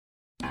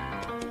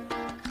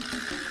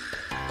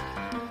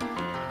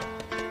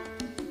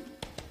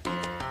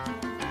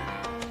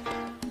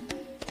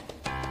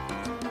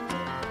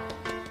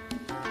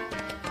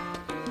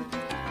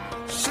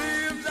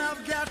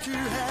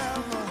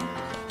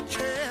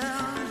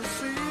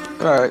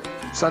All right,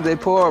 Sunday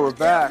Pour, we're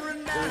back.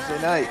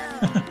 Thursday night.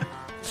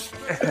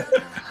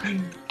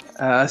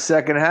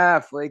 Second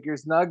half,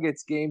 Lakers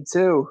Nuggets, game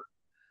 2.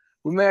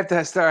 We may have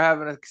to start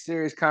having a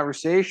serious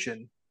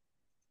conversation.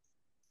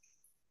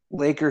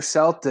 Lakers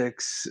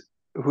Celtics,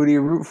 who do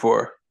you root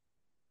for?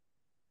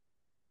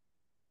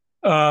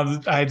 I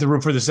had to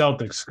root for the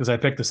Celtics because I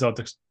picked the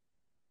Celtics.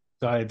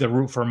 So I had to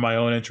root for my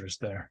own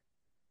interest there.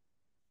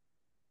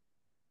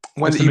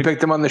 When did you pick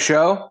them on the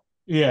show?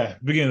 Yeah,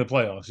 beginning of the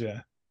playoffs.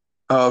 Yeah.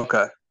 Oh,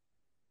 okay.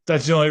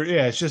 That's the only.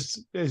 Yeah,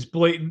 it's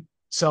blatant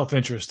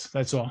self-interest.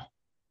 That's all.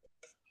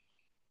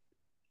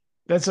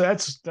 That's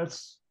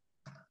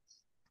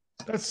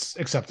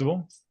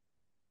acceptable.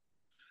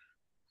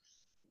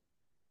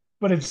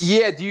 But it's Do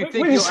you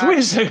think wait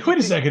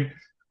a second.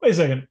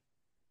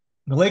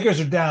 The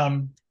Lakers are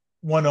down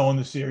 1-0 in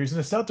the series,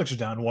 and the Celtics are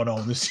down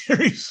 1-0 in the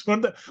series.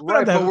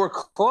 Right, but we're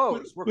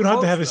close. We don't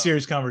have to have a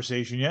serious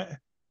conversation yet.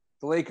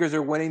 The Lakers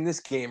are winning this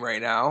game right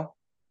now.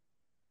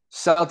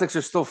 Celtics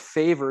are still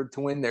favored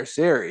to win their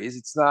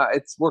series.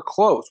 We're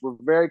close. We're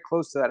very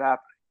close to that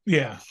happening.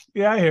 Yeah,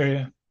 I hear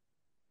you.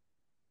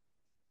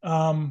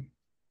 Do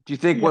you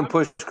think when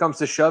push comes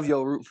to shove,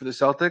 you'll root for the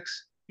Celtics?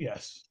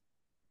 Yes.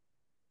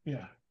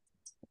 Yeah.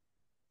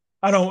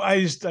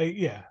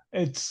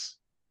 It's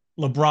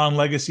LeBron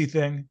legacy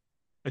thing,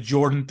 a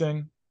Jordan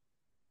thing.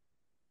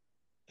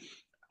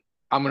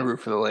 I'm going to root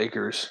for the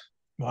Lakers.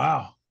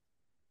 Wow.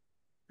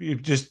 You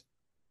just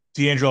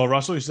D'Angelo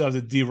Russell, you still have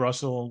the D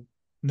Russell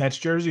Nets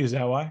jersey. Is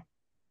that why?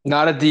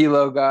 Not a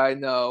D'Lo guy,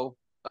 no.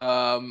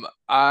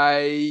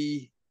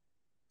 I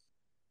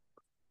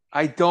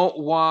don't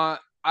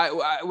want.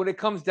 When it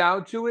comes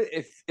down to it,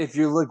 if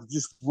you're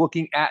just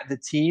looking at the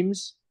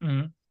teams,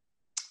 mm-hmm.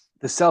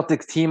 The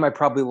Celtics team I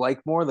probably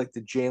like more, like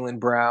the Jaylen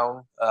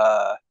Brown,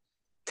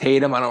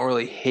 Tatum. I don't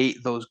really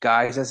hate those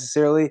guys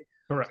necessarily.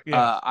 Correct.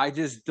 Yeah. I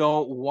just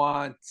don't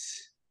want.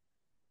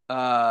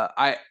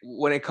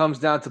 When it comes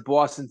down to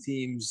Boston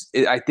teams,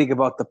 I think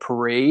about the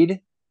parade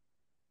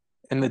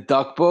and the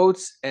duck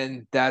boats,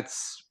 and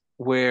that's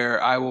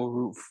where I will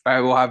root.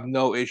 I will have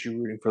no issue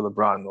rooting for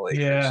LeBron and the Lakers.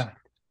 Yeah.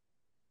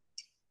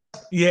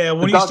 Yeah.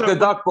 The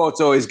duck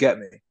boats always get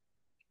me.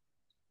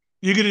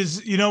 You could,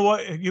 you know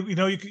what,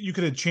 you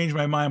could have changed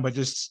my mind, but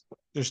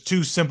there's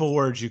two simple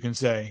words you can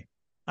say.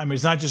 I mean,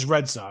 it's not just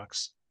Red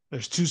Sox.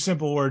 There's two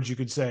simple words you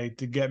could say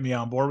to get me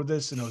on board with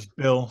this, and it was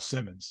Bill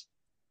Simmons.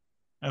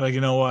 I'm like,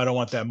 you know what? I don't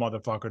want that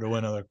motherfucker to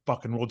win another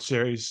fucking World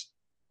Series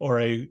or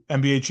a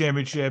NBA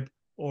championship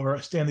or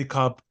a Stanley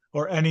Cup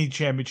or any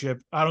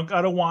championship. I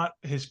don't want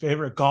his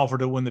favorite golfer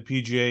to win the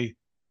PGA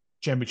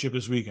championship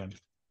this weekend.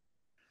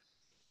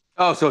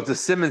 Oh, so it's a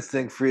Simmons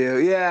thing for you.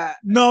 Yeah.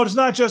 No, it's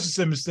not just a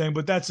Simmons thing,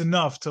 but that's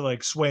enough to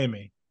like sway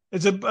me.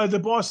 It's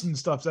the Boston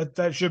stuff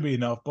that should be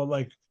enough. But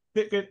like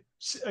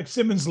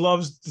Simmons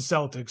loves the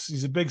Celtics.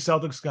 He's a big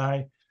Celtics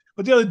guy.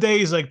 But the other day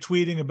he's like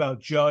tweeting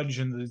about Judge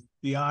and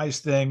the eyes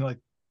thing. Like,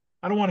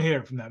 I don't want to hear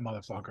it from that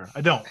motherfucker.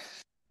 I don't.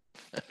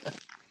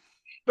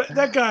 But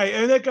that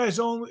guy's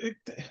only.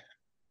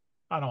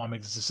 I don't want to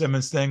make this a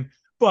Simmons thing,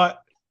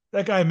 but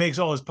that guy makes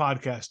all his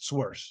podcasts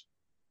worse.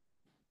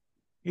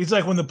 He's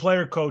like when the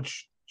player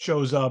coach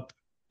shows up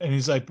and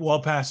he's like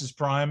well past his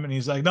prime, and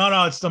he's like,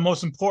 no, it's the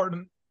most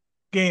important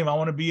game. I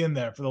want to be in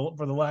there for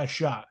the last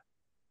shot.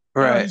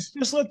 Right.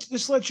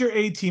 Just let your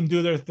A team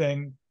do their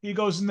thing. He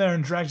goes in there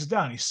and drags it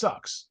down. He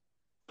sucks.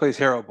 Plays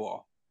hero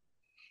ball.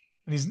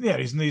 And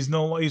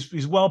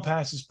he's well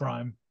past his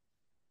prime.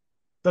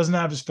 Doesn't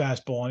have his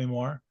fastball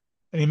anymore,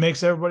 and he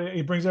brings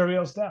everybody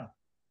else down.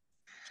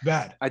 It's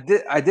bad. I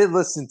did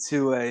listen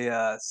to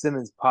a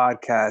Simmons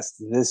podcast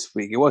this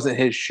week. It wasn't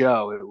his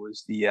show. It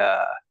was the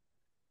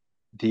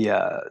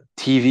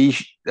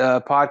TV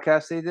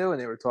podcast they do,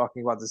 and they were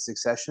talking about the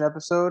Succession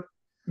episode.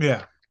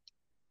 Yeah.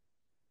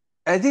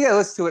 I think I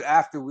listened to it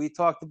after we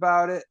talked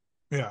about it.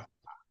 Yeah.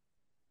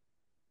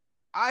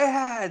 I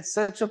had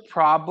such a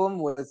problem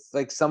with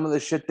like some of the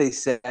shit they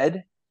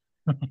said.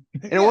 And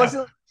it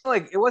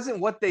wasn't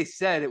what they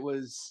said. It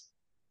was,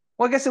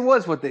 well, I guess it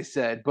was what they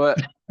said,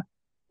 but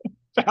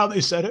how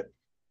they said it.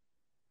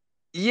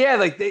 Yeah,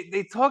 like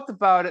they talked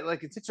about it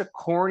like in such a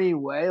corny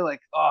way,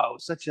 like, oh,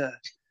 it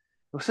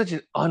was such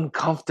an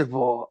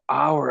uncomfortable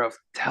hour of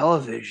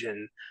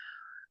television.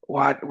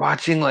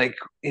 Watching like,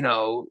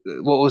 what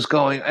was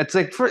going. It's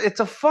like it's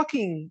a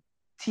fucking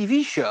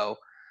TV show.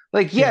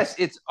 Like, yes,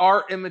 it's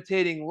art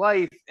imitating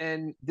life,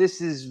 and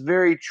this is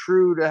very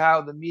true to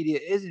how the media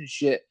is and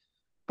shit.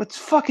 But it's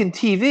fucking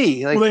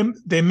TV. Like, well,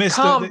 they missed.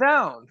 Calm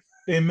down.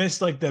 They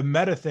missed like the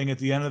meta thing at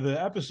the end of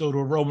the episode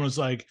where Roman was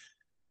like,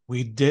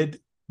 we made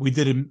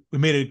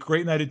a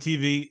great night of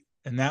TV,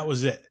 and that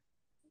was it.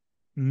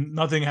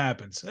 Nothing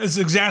happens. That's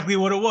exactly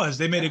what it was.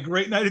 They made a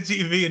great night of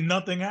TV, and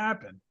nothing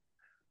happened.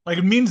 Like,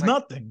 it means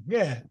nothing.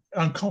 Yeah,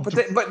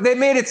 uncomfortable. But they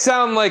made it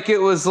sound like it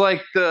was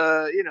like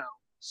the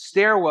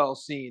stairwell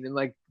scene in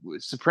like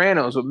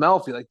Sopranos with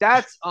Melfi. Like,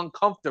 that's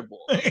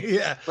uncomfortable.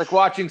 Yeah, like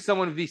watching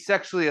someone be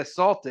sexually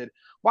assaulted,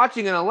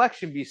 watching an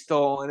election be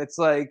stolen. It's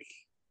like,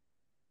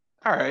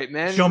 all right,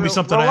 man. Show me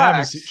something relax. I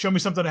haven't seen. Show me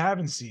something I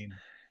haven't seen.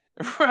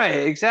 Right,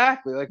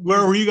 exactly. Like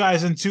Where were you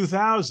guys in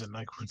 2000?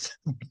 Like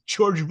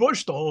George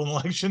Bush stole an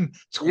election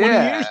 20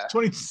 years, yeah,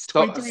 20,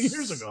 23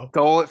 years ago.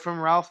 stole it from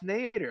Ralph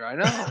Nader. I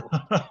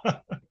know.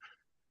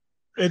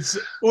 It's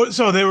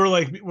so they were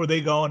like, were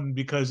they going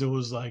because it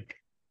was like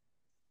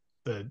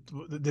did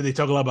they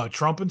talk a lot about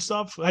Trump and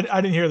stuff? I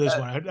didn't hear this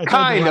one. I tried the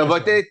Kind of,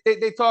 last but one.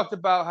 they talked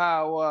about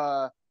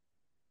how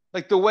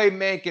like the way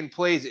Mankin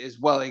plays it as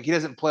well. Like he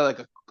doesn't play like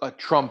a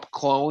Trump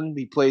clone.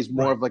 He plays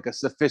more Right. of like a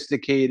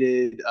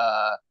sophisticated,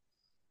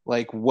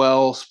 like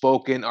well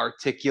spoken,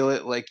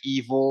 articulate, like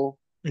evil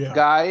Yeah.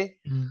 guy.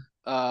 Mhm.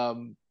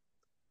 Um,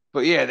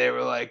 but yeah, they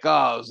were like,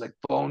 oh, it was like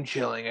bone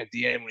chilling at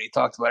the end when he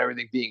talked about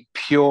everything being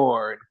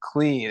pure and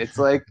clean. It's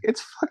like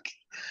it's fucking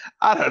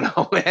I don't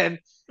know, man.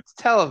 It's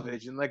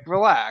television. Like,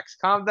 relax,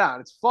 calm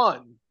down. It's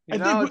fun. You I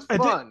know, think it's I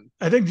think fun.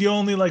 I think the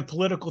only like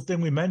political thing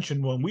we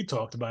mentioned when we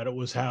talked about it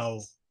was how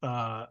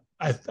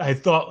I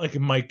thought like it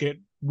might get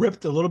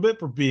ripped a little bit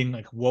for being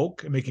like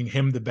woke and making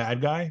him the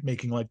bad guy,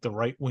 making like the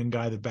right wing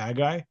guy the bad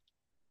guy.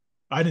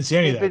 I didn't see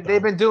any of that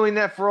They've though. been doing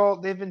that for all.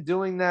 They've been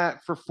doing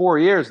that for 4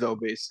 years though,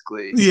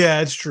 basically. Yeah,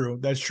 it's true.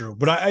 That's true.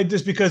 But I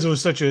just because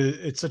it's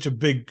such a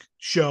big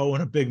show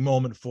and a big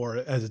moment for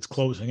it as it's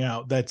closing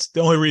out. That's the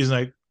only reason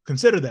I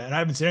consider that. And I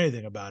haven't seen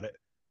anything about it.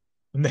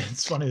 And then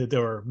it's funny that they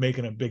were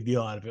making a big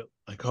deal out of it.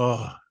 Like,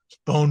 oh, it's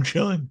bone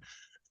chilling.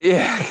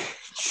 Yeah,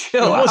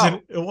 chill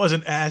out. It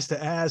wasn't ass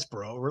to ass,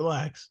 bro.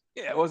 Relax.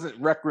 Yeah, it wasn't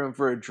Rec Room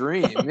for a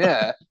Dream.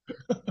 Yeah,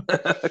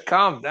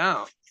 calm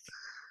down.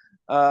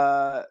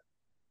 Uh,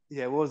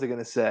 yeah. What was I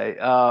gonna say?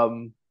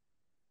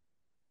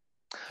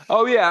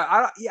 Oh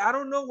yeah, I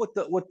don't know what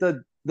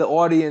the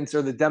audience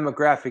or the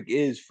demographic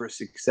is for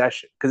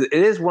Succession because it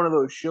is one of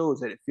those shows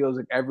that it feels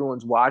like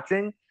everyone's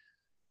watching.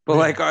 But Yeah.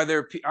 like,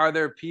 are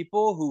there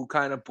people who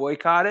kind of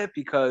boycott it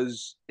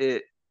because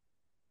it,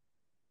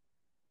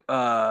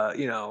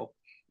 you know,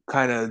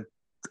 kind of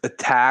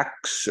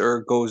attacks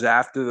or goes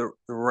after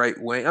the right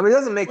wing? I mean, it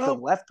doesn't make the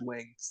Well, left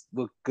wings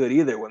look good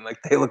either when like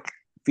they look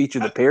feature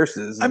the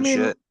Pierces I and mean,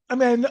 shit.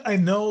 I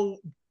know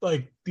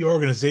like the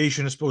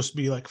organization is supposed to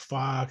be like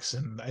Fox,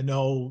 and I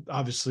know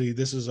obviously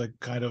this is like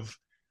kind of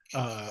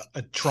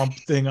a Trump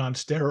thing on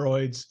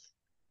steroids.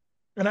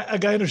 And I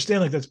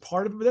understand like that's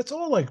part of it, but that's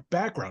all like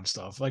background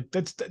stuff. Like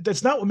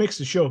that's not what makes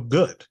the show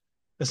good.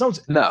 That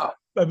sounds No,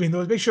 I mean,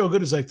 what makes the show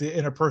good is like the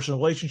interpersonal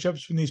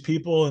relationships between these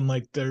people and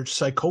like their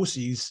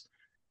psychoses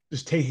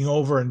just taking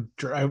over and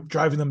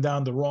driving them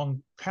down the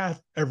wrong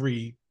path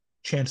every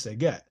chance they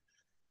get.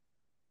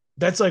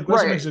 That's what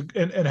right. makes it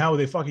and how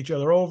they fuck each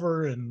other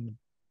over and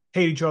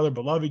hate each other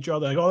but love each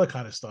other, like all that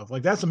kind of stuff.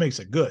 Like that's what makes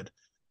it good.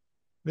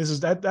 This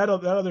is that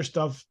other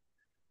stuff.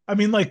 I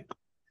mean, like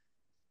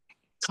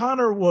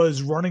Connor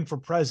was running for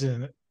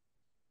president,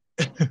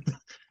 spent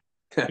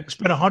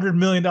 $100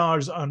 million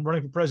on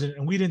running for president,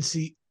 and we didn't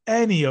see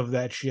any of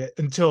that shit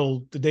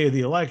until the day of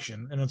the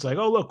election. And it's like,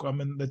 oh look, I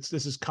mean, this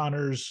is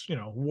Connor's,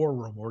 war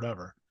room or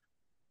whatever.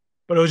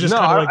 But it was just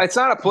kind of No, like, it's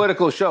not a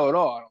political show at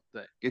all. I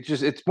don't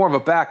think it's more of a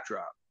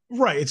backdrop.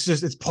 right,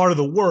 it's part of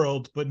the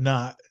world, but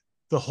not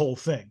the whole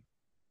thing.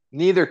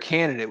 Neither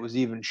candidate was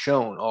even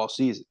shown all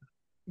season.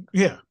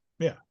 Yeah,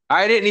 yeah.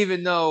 I didn't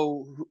even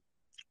know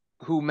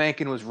who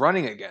Mankin was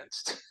running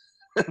against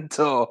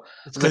until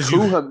I It's was like, because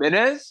you who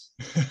Jimenez?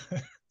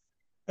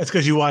 that's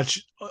because you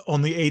watch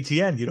only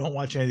ATN. You don't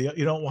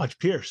watch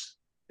Pierce.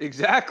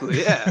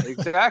 Exactly. Yeah,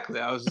 exactly.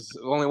 I was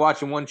only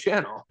watching one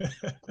channel.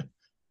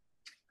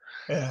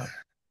 Yeah.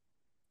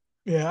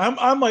 Yeah.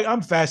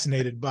 I'm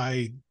fascinated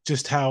by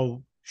just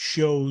how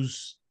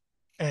shows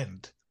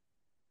end.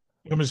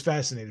 I'm just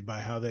fascinated by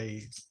how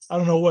they I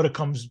don't know what it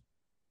comes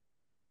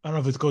I don't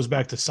know if it goes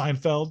back to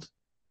Seinfeld.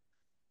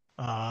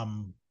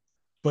 Um,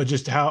 but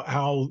just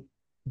how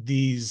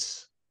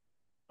these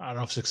I don't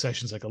know if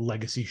Succession's like a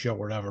legacy show or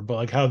whatever, but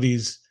like how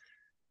these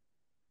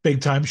big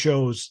time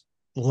shows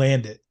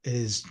land it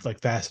is like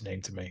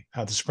fascinating to me.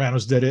 How The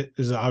Sopranos did it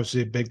is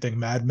obviously a big thing.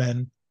 Mad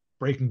Men,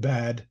 Breaking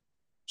Bad,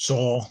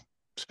 Saul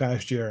this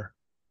past year.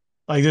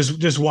 Like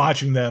just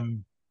watching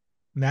them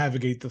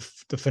navigate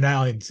the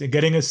finale and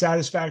getting a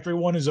satisfactory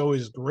one is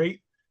always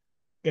great.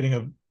 Getting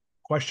a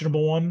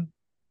questionable one,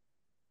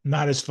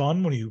 not as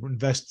fun when you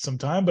invest some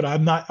time. But I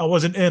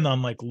wasn't in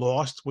on like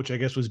Lost, which I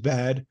guess was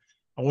bad.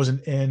 I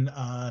wasn't in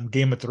on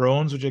Game of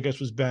Thrones, which I guess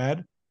was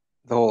bad.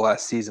 The whole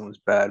last season was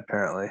bad,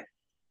 apparently.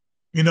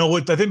 You know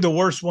what? I think the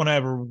worst one I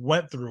ever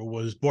went through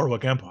was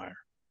Boardwalk Empire,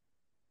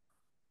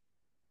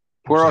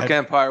 which Boardwalk had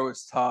Empire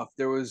was tough.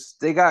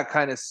 They got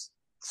kind of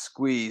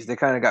squeezed. They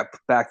kind of got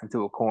backed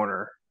into a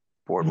corner.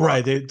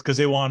 right Boardwalk. because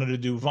they wanted to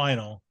do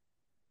vinyl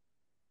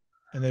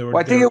and Well,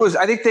 I they think were it was.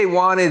 I think they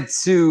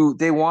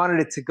wanted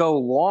it to go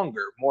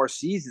longer, more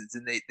seasons,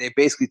 and they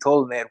basically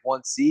told them they had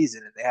one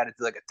season and they had to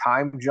do like a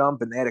time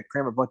jump and they had to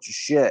cram a bunch of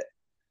shit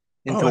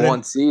oh into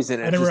one season,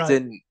 and I it didn't just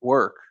realize, didn't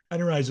work. I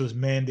didn't realize it was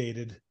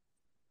mandated.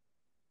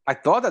 I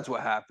thought that's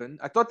what happened.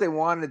 I thought they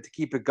wanted to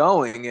keep it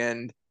going,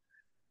 and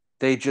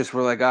they just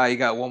were like, "Ah, you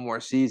got one more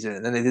season,"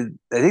 and then they did.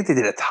 I think they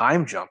did a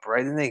time jump,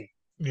 right? Didn't they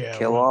Yeah,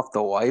 kill well, off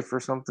the wife or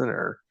something?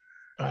 Or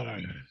I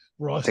don't know.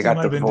 They Rothstein got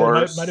might have been dead. Might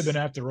have been divorced.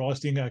 after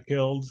Rothstein got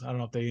killed. I don't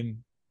know if they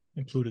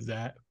included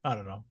that. I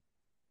don't know.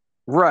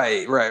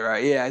 Right.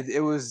 Yeah,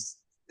 it was.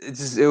 It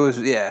just. It was.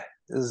 Yeah,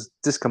 it was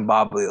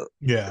discombobulated.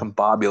 Yeah,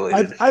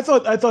 Combobulated. I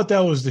thought that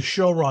was the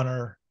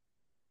showrunner,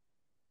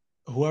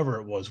 whoever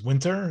it was,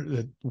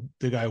 Winter,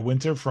 the guy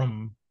Winter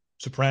from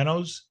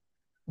Sopranos,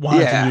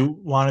 Yeah.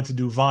 wanted to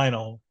do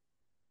Vinyl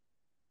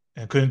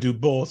and couldn't do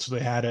both, so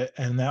they had it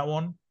and that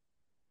one.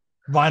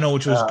 Uh, Vinyl,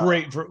 which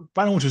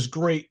was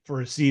great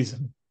for a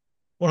season.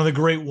 One of the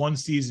great one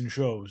season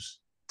shows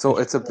so that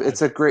you it's a can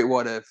it's a watch. great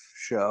what if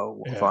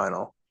show Yeah.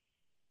 final.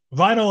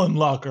 Vinyl and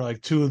Luck are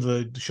like two of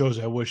the shows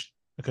I wish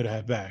I could have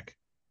had back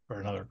for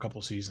another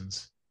couple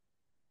seasons.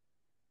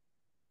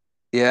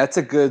 Yeah, that's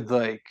a good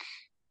like.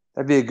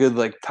 That'd be a good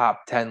like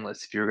top 10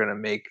 list if you were gonna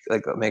make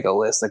a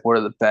list. Like, what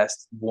are the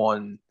best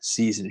one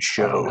season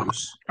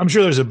shows? I'm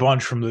sure there's a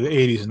bunch from the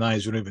 80s and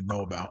 90s we don't even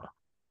know about.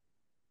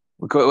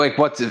 Like,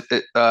 what's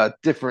a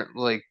different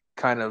like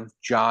kind of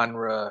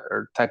genre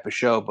or type of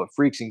show? But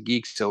Freaks and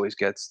Geeks always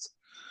gets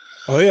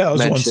Oh yeah, that was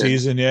one mentioned.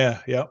 season. Yeah,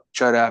 yep,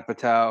 Judd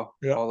Apatow,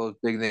 yep. all those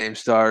big name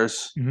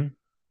stars. Mm-hmm.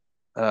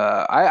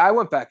 I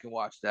went back and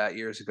watched that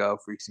years ago.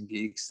 Freaks and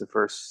Geeks, the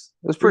first,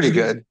 it was Freaks pretty and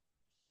Geeks. good.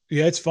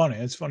 Yeah, it's funny.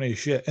 It's funny as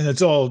shit, and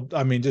it's all.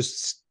 I mean,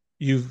 just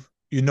you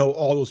know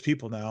all those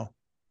people now.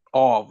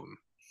 All of them.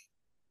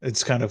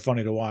 It's kind of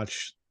funny to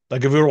watch.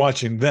 Like if we were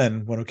watching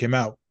then when it came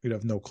out, we'd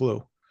have no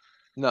clue.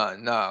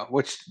 No,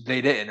 which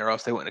they didn't, or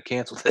else they wouldn't have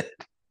canceled it.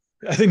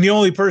 I think the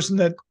only person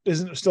that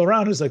isn't still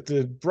around is like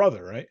the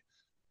brother, right?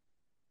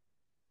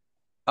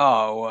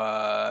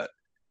 Oh,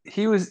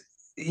 he was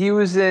he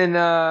was in. You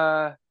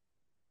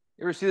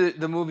ever see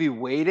the movie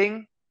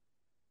Waiting?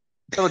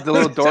 With the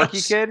little that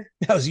dorky kid?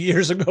 was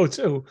years ago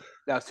too.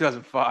 That was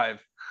 2005,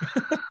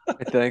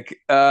 I think.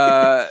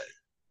 The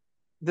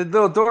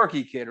little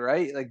dorky kid,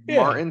 right? Like Yeah.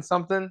 Martin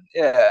something.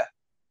 Yeah.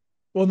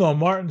 Well, no,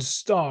 Martin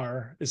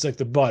Starr is like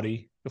the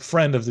buddy, the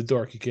friend of the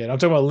dorky kid. I'm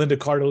talking about Linda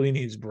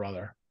Cardellini's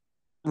brother.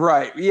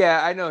 Right.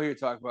 Yeah, I know who you're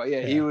talking about. Yeah,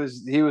 Yeah.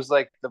 he was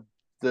like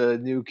the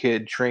new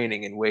kid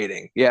training and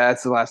waiting. Yeah,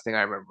 that's the last thing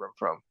I remember him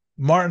from.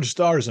 Martin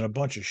Starr's in a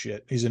bunch of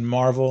shit. He's in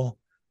Marvel.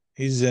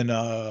 He's in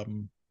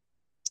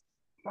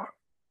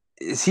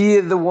Is he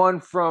the one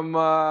from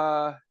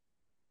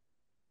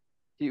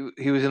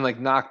he was in like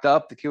Knocked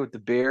Up, the kid with the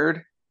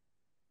beard?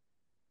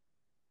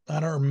 I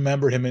don't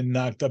remember him in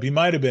Knocked Up. He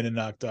might have been in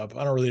Knocked Up.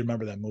 I don't really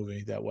remember that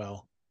movie that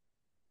well.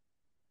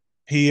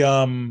 He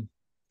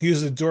he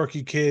was the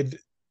dorky kid,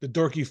 the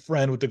dorky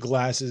friend with the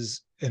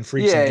glasses and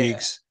Freaks and Yeah.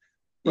 Geeks.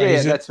 Right.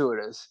 Yeah, that's who it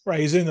is. Right.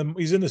 He's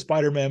in the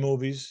Spider-Man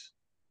movies.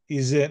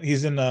 He's in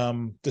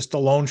the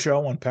Stallone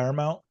show on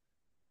Paramount.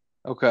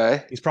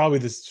 Okay. He's probably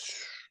this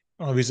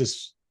I don't know if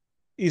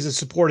he's a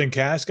supporting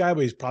cast guy,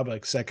 but he's probably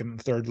like second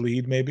and third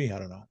lead, maybe. I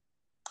don't know.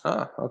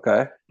 Oh,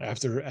 okay.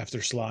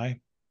 After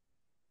Sly.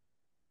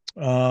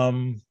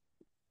 Um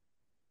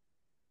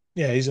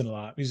yeah, he's in a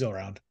lot. He's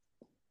around.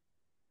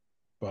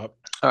 But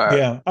All right.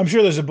 yeah, I'm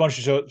sure there's a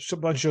bunch of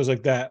shows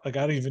like that. Like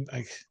I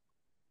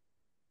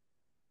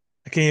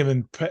can't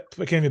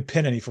even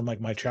pin any from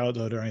like my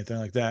childhood or anything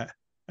like that.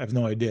 I have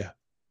no idea.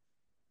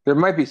 There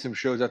might be some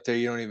shows out there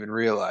you don't even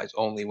realize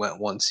only went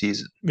one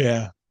season.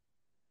 Yeah,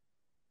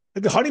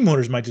 like the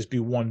Honeymooners might just be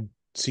one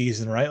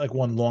season, right? Like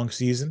one long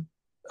season.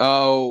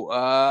 Oh,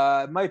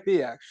 it might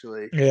be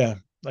actually. Yeah,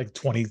 like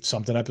 20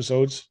 something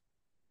episodes.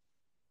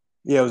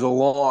 Yeah, it was a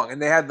long,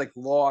 and they had like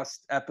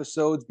lost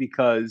episodes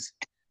because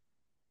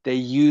they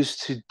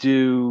used to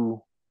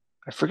do.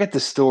 I forget the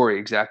story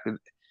exactly.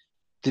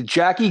 The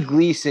Jackie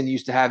Gleason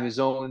used to have his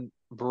own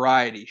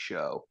variety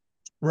show,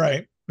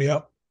 Right.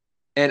 Yep.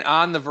 and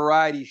on the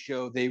variety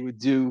show, they would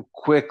do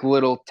quick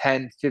little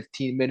 10,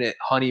 15 minute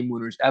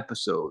honeymooners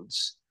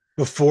episodes.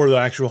 Before the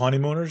actual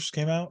Honeymooners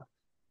came out.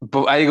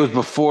 But I think it was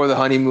before the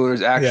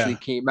honeymooners actually Yeah.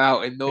 came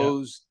out, and Yeah.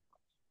 those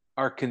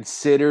are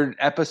considered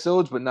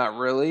episodes, but not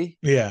really.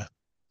 Yeah.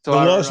 So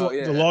I don't know.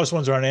 The Yeah, lost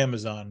ones are on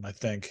Amazon, I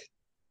think.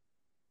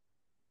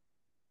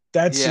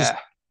 That's just yeah.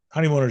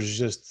 Honeymooners is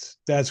just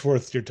that's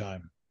worth your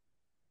time.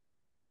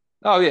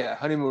 Oh yeah,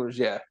 honeymooners.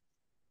 Yeah,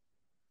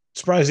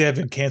 Surprised they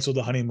haven't canceled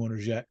the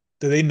Honeymooners yet.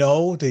 Do they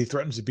know that he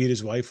threatens to beat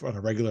his wife on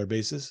a regular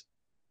basis?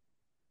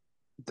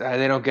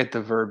 they don't get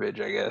the verbiage.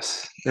 I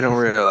guess they don't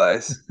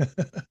realize.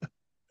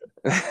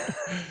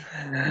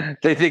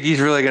 They think he's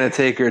really going to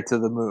take her to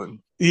the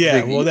moon.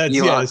 Yeah, Big well, Elon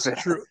that's fan.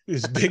 true.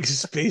 His big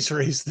space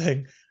race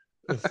thing,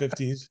 the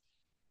 50s.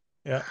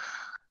 Yeah.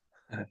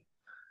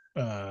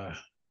 Uh,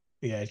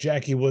 yeah,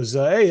 Jackie was,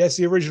 hey, that's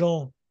the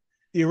original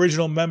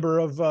member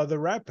of the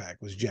Rat Pack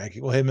was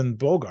Jackie. Well, him and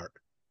Bogart,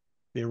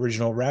 the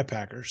original Rat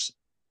Packers.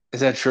 Is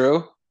that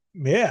true?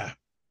 Yeah.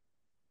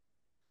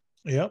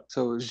 Yep.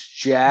 So it was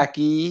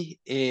Jackie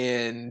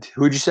and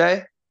who'd you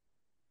say?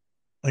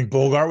 I think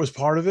Bogart was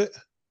part of it.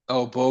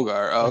 Oh,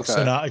 Bogart. Oh,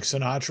 okay. Like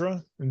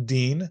Sinatra and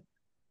Dean.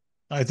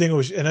 I think it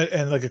was,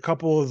 and like a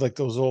couple of like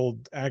those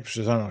old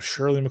actresses. I don't know,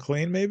 Shirley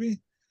MacLaine, maybe.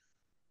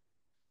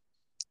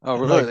 Oh,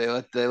 And really?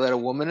 like, They let a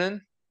woman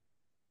in?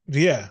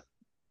 yeah,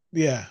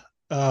 yeah.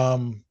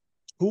 Who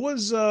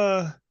was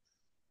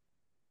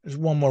There's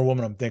one more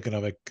woman I'm thinking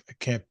of. I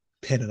can't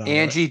pin it on her.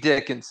 Angie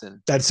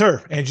Dickinson. That's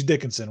her, Angie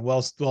Dickinson.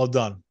 Well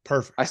done. I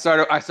Perfect.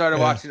 started Yeah.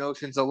 watching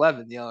Ocean's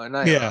 11 the other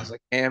night when I Yeah. was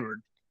like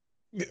hammered.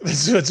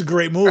 That's a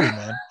great movie,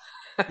 man.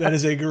 That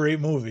is a great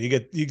movie.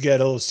 You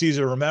get a little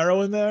Cesar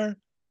Romero in there.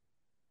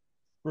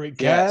 Great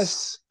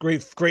cast.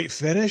 Yes. Great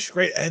finish.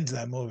 Great end to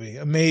that movie.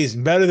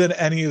 Amazing. Better than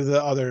any of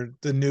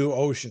the new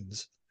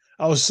Oceans.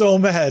 I was so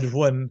mad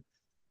when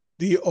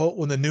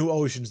the new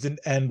Oceans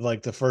didn't end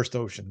like the first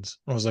Oceans.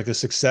 It was like a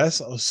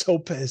success. I was so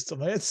pissed. I'm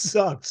like, it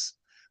sucks.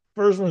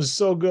 First one was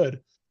so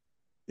good.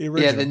 The Yeah,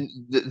 original.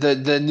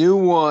 the new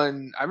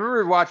one. I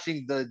remember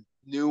watching the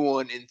new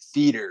one in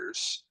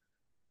theaters.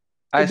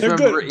 I just They're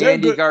remember good. They're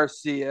Andy good.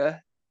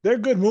 Garcia. They're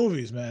good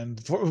movies, man.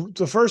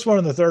 The first one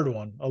and the third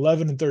one,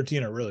 11 and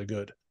 13 are really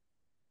good.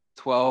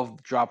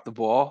 12 dropped the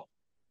ball.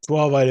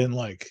 12 I didn't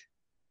like.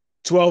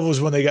 12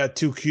 was when they got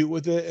too cute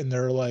with it and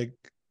they're like,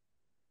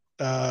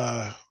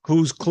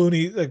 who's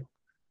Clooney? Like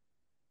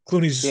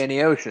Clooney's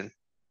Danny Ocean.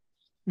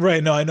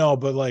 right. No, I know,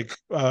 but like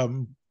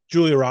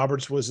Julia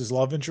Roberts was his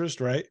love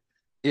interest, right?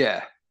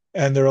 Yeah.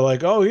 And they're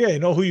like, oh yeah, you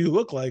know who you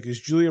look like is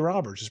Julia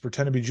Roberts. Just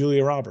pretend to be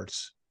Julia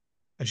Roberts.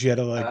 And she had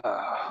to like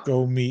Uh,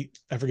 go meet,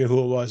 I forget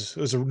who it was.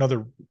 It was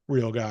another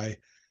real guy.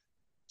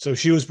 So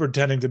she was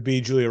pretending to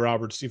be Julia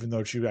Roberts, even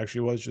though she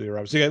actually was Julia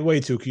Roberts. They got way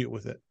too cute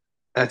with it.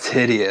 that's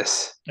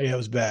hideous. Yeah, it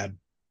was bad.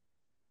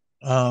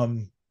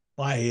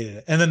 I hated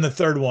it. And then the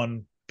third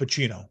one,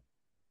 Pacino.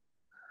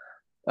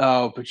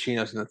 Oh,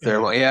 Pacino's in the third Yeah,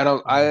 one. Yeah, I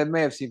don't. yeah. I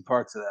may have seen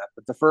parts of that,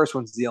 but the first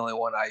one's the only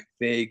one I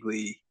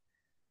vaguely.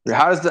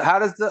 How does it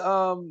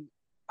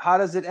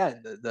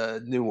end?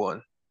 The new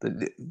one,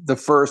 the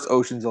first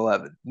Ocean's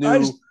 11, I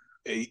just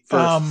new first.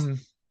 um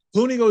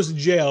Clooney goes to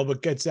jail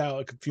but gets out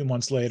like a few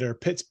months later.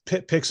 Pitt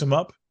picks him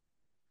up.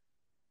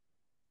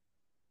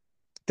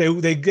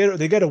 They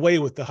get away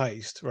with the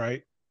heist,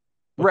 right?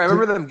 But Right, I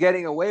remember them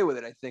getting away with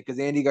it. I think because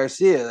Andy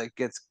Garcia like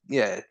gets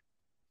yeah.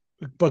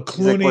 but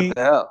He's like, what Clooney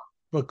the hell?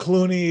 but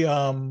Clooney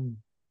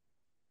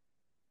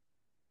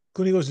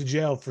goes to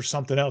jail for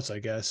something else, I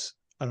guess.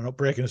 I don't know,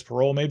 breaking his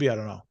parole, maybe. I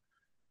don't know.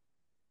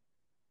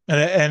 And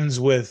it ends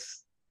with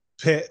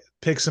Pitt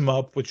picks him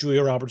up with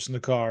Julia Roberts in the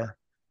car.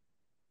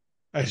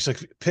 I just like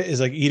Pitt is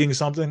like eating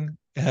something,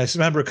 and I just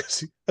remember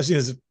because I've seen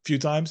this a few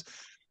times,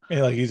 and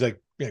like he's like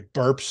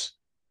burps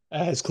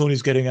as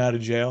Clooney's getting out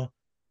of jail,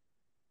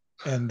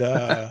 and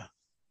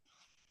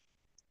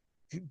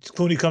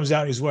Clooney comes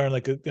out and he's wearing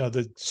like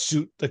the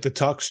suit, like the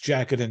tux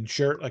jacket and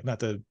shirt, like not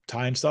the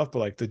tie and stuff, but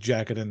like the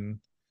jacket and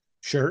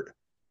shirt.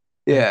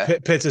 And Yeah.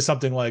 Pitt says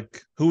something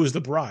like, "Who is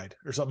the bride?"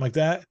 or something like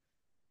that,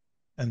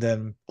 and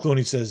then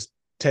Clooney says,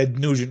 "Ted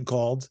Nugent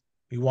called.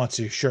 He wants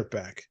his shirt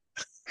back."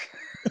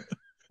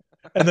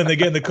 And then they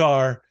get in the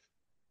car.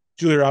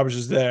 Julia Roberts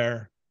is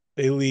there.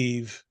 They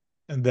leave,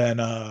 and then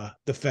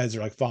the feds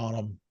are like following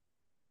them.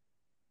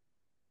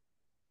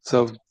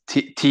 So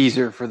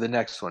teaser for the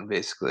next one,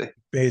 basically.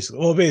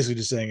 Basically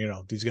just saying,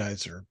 these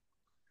guys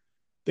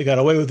they got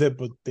away with it,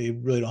 but they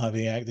really don't have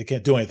any act. They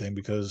can't do anything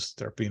because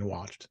they're being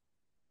watched.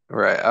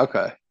 Right.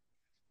 Okay.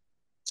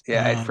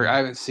 Yeah, I Um,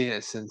 haven't seen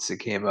it since it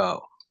came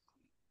out.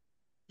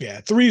 yeah,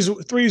 three's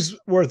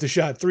worth a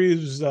shot. Three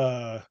is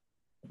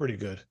pretty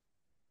good.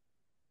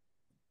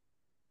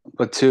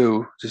 But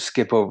two, just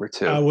skip over I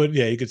two. would,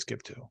 yeah, you could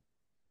skip two.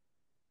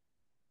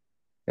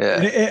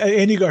 And Yeah.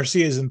 Andy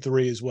Garcia is in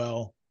three as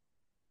well.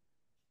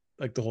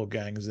 Like the whole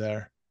gang is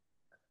there.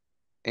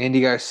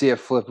 Andy Garcia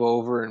flip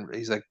over and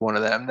he's like one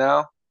of them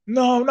now.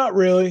 No, not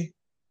really,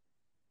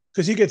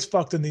 because he gets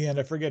fucked in the end.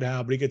 I forget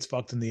how, but he gets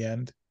fucked in the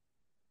end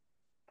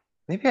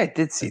Maybe I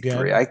did see three.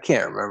 again. I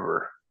can't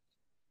remember.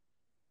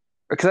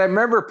 Because I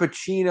remember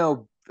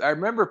Pacino. I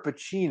remember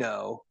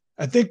Pacino.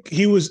 I think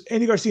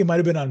Andy Garcia might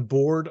have been on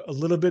board a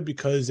little bit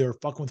because they were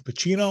fucking with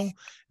Pacino.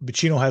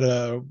 Pacino had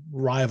a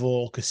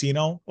rival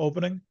casino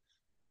opening.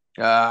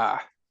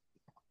 Ah,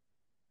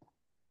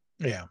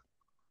 Yeah.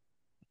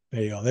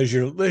 There you go. There's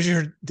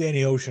your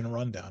Danny Ocean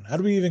rundown. How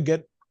do we even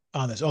get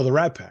on this? Oh, the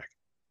Rat Pack. we're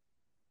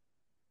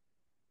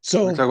So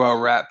talking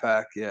about Rat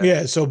Pack. Yeah.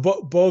 yeah, so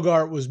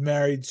Bogart was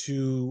married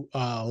to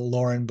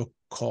Lauren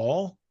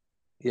Bacall,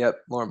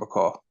 Yep. Lauren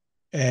Bacall.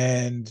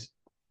 and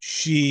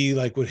she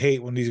like would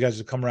hate when these guys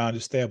would come around to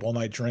stay up all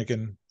night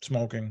drinking,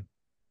 smoking,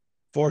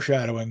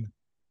 foreshadowing.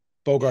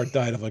 Bogart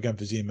died of like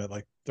emphysema at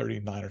like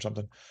 39 or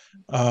something.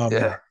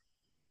 Yeah.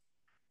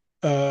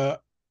 Uh,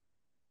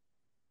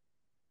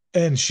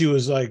 and she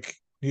was like,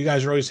 "You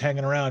guys are always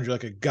hanging around. You're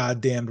like a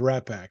goddamned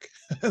Rat Pack."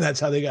 And that's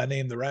how they got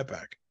named the Rat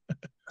Pack.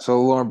 So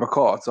Lauren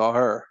Bacall. It's all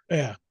her.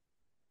 Yeah.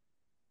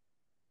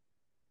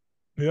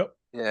 Yep.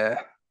 Yeah.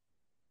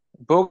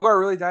 Bogart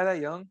really died that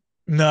young?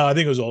 No, I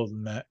think it was older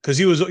than that because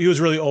he was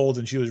really old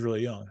and she was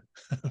really young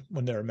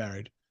when they were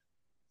married.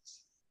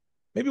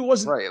 Maybe it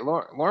wasn't. Right.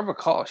 Lauren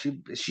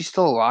Bacall. Is she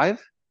still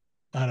alive?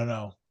 I don't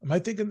know. Am I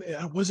thinking?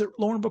 Was it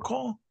Lauren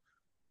Bacall?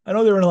 I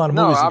know they were in a lot of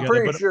No, movies I'm together,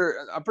 pretty but sure.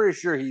 I'm pretty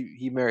sure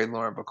he married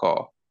Lauren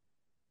Bacall.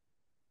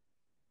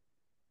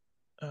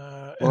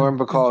 and Lauren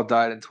Bacall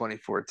died in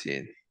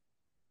 2014.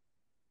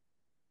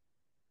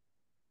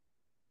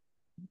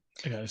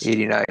 Yes.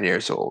 89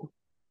 years old.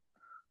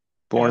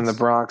 Born in the Yes.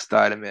 Bronx,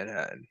 died in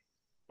Manhattan.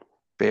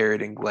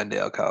 Buried in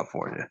Glendale,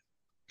 California.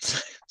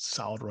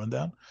 Solid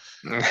rundown.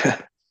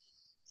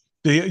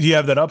 Do you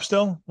have that up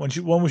still? When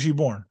was she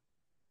born?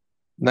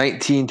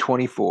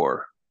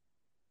 1924.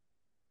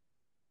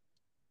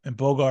 And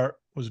Bogart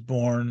was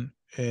born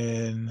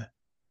in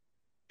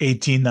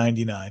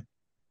 1899.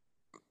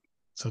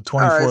 So All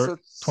right, 24, so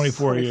it's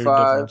 24-year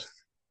 25. difference.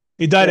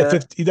 He died at Yeah.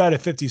 50. He died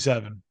at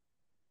 57.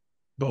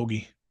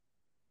 Bogey.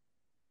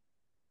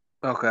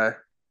 Okay.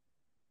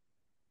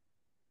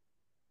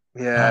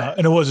 Yeah.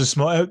 And it was a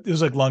small. It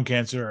was like lung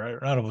cancer.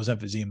 I don't know if it was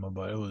emphysema,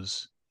 but it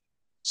was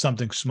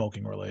something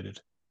smoking related.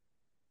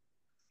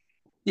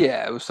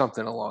 Yeah, it was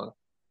something along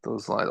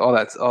those lines.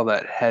 All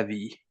that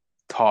heavy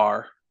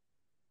tar.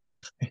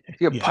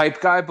 You a Yeah. pipe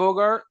guy,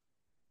 Bogart?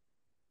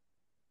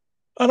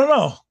 I don't know.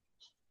 I Damn,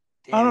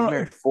 he's don't know.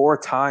 married 4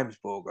 times,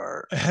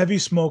 Bogart. A heavy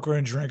smoker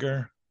and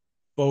drinker,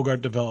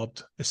 Bogart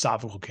developed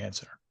esophageal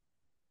cancer.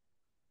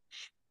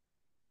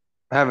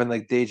 Having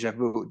like deja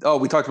vu. Oh,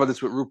 we talked about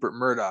this with Rupert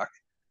Murdoch.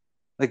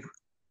 Like,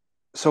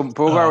 so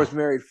Bogart Oh, was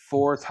married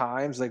 4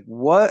 times. Like,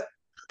 what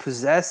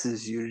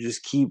possesses you to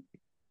just keep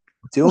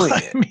well, doing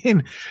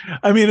it?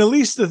 at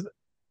least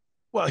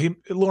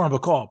Lauren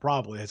Bacall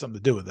probably had something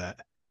to do with that.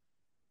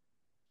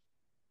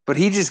 But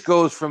he just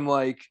goes from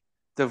like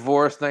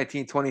divorced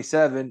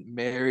 1927,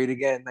 married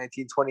again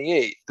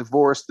 1928,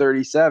 divorced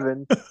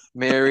 37,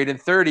 married in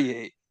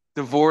 38,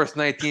 divorced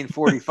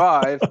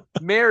 1945,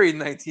 married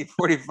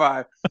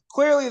 1945.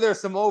 Clearly, there's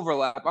some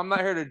overlap. I'm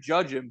not here to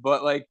judge him,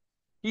 but like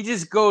he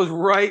just goes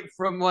right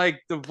from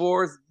like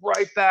divorce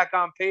right back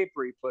on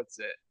paper. He puts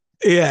it.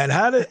 Yeah, and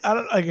I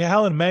don't like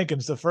Helen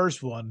Menken's the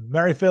first one.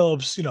 Mary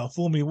Phillips,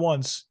 fool me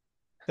once.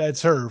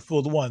 That's her,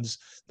 fooled once.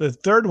 The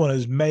third one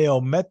is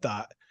Mayo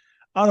Metdot.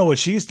 I don't know what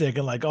she's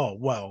thinking, like, oh,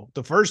 well,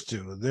 the first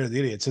two, they're the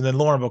idiots. And then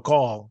Lauren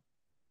Bacall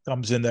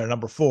comes in there,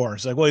 number 4.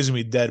 It's like, well, he's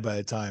gonna be dead by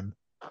the time.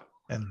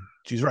 And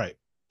she's right.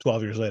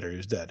 12 years later, he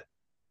was dead.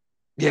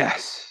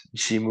 Yes,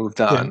 she moved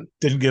Didn't on.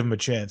 didn't give him a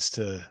chance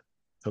to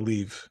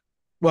leave.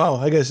 Well,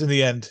 I guess in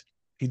the end,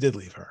 he did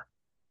leave her.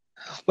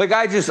 Like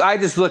I just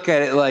look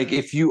at it like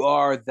if you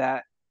are of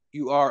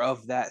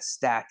that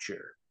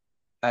stature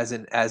as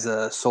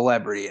a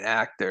celebrity, an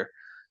actor,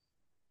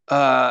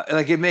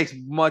 like it makes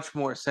much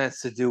more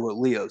sense to do what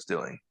Leo's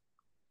doing.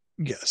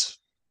 Yes.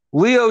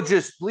 Leo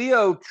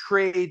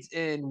trades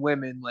in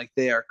women like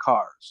they are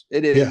cars.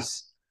 It Yeah.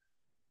 is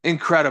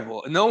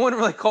incredible. No one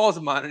really calls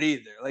him on it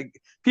either. Like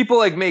people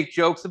like make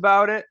jokes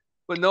about it,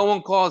 but no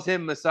one calls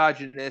him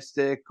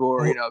misogynistic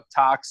or Well,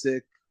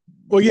 toxic,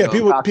 well, yeah.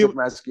 People toxic people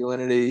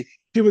masculinity.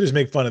 people just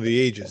make fun of the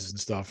ages and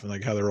stuff, and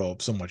like how they're all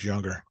so much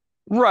younger.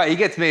 Right, he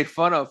gets made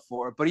fun of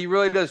for it, but he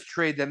really does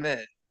trade them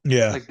in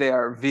Yeah. like they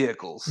are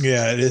vehicles.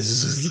 Yeah, it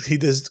is.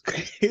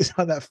 He's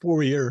on that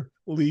 4-year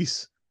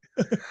lease.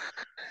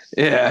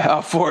 Yeah,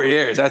 4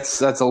 years.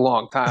 That's a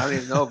long time. I don't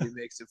even know if he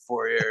makes it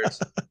 4 years.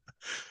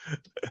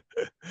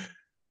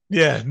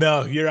 Yeah,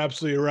 no, you're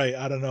absolutely right.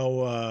 I don't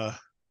know. I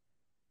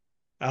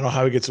don't know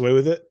how he gets away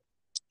with it.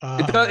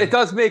 It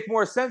does make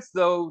more sense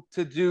though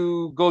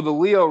to go the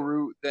Leo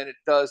route than it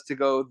does to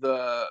go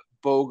the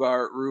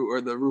Bogart route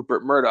or the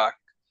Rupert Murdoch.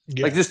 Like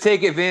Yeah, just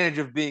take advantage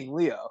of being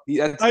Leo.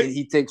 I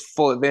He takes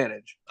full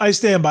advantage. I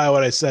stand by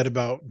what I said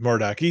about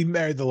Murdoch. He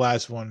married the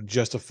last one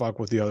just to fuck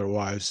with the other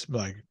wives.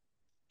 Like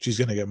she's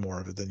gonna get more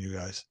of it than you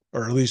guys,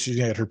 or at least she's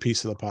gonna get her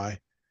piece of the pie.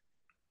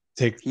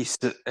 Take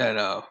I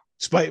know.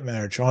 spite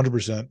marriage,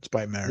 100%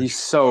 spite He's marriage.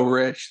 so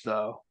rich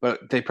though,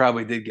 but they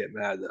probably did get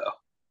mad though.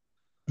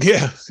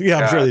 Yeah, yeah,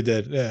 I'm sure God, they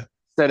did. Yeah,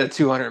 instead of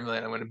 200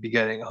 million, I'm going to be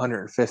getting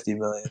 150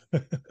 million.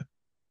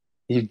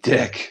 You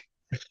dick.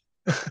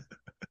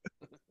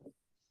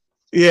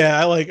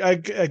 yeah.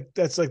 I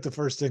that's like the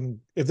first thing.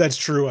 If that's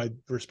true, I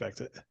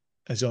respect it.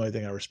 That's the only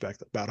thing I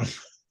respect about him.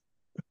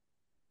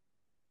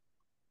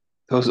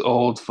 Those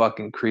old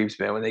fucking creeps,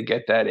 man. When they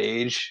get that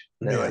age,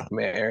 they're Yeah. like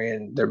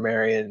marrying. They're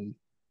marrying.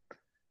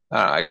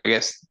 I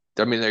guess.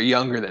 I mean, they're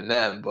younger than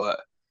them, but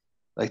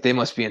like they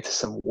must be into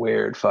some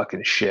weird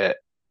fucking shit.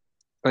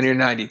 When you're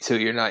 92,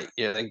 you're not.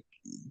 You're like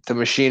the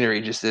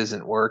machinery just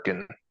isn't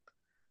working.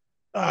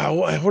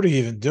 What are you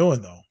even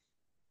doing though?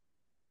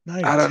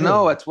 I don't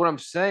know. 92. That's what I'm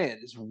saying.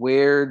 It's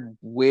weird,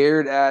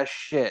 weird ass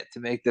shit to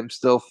make them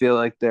still feel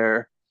like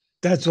they're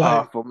That's why.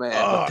 powerful man,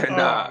 but they're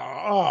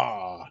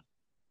not.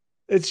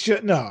 It's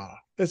just no.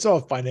 It's all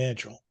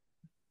financial.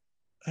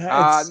 It's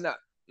No, I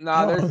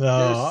nah, don't there's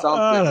know. I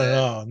something, don't man.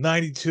 know.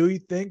 92, you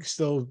think?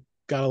 Still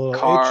got a little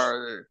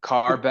itch?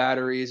 Car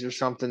batteries or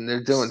something.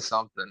 They're doing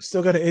something.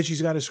 Still got an itch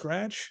he's got to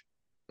scratch?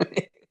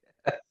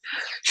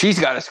 She's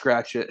got to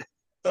scratch it.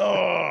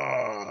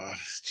 Oh,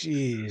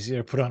 jeez.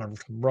 Yeah, put on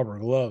rubber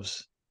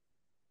gloves.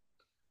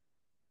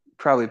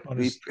 Probably. On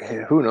his,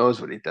 Who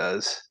knows what he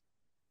does?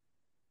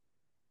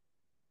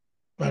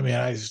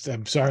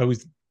 I'm sorry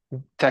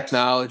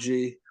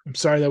Technology. I'm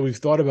sorry that we've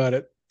thought about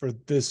it for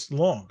this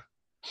long.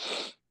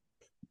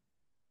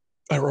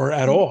 Or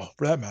at all,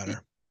 for that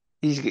matter.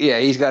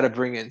 He's got to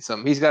bring in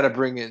some. He's got to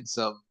bring in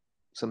some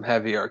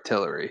heavy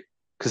artillery.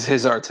 because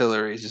his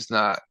artillery is just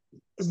not.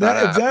 It's not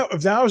That happening.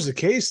 if that was the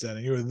case, then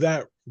and you were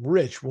that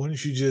rich,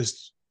 wouldn't you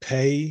just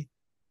pay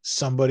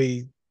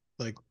somebody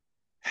like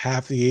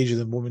half the age of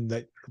the woman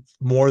that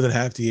more than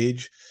half the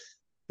age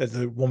that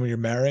the woman you're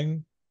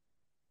marrying?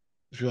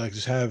 If you're like,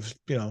 just have,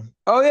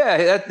 Oh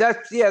yeah,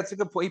 that's a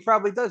good point. He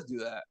probably does do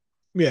that.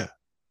 yeah.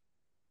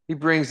 He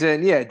brings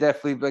in, yeah,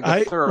 definitely like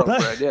a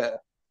thoroughbred. Yeah.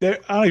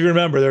 I don't even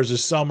remember. There was a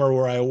summer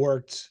where I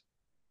worked,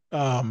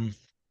 um,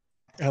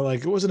 at like,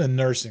 it wasn't a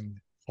nursing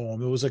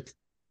home. It was like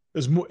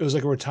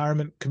a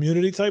retirement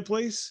community type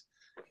place.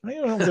 I don't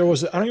even know if there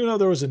was. I don't even know if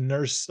there was a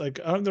nurse. Like,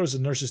 I don't know if there was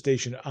a nurse's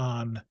station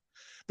on,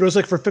 but it was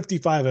like for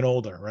 55 and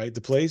older, right?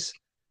 The place.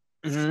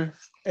 Hmm.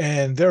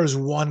 And there was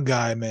one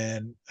guy,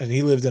 man, and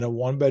he lived in a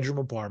 1 bedroom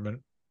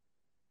apartment.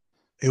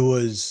 It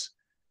was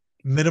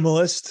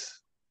minimalist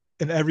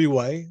in every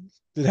way.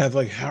 Didn't have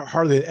like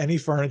hardly any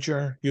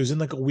furniture. He was in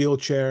like a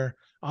wheelchair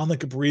on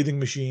like a breathing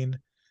machine,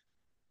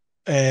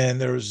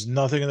 and there was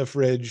nothing in the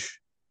fridge.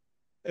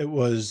 It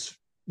was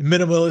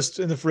minimalist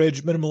in the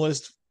fridge,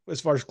 minimalist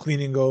as far as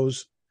cleaning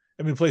goes.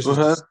 I mean,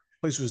 Uh-huh.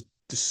 place was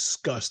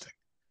disgusting.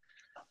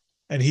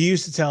 And he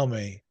used to tell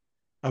me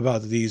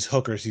about these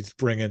hookers he'd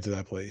bring into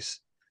that place.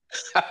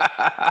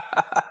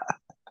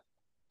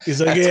 He's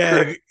like, That's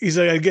yeah. great. He's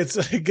like, I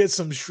get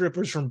some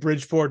strippers from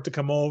Bridgeport to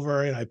come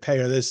over, and I pay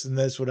her this and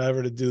this,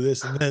 whatever, to do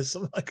this and this.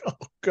 I'm like, oh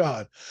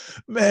God,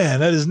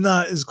 man, that is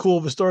not as cool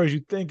of a story as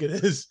you think it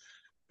is.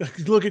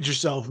 Look at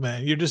yourself,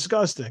 man. You're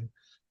disgusting.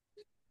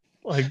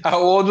 Like, How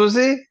old was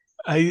he?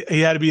 he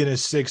had to be in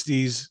his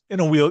 60s in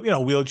a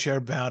wheelchair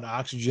bound,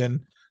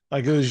 oxygen.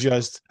 Like, it was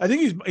just, I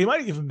think he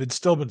might have even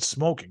still been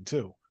smoking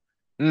too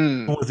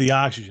Mm. with the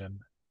oxygen.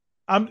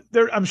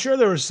 I'm sure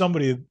there was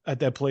somebody at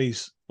that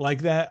place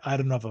like that. I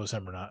don't know if it was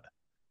him or not.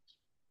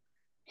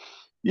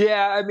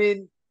 Yeah, I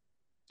mean,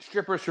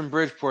 strippers from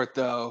Bridgeport,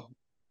 though,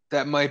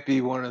 that might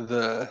be one of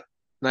the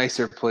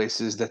nicer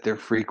places that they're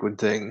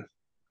frequenting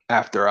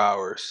after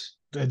hours.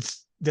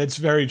 That's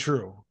very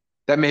true.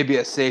 That may be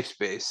a safe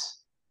space.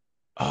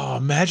 Oh,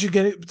 imagine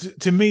getting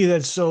to me,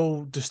 that's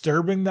so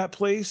disturbing, that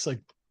place. Like,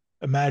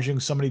 imagining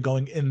somebody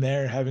going in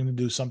there having to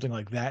do something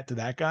like that to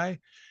that guy.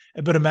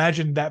 But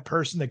imagine that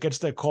person that gets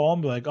that call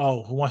and be like,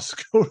 oh, who wants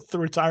to go to the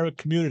retirement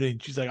community?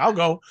 And she's like, I'll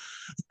go.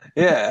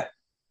 Yeah.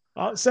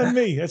 Send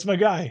me. That's my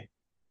guy.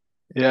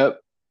 Yep.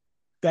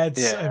 I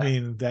Yeah.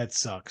 mean, that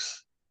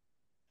sucks.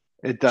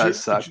 It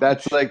does suck.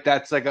 That's like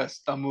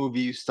a movie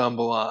you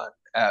stumble on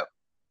at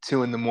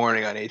 2 in the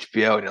morning on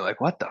HBO, and you're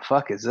like, "What the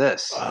fuck is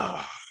this?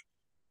 uh,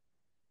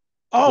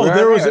 oh, Where are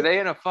there they? was Are they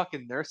in a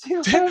fucking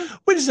nursing home?"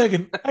 wait a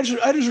second. I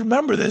just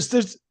remember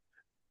this.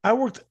 I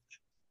worked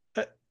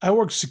I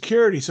worked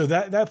security, so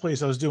that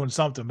place I was doing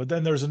something. But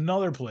then there's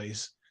another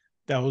place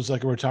that was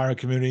like a retirement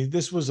community.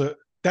 This was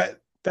that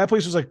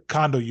place was like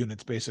condo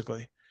units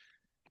basically.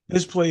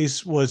 This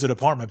place was an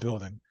apartment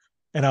building,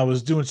 and I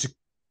was doing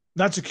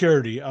not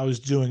security. I was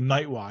doing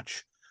night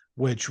watch,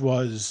 which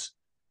was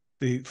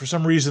the for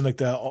some reason like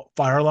the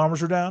fire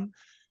alarms were down.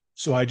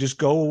 So I just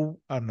go,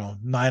 I don't know,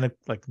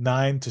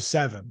 9 to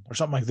 7 or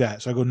something like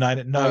that. So I go 9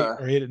 at night Uh,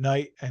 or 8 at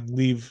night and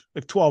leave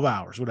like 12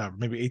 hours, whatever,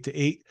 maybe 8 to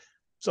 8,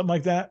 something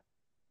like that.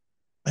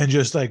 And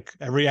just like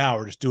every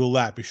hour, just do a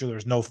lap, be sure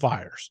there's no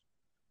fires.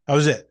 That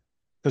was it.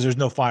 Because there's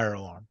no fire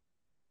alarm.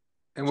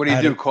 and So what do I you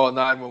had do? to, Call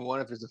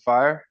 911 if there's a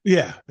fire?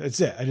 yeah,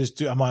 that's it.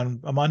 I'm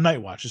on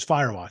night watch, just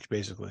fire watch,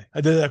 basically. I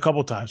did it a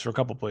couple times for a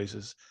couple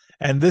places.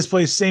 And this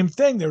place, same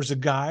thing. There was a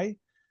guy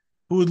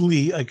who would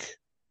leave, like,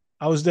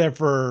 I was there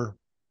for,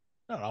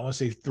 I don't know, I want to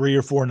say 3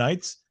 or 4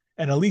 nights.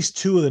 And at least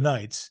two of the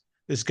nights,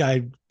 this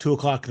guy, 2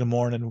 o'clock in the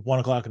morning, 1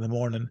 o'clock in the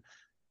morning,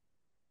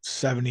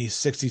 70,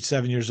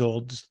 67 years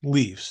old, just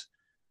leaves.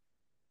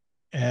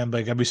 And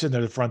like I'd be sitting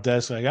there at the front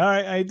desk, like, all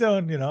right, how you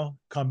doing?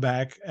 Come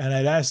back. And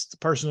I'd ask the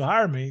person who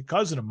hired me,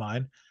 cousin of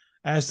mine,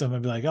 asked him,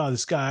 I'd be like, oh,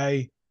 this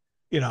guy,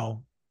 you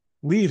know,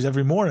 leaves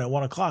every morning at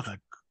 1 o'clock. Like,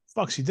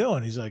 fuck's he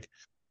doing? He's like,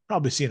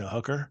 probably seeing a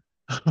hooker.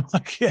 I'm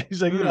like, yeah.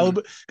 He's like, Hmm.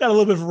 got a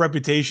little bit of a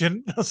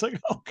reputation. I was like,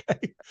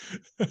 okay.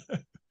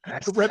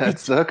 That's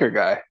the hooker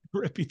guy.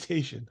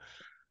 Reputation.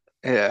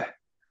 Yeah.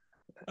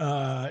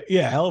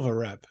 Yeah, hell of a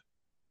rep.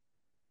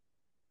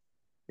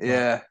 But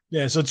Yeah.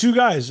 yeah, so two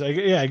guys.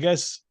 I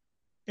guess,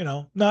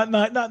 not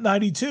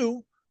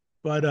 92,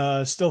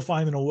 but still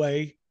finding a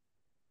way,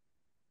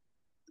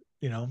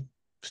 you know,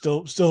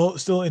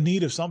 still in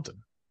need of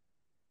something.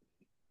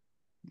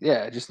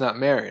 Yeah. Just not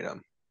marrying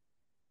them.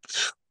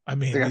 I They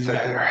mean, got he's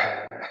got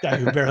the. guy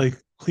who barely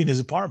clean his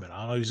apartment. I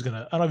don't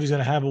know if he's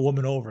gonna have a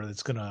woman over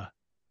that's gonna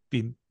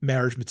be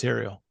marriage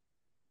material.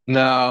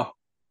 No.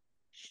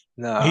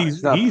 No. He's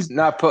He's not he's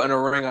not putting a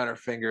ring on her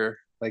finger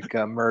like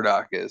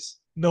Murdoch is.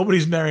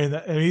 Nobody's marrying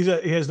that, and he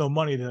has no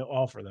money to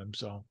offer them,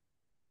 so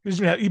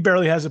he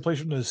barely has a place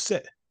for him to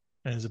sit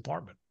in his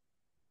apartment.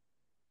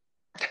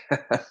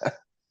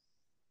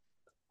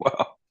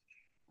 Well,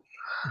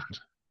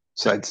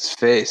 besides his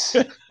face.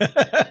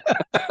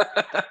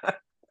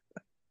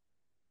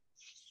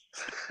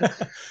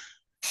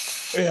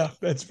 Yeah,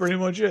 that's pretty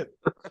much it.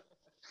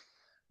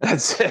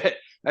 That's it.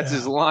 That's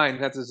his Yeah.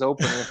 line. That's his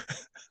opener.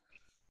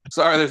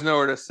 Sorry, there's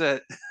nowhere to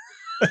sit.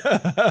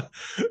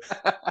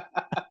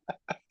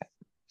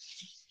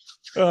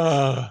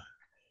 uh,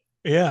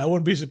 yeah, I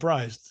wouldn't be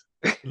surprised.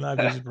 Would not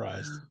be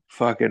surprised.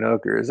 Fucking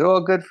hookers.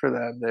 Well, good for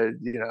them.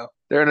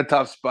 They're in a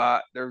tough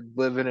spot. They're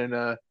living in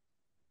a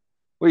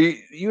well,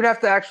 you'd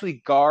have to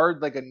actually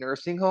guard like a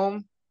nursing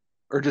home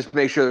or just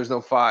make sure there's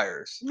no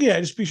fires. Yeah,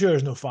 just be sure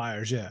there's no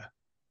fires. Yeah.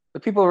 Are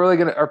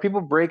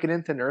people breaking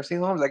into nursing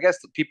homes? I guess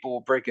the people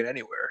will break it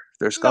anywhere if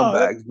they're No,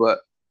 scumbags, but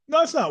no,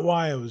 that's not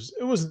why it was.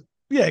 It wasn't.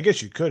 Yeah, I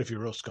guess you could if you're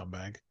a real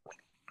scumbag.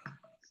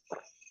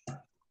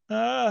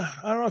 I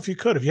don't know if you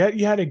could. If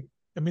you had to.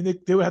 I mean,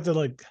 they would have to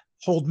like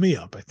hold me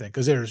up. I think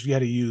because you had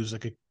to use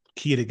like a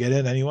key to get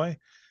in anyway,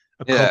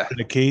 a code yeah. and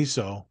a key.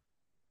 So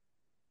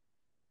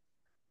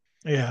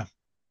yeah,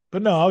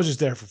 but no, I was just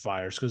there for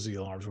fires because the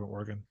alarms weren't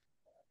working.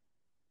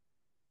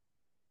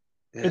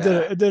 Yeah.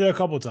 It did it a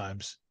couple of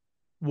times.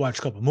 Watch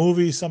a couple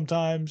movies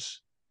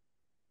sometimes.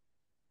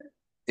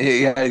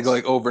 Yeah, you go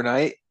like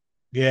overnight.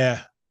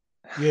 Yeah,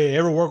 yeah. You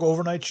ever work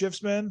overnight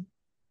shifts, man?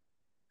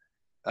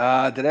 Did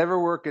I ever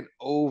work an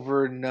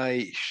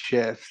overnight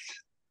shift?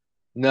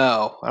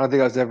 No, I don't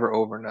think I was ever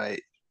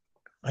overnight.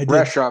 I did.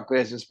 Restaurant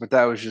business, but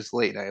that was just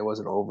late night. It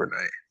wasn't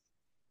overnight.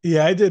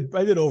 Yeah, I did.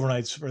 I did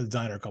overnights for the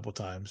diner a couple of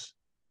times.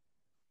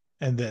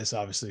 And this,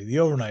 obviously, the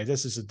overnight.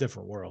 This is a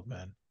different world,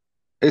 man.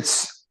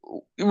 It's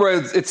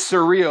it's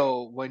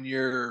surreal when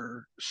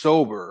you're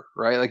sober,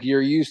 right? Like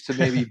you're used to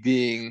maybe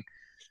being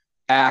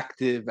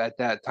active at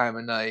that time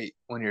of night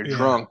when you're Yeah,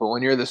 drunk, but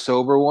when you're the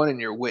sober one and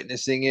you're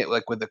witnessing it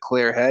like with a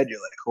clear head, you're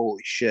like,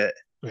 holy shit.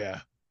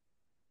 yeah.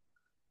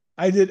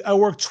 I did. I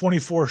worked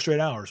 24 straight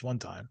hours one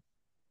time.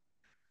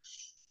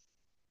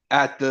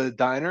 At the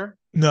diner?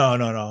 No,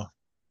 no, no.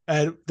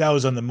 And that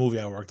was on the movie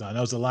I worked on. That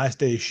was the last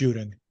day of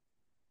shooting,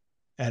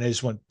 and I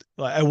just went.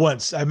 I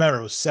once. I remember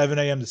it was 7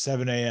 a.m. to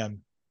 7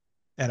 a.m.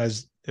 and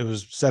it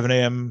was 7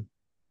 a.m.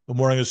 the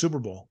morning of the Super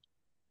Bowl,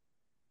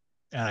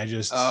 and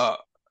Uh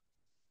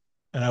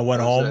I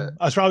went that was it. home.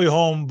 I was probably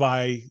home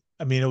by.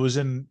 I mean, it was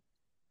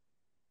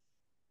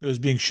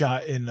being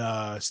shot in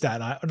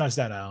Staten Island, not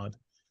Staten Island,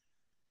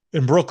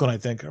 in Brooklyn, I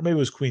think, or maybe it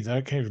was Queens. I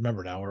can't even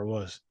remember now where it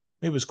was.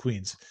 Maybe it was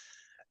Queens.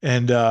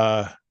 And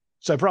so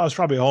I was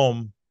probably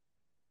home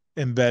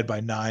in bed by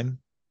 9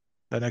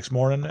 that next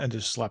morning and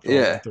just slept all the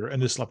way Yeah. through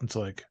and just slept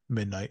until like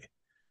midnight.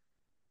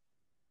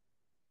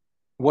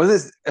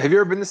 Have you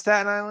ever been to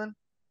Staten Island?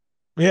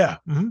 Yeah.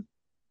 Mm-hmm.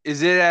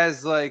 Is it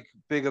as like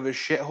big of a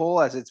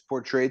shithole as it's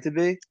portrayed to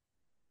be?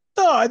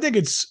 No, I think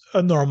it's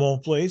a normal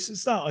place.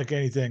 It's not like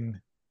anything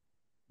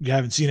you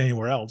haven't seen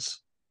anywhere else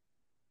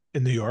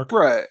in New York.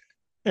 Right.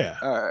 Yeah.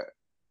 All right.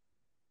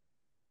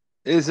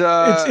 Is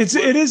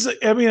It is.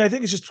 I mean, I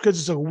think it's just because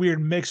it's a weird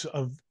mix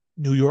of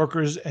New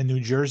Yorkers and New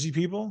Jersey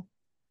people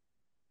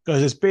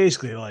because it's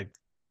basically like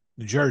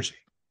New Jersey.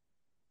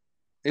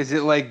 is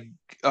it like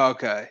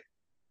okay?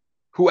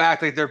 Who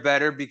act like they're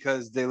better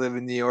because they live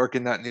in New York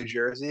and not New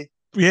Jersey?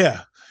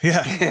 Yeah.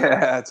 Yeah. Yeah,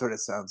 that's what it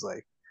sounds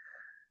like.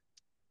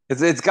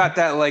 It's got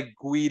that like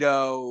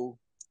Guido,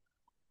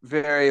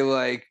 very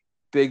like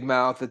big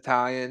mouth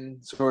Italian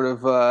sort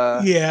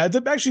of Yeah.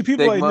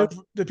 stigma.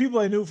 The people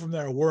I knew from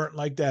there weren't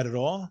like that at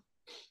all.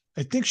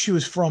 I think she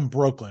was from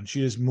Brooklyn. She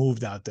just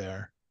moved out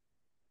there.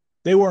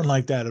 They weren't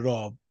like that at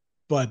all.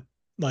 But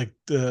like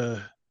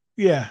the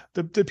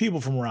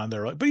people from around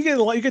there. But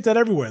you get that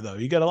everywhere though.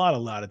 You get a lot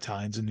of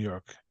Italians in New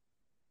York.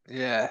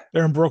 Yeah.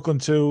 They're in Brooklyn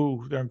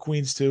too. They're in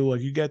Queens too.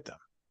 Like you get them.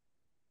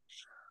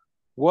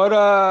 What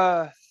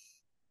what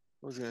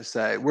was I gonna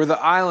say? Where the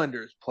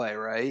Islanders play,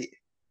 right?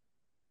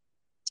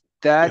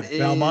 Yeah, That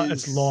Belmont.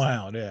 It's is Long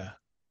Island. Yeah,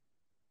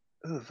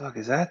 who the fuck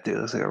is that dude?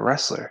 Looks like a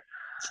wrestler.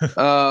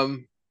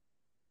 Um,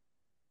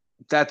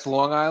 that's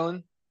Long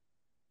Island.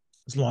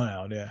 it's Long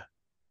Island. Yeah,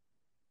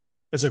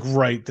 it's like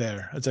right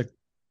there. It's like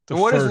the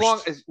And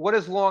first. what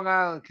is Long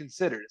Island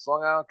considered? Is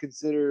Long Island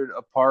considered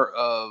a part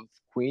of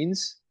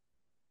Queens?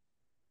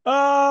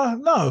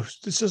 No,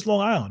 it's just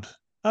Long Island.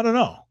 I don't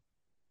know.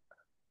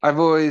 I've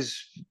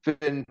always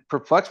been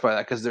perplexed by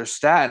that because there's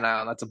Staten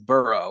Island, that's a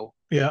borough,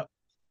 Yeah,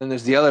 and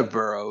there's the other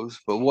boroughs.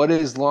 But what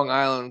is Long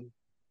Island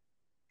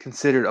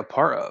considered a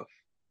part of?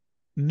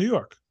 New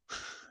York.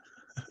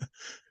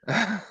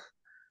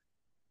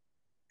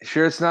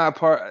 Sure, it's not a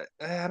part.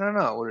 I don't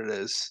know what it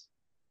is.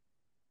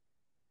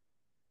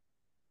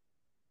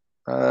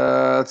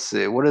 Let's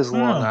see. What is I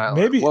don't Long know. Island?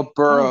 Maybe What I don't.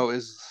 borough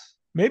is?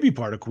 Maybe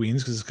part of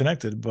Queens because it's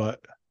connected,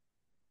 but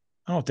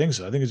I don't think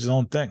so. I think it's its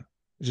own thing.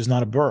 It's just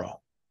not a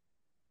borough.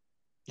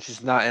 It's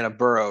just not in a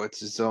borough.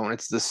 It's its own.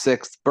 It's the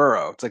sixth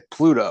borough. It's like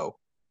Pluto.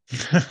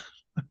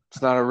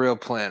 It's not a real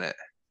planet.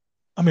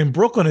 I mean,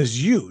 Brooklyn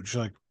is huge.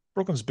 Like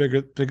Brooklyn's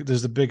bigger.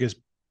 There's the biggest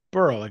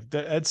borough. Like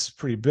that's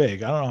pretty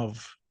big. I don't know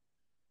if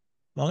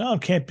Long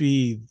Island can't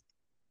be.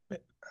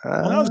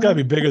 Long Island's got to Uh,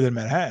 be bigger than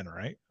Manhattan,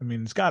 right? I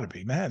mean, it's got to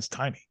be. Manhattan's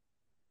tiny.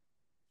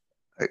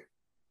 I,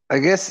 I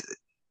guess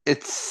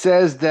it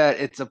says that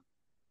it's a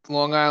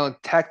Long Island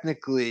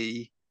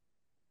technically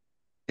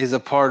is a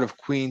part of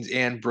Queens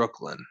and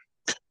Brooklyn.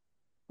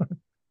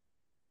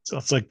 So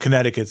it's like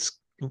Connecticut's.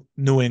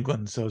 New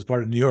England, so it's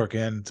part of New York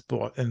and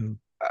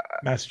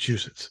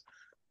Massachusetts.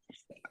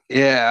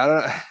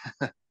 Yeah,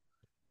 I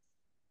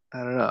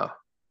don't know.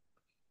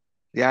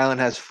 The island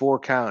has 4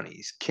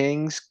 counties: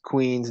 Kings,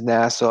 Queens,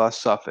 Nassau,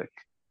 Suffolk.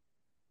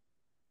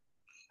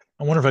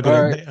 I wonder if I could.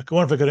 All right. I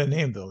wonder if I could have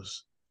named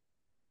those.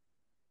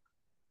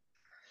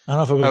 I don't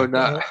know if it I was. would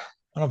not. I don't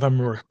know if I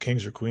remember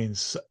Kings or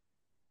Queens.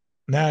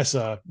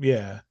 Nassau,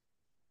 yeah.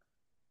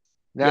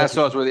 Yeah,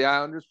 Nassau is where the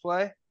Islanders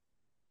play.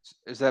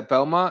 Is that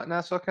Belmont,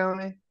 Nassau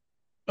County?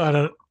 I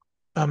don't.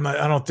 I'm not,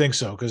 I don't think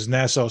so because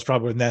Nassau is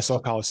probably where Nassau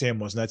Coliseum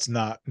was, and that's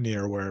not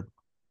near where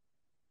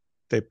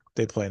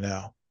they play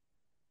now.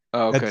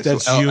 Oh, okay, so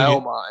That's Union.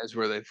 Elmont is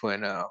where they play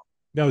now.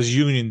 That was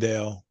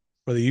Uniondale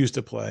where they used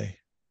to play,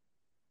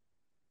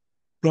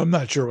 but I'm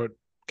not sure what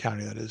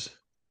county that is.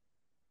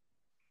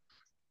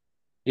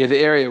 Yeah, the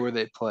area where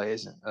they play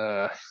isn't.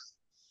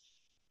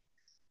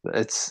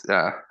 It's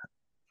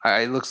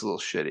it looks a little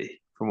shitty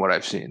from what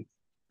I've seen.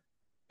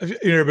 Have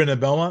you ever been to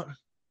Belmont?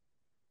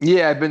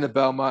 Yeah, I've been to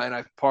Belmont and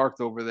I've parked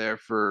over there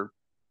for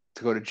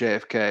to go to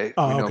JFK. We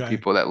Oh, know okay.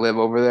 people that live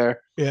over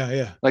there. Yeah,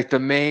 yeah. Like the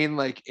main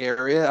like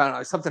area, I don't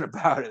know, something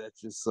about it.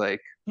 It's just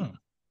like Hmm.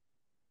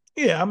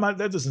 Yeah, I'm not.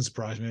 That doesn't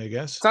surprise me. I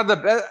guess. it's not the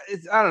best.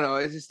 I don't know.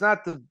 It's just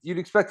not the. You'd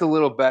expect a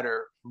little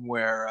better from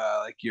where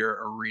like your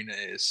arena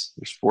is,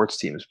 your sports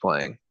team is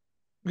playing.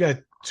 We got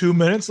 2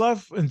 minutes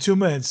left. In 2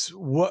 minutes,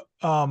 what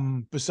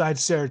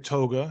besides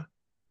Saratoga,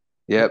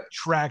 what Yep.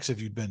 tracks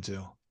have you been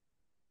to?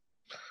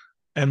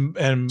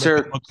 And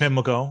Sar-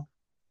 Pimlico.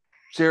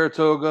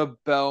 Saratoga,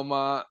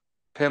 Belmont,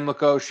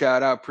 Pimlico.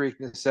 Shout out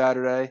Preakness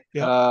Saturday.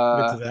 Yep,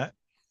 get to that.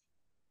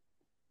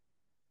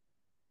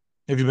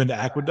 Have you been to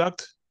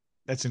Aqueduct?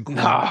 That's in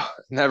Queens. No,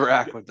 never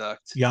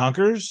Aqueduct.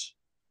 Yonkers.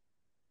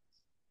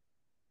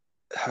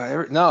 No,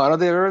 I don't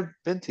think I've ever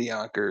been to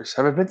Yonkers.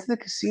 Have I been to the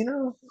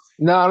casino?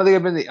 No, I don't think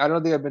I've been. I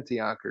don't think I've been to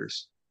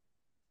Yonkers.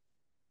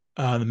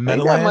 The I think that might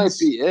Meadowlands.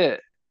 be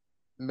it.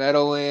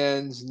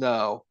 Meadowlands,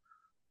 no.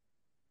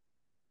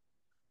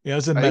 Yeah, I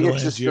was in I think it's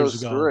Meadowlands just years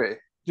those ago. three.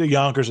 The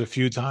Yonkers a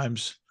few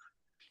times.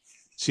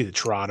 See the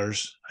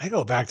Trotters. I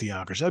go back to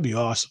Yonkers. That'd be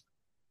awesome.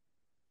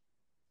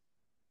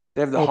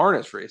 They have the Oh,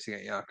 harness racing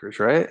at Yonkers,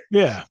 right?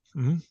 yeah.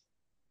 Mm-hmm.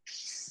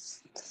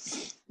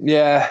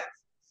 Yeah,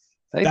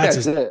 I think That's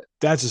that's a it.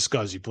 that's a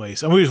scuzzy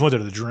place. And we just went there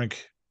to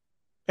drink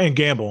and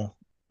gamble,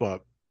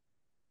 but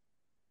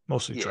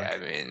mostly Yeah, drink. I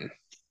mean,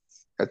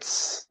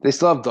 that's they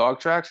still have dog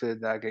tracks. Or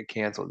did that get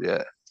canceled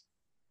yet?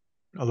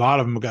 A lot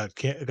of them got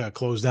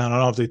closed down. I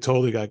don't know if they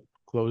totally got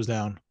closed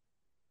down.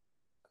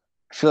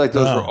 I feel like I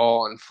don't those were know.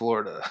 all in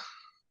Florida.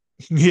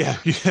 Yeah,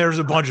 there's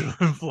a bunch of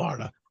them in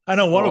Florida. I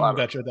know A one of them lot of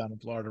got them. shut down in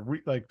Florida,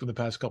 like for the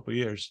past couple of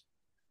years.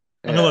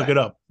 I'm gonna look Yeah. it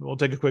up. We'll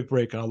take a quick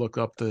break and I'll look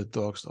up the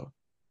dog stuff.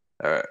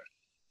 All right.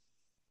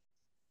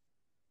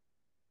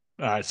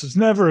 All right, so it's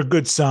never a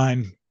good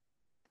sign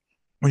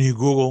when you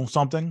Google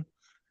something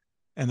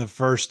and the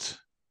first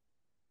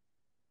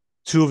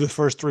two of the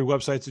first three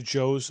websites it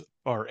shows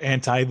are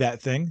anti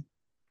that thing.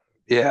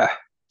 Yeah.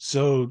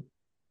 So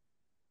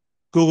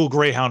Google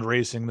Greyhound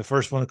racing. The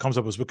first one that comes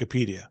up is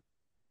Wikipedia.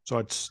 So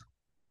it's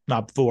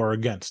not for or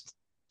against.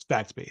 It's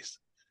fact based.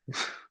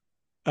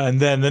 And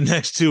then the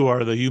next two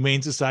are the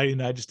Humane Society of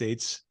the United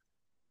States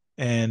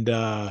and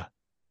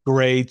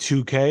Gray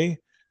 2K,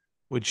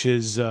 which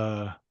is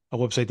a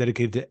website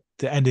dedicated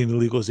to ending the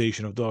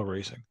legalization of dog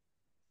racing.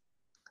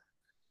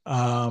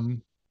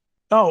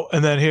 Oh,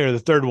 and then here, the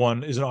third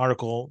one is an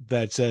article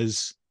that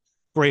says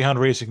Greyhound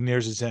racing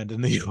nears its end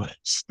in the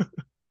U.S.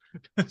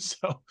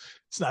 So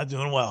it's not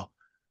doing well.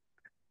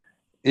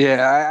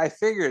 Yeah, I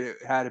figured it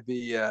had to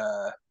be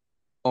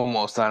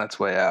almost on its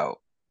way out.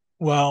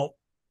 Well,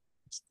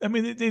 I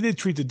mean, they did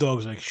treat the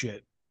dogs like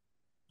shit.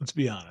 Let's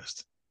be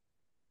honest.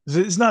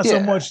 It's not so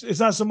Yeah. much. It's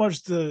not so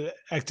much the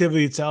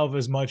activity itself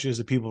as much as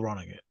the people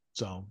running it.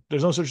 So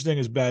there's no such thing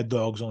as bad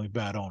dogs, only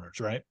bad owners,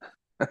 right?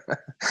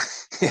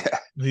 Yeah.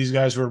 These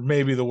guys were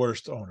maybe the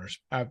worst owners,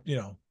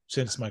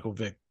 since Michael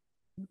Vick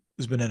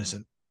has been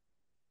innocent,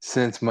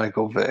 Since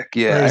Michael Vick.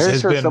 Yeah. or I has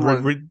just heard been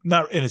someone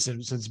not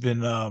innocent since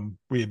been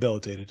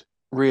rehabilitated.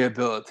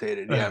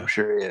 rehabilitated. Yeah, I'm Yeah,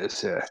 sure he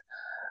is. Yeah.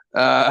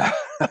 Uh,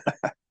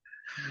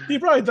 he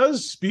probably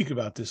does speak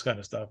about this kind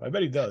of stuff. I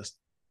bet he does.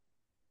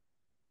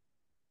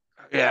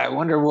 yeah, I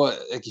wonder what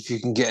like if you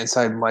can get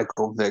inside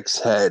Michael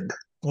Vick's head,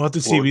 We'll have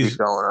to see what if would be he's.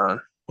 going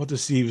on. We'll have to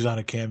see if he's on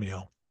a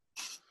cameo.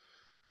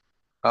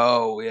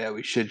 Oh yeah,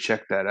 we should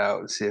check that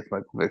out and see if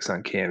Michael Vick's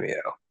on Cameo.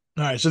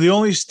 All right. So the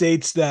only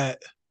states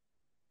that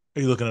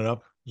are you looking it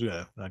up?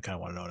 Yeah, I kind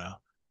of want to know now.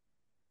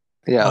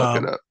 Yeah,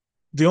 look it up.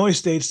 The only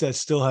states that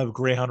still have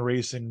Greyhound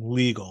racing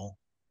legal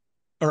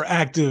or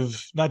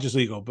active, not just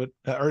legal, but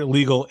are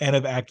legal and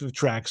have active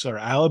tracks are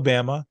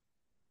Alabama,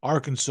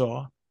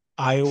 Arkansas,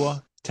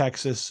 Iowa,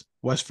 Texas,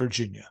 West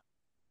Virginia.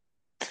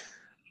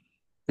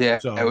 Yeah, I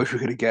So wish we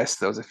could have guessed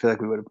those. I feel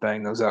like we would have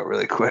banged those out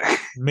really quick.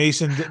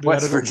 Mason, we got to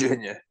West go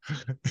Virginia.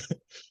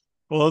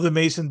 below the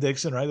Mason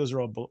Dixon, right? Those are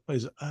all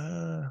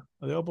are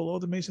they all below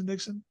the Mason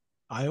Dixon?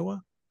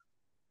 Iowa.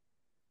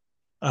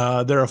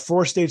 There are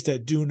 4 states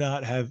that do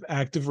not have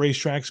active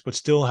racetracks, but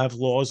still have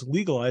laws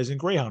legalizing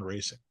Greyhound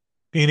racing.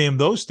 Can you name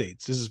those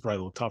states? This is probably a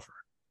little tougher.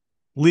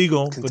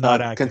 Legal, but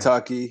not active.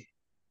 Kentucky.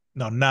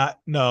 No, not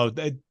no.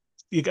 This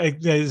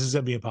is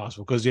gonna be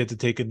impossible because you have to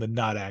take in the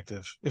not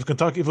active. If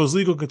it was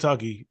legal in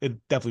Kentucky, it'd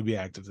definitely be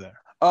active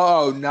there.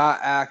 Oh, not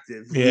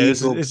active. Yeah,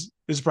 Legal. this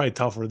is probably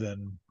tougher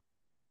than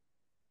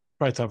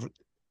probably tougher.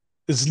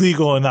 It's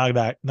legal and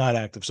not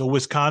active. So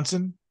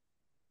Wisconsin,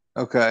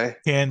 Okay.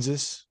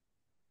 Kansas,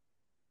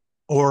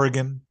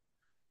 Oregon,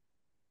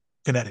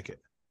 Connecticut.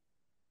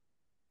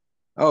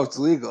 Oh, it's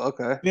legal.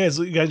 Okay. Yeah,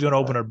 you guys going to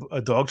open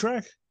a dog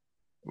track?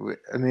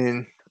 I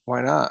mean,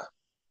 why not?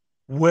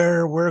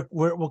 What's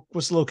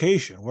the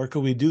location? Where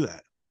could we do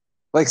that?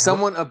 Like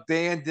someone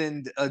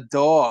abandoned a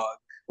dog.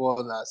 Well,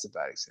 no, that's a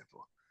bad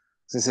example. I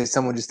was gonna say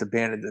someone just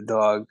abandoned a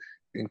dog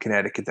in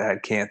Connecticut that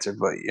had cancer,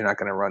 but you're not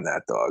gonna run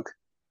that dog.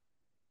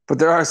 But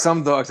there are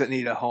some dogs that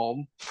need a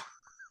home.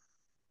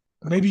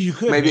 Maybe you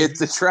could. Maybe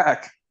it's a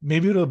track.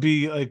 Maybe it'll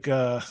be like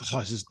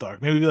this is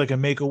dark. Maybe it'll be like a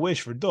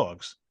Make-A-Wish for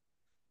dogs.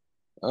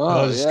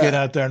 Oh, Just yeah. get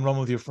out there and run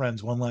with your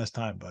friends one last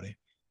time, buddy.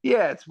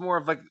 Yeah, it's more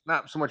of like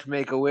not so much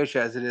Make a Wish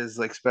as it is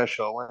like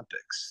Special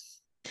Olympics.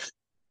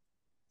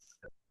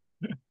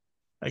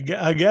 I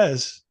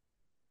guess.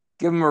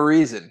 Give them a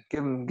reason.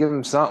 Give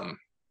them something.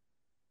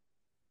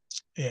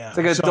 Yeah. It's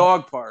like a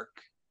dog park.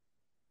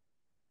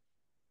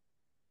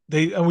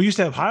 And we used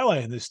to have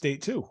highlight in this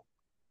state too.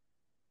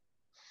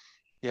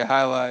 Yeah,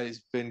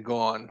 highlight's been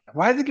gone.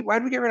 Why did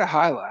we get rid of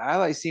highlight?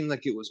 Highlight seemed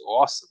like it was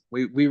awesome.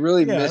 We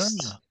really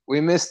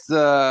missed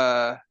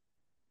the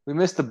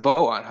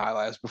boat on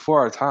highlight. It was before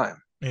our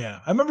time.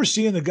 Yeah, I remember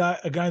seeing a guy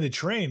in the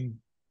train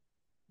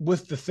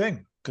with the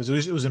thing because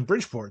it was in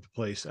Bridgeport, the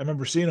place. I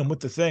remember seeing him with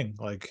the thing.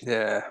 Like,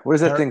 yeah, what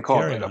is that thing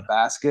called? Like a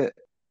basket?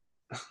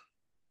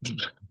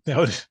 That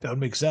would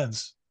make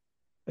sense.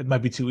 It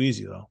might be too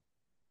easy though.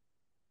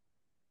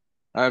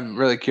 I'm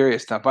really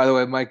curious now. By the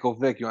way, Michael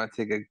Vick, you want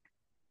to take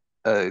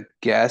a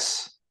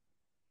guess?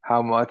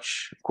 How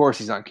much? Of course,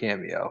 he's on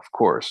Cameo. Of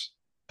course.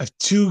 I have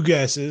 2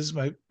 guesses.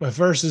 My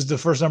first is the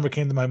first number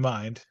came to my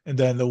mind, and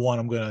then the one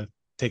I'm gonna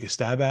take a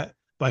stab at.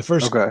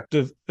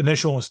 The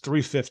initial was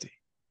 350.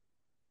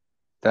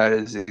 That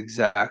is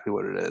exactly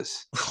what it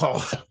is.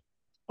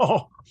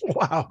 Oh,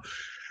 wow.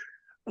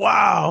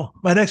 Wow.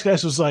 My next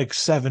guess was like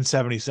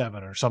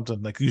 777 or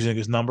something, like using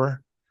his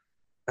number.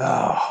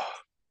 Oh,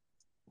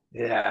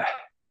 yeah.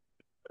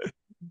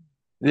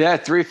 Yeah,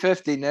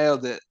 350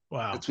 nailed it.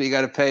 Wow. That's what you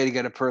got to pay to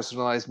get a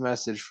personalized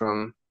message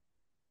from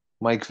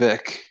Mike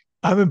Vick.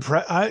 I'm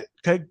impressed.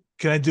 Can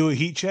I do a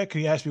heat check?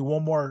 Can you ask me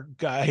one more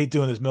guy? I hate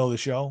doing this middle of the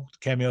show,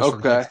 cameos for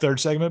the third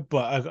segment,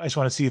 but I just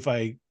want to see if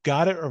I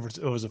got it or if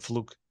it was a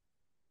fluke.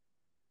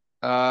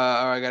 All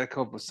right, I got to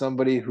come up with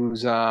somebody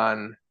who's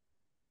on.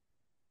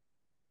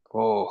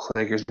 Oh,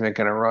 Lakers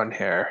making a run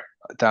here,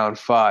 down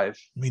 5.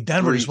 I mean,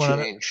 Denver just went on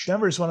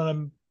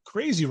a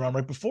crazy run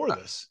right before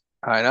this.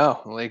 I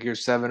know.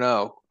 Lakers 7-0.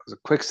 It was a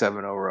quick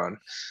 7-0 run.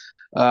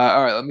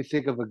 All right, let me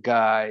think of a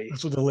guy.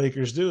 That's what the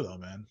Lakers do, though,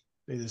 man.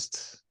 They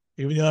just,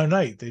 even the other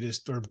night, they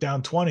just are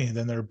down 20 and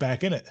then they're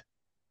back in it.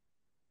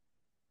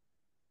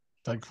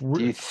 Like, do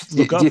you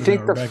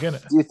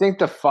think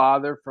the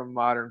father from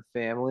Modern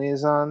Family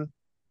is on?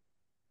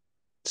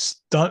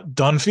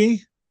 Dunphy?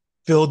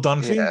 Phil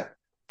Dunphy? Yeah.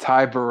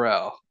 Ty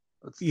Burrell.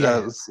 Let's see.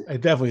 I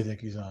definitely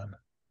think he's on.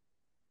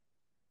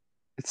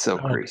 It's so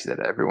crazy that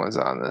everyone's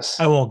on this.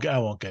 I won't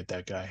get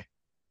that guy.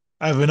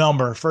 I have a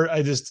number.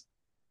 I just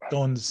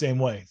going the same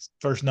way.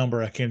 First number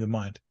that came to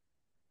mind.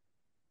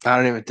 I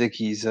don't even think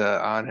he's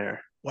on here.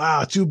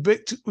 Wow, too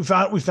big. We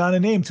found a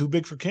name too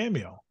big for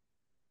Cameo.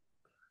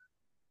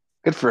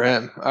 Good for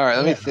him. All right,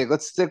 let me think.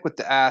 Let's stick with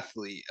the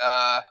athlete.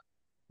 I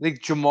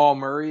think Jamal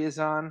Murray is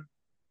on.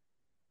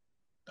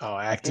 Oh,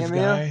 active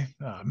Cameo? Guy?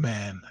 Oh,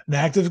 man. An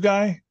active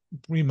guy?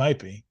 We might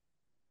be.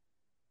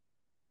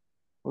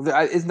 Well,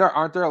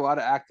 aren't there a lot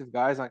of active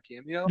guys on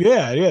Cameo?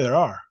 Yeah, there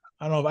are.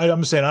 I don't know.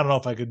 I'm saying I don't know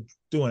if I could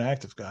do an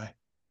active guy.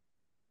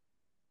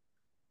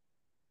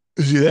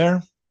 Is he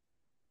there?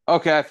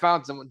 Okay, I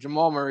found someone.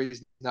 Jamal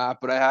Murray's not,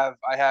 but I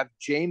have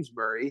James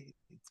Murray,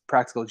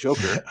 Practical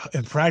Joker.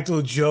 And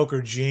Practical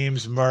Joker,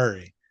 James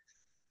Murray.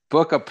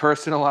 Book a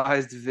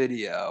personalized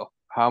video.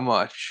 How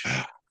much?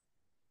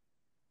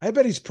 I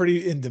bet he's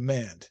pretty in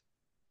demand.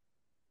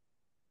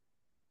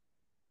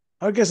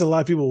 I guess a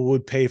lot of people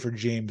would pay for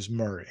James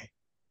Murray.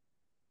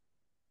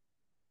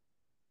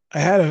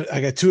 I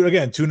got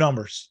two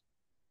numbers.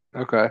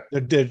 Okay.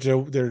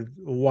 They're a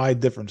wide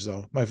difference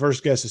though. My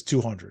first guess is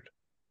 200.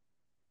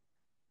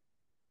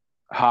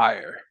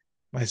 Higher.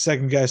 My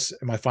second guess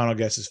and my final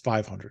guess is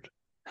 500.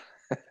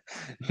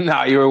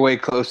 No, you were way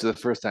close to the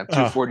first time.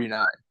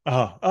 249.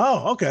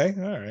 Oh, okay.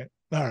 All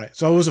right.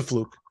 So it was a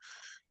fluke.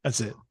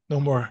 That's it. No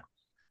more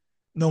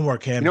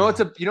cameo.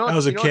 That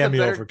was a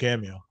cameo for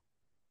Cameo.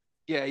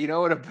 Yeah, you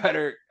know what a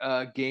better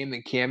game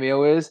than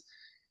Cameo is?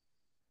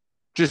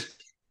 Just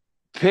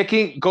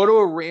go to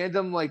a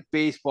random like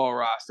baseball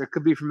roster.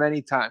 Could be from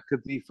any time.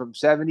 Could be from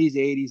 70s,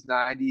 80s,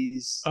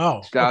 90s,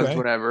 2000s,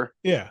 whatever.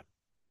 Yeah.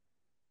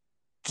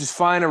 just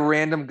find a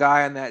random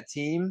guy on that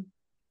team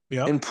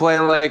Yep. and play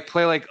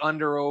like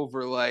under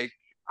over like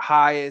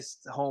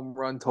highest home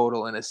run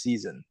total in a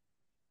season.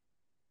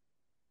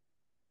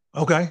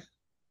 Okay.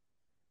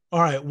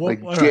 All right. Well,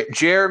 Like all right.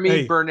 Jeremy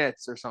Hey,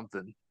 Burnett's or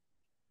something.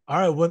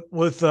 all right.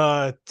 With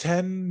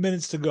 10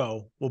 minutes to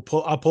go, I'll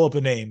pull up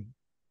a name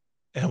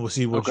and we'll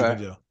see what you can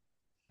Okay. do.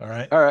 All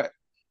right. All right.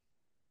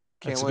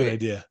 That's Can't a good wait.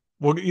 idea.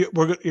 We're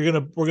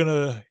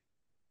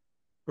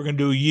gonna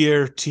do a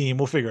year team.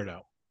 We'll figure it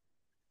out.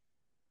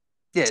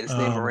 Yeah, just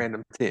name a Um,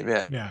 random team.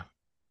 Yeah. yeah.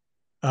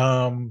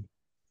 Um,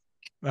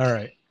 all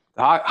right.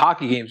 The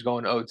hockey game's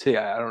going to OT.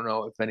 I don't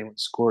know if anyone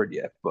scored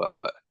yet, but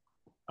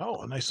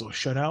Oh, a nice little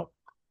shutout.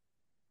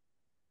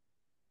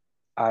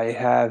 I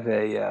have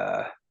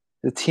the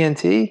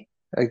TNT.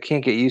 I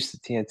can't get used to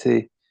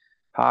TNT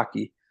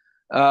hockey.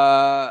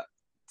 Uh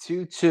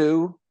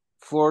 2-2.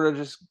 Florida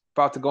just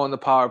about to go on the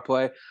power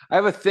play. I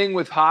have a thing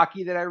with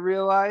hockey that I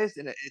realized,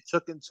 and it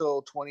took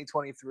until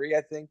 2023,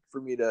 I think, for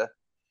me to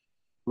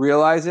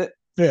realize it.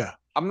 Yeah.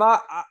 I'm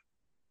not.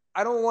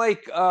 I don't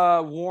like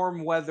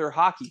warm weather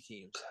hockey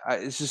teams.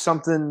 It's just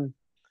something.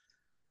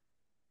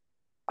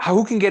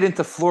 Who can get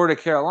into Florida,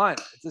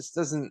 Carolina? It just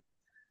doesn't.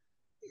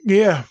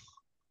 Yeah.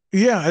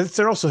 Yeah.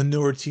 They're also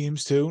newer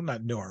teams too.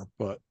 Not newer,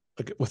 but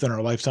like within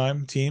our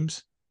lifetime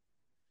teams.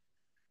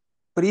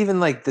 But even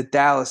like the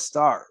Dallas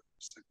Stars,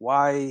 like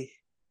why?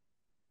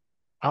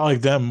 I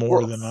like them more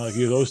Well, than I like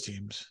those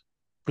teams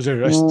because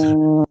they're just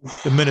ooh,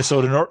 the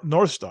Minnesota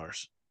North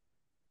Stars.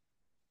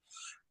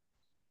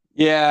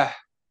 yeah,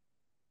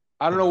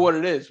 I don't You know know, what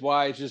it is.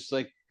 Why it's just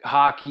like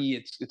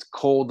hockey? It's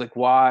cold. Like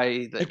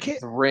why I can't.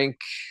 the rink?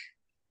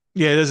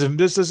 Yeah, it doesn't.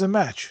 This doesn't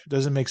match. It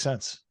doesn't make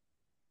sense.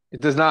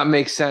 It does not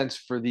make sense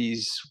for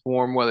these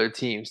warm weather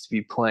teams to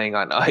be playing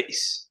on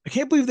ice. I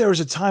can't believe there was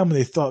a time when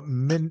they thought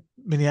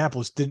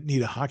Minneapolis didn't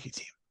need a hockey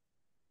team.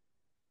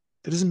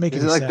 That doesn't make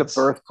Is any it like the sense.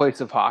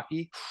 birthplace of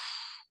hockey?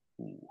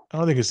 I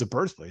don't think it's the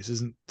birthplace.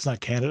 Isn't it's not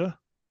Canada?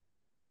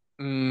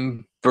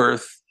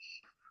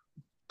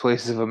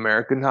 Birthplaces of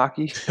American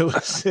hockey? It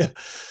was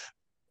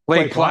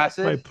Lake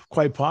Placid?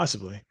 quite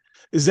possibly.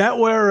 Is that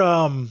where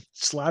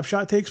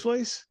Slapshot takes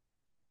place?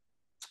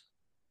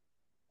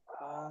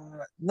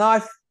 No,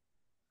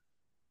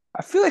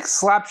 I feel like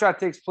Slapshot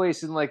takes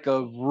place in like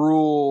a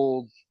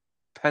rural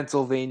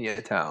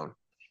Pennsylvania town.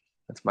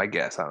 That's my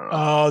guess. I don't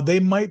know. They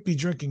might be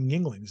drinking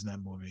Yinglings in that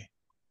movie.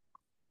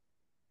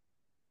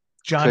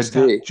 Could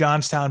be.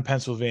 Johnstown,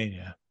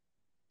 Pennsylvania.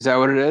 Is that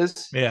what it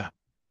is? Yeah,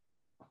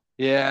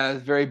 Yeah,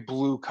 it's very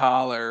blue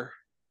collar.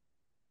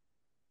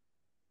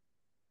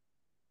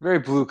 Very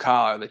blue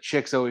collar. The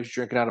chick's always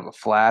drinking out of a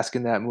flask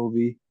in that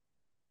movie.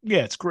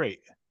 yeah, it's great.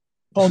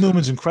 Paul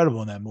Newman's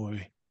incredible in that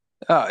movie.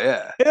 Oh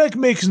yeah, It like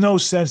makes no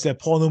sense that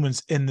Paul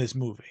Newman's in this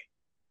movie.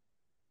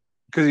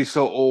 because he's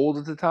so old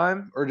at the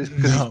time, or just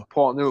because he's No,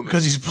 Paul Newman.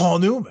 because he's Paul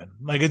Newman.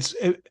 Like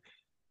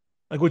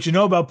what you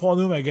know about Paul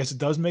Newman, I guess it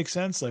does make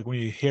sense. Like when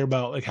you hear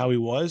about like how he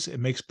was, it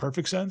makes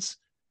perfect sense.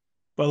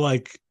 But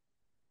like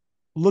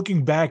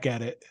looking back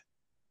at it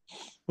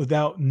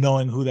without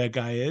knowing who that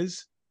guy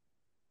is,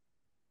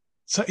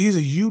 so he's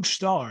a huge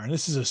star, and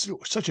this is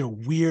such a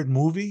weird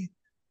movie.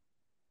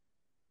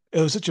 It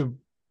was such a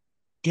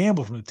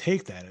gamble from him to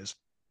take that. It's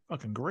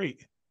fucking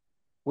great.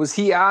 Was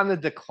he on the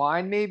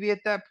decline maybe at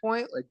that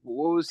point? Like,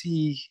 what was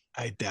he?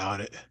 I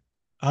doubt it.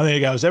 I don't think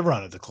a guy was ever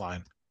on a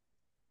decline.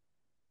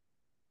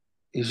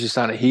 He's just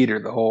on a heater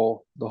the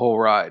whole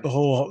ride.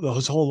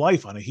 His whole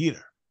life on a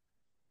heater.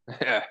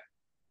 Yeah,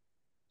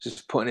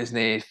 just putting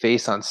his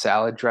face on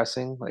salad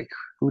dressing. Like,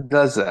 who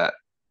does that?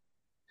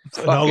 And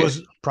Fuck all it.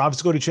 those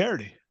profits go to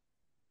charity.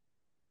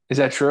 Is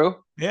that true?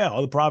 Yeah,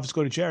 all the profits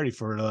go to charity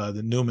for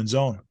the Newman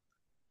Zone.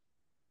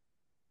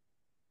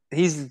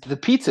 He's the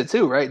pizza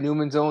too, right?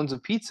 Newman's owns a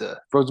pizza,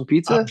 frozen I'm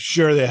pizza.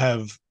 sure they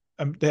have.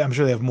 I'm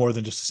sure they have more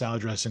than just a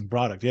salad dressing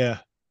product. Yeah.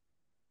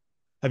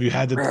 Have you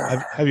had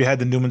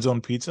the Newman's Own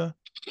pizza?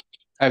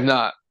 I've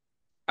not.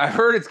 I've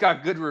heard it's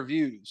got good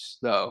reviews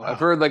though. I've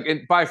Wow. heard like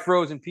by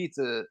frozen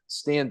pizza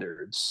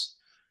standards,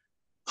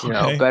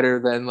 Okay.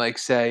 better than like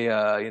say,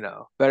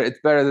 better. It's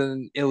better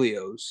than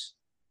Ilio's.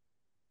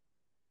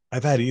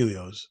 I've had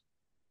Elio's.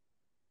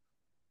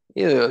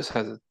 Ilio's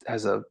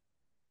has a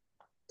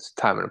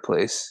time and a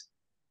place.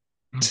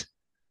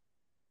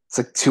 It's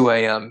like 2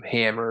 a.m.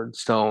 hammered,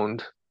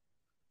 stoned.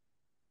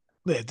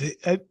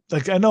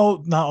 I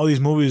know not all these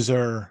movies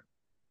are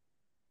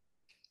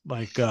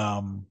like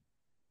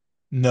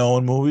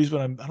known movies,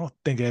 but I don't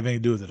think they have anything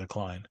to do with the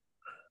decline.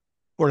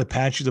 Or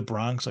Apache the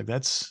Bronx, like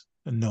that's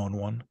a known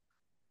one.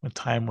 When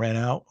time ran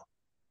out.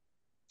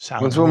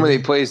 Silent What's one where he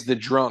movie. plays the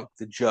drunk,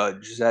 the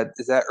judge? Is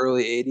that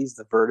early '80s?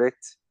 The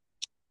Verdict.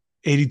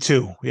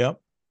 82. Yep.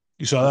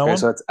 You saw that Okay, one?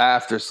 so that's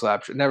after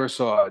Slapshot. Never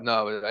saw it.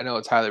 No, I know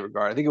it's highly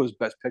regarded. I think it was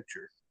Best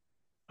Picture,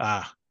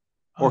 Ah,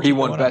 I'll or he check that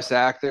won one out. Best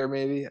Actor,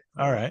 maybe. I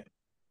All don't know. right.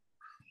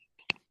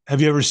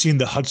 Have you ever seen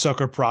the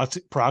Hudsucker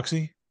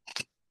Proxy?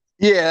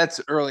 Yeah, that's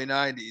early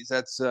 '90s.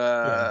 That's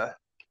Yeah.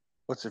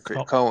 what's it?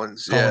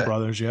 Cohen's. Coen Yeah,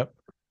 Brothers. Yep.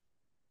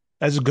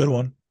 That's a good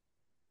one.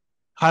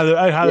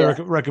 I highly yeah.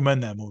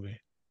 recommend that movie.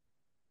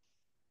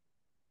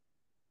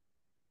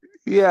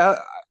 Yeah,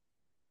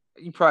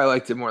 you probably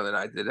liked it more than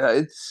I did.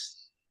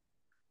 It's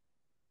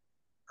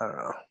I don't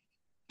know.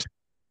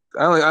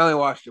 I only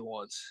watched it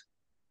once.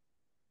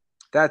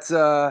 That's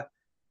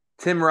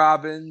Tim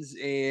Robbins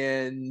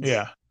and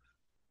Yeah.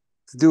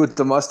 to do with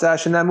the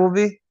mustache in that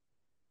movie.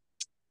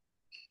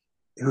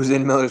 Who's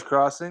in Miller's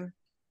Crossing?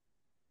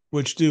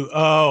 Which do?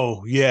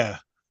 Oh, yeah.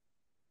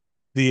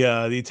 The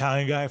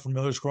Italian guy from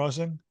Miller's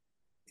Crossing.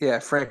 Yeah,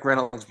 Frank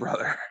Reynolds'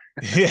 brother.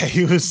 Yeah,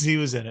 he was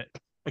in it.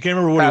 I can't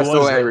remember what he Passed was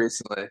away though.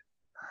 recently.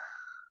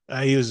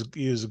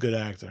 He was a good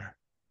actor.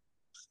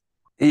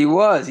 He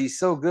was. He's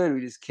so good.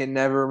 We just can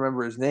never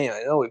remember his name.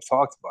 I know we've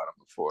talked about him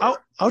I before.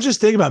 I was just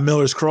thinking about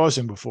Miller's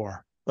Crossing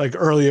before, like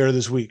earlier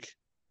this week.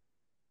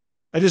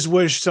 I just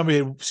wish somebody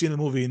had seen the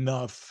movie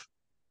enough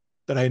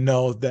that I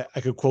know that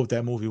I could quote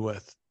that movie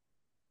with.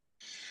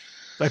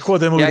 I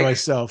quote that movie to Yeah,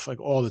 myself like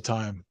all the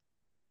time.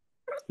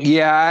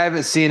 yeah. I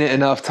haven't seen it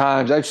enough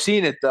times. I've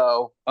seen it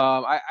though.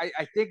 I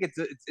think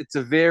it's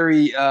a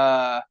very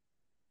what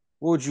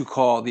would you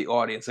call the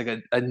audience?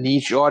 Like a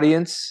niche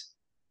audience.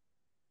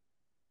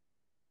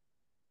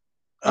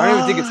 I don't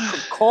even think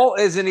it's Uh, cult.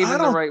 Isn't I even the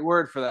don't right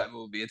word for that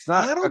movie. It's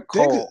not I a don't think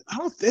cult. I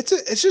don't.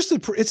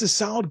 It's a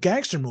solid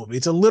gangster movie.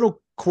 It's a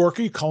little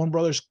quirky, Coen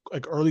Brothers,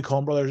 like early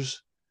Coen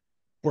Brothers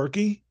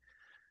quirky,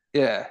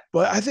 Yeah,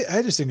 but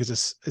I just think it's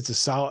a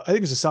solid. I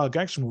think it's a solid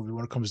gangster movie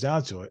when it comes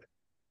down to it.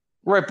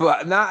 right.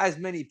 But not as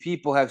many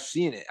people have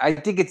seen it. I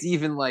think it's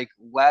even like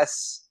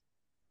less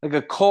like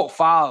a cult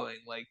following.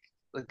 Like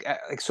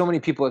so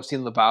many people have seen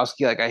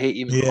Lebowski. Like I hate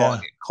even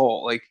calling Yeah. it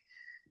cult. Like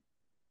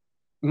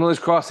Miller's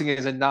Crossing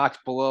is a notch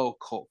below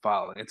cult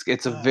following.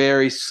 It's a Uh,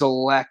 very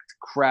select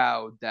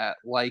crowd that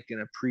like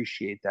and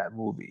appreciate that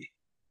movie.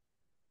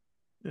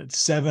 it's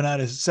 7 out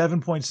of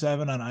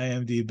 7.7 on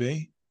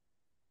IMDb,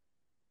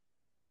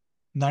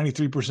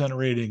 93%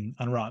 rating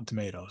on Rotten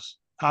Tomatoes.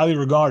 Highly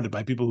regarded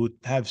by people who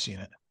have seen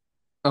it.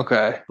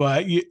 Okay.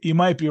 But you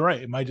might be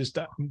right. It might just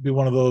be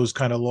one of those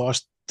kind of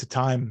lost to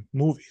time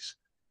movies.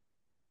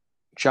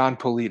 John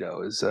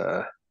Polito is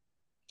the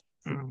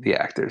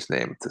actor's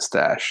name, the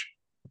stash.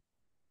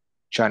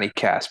 Johnny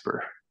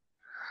Casper.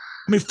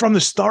 I mean, from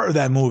the start of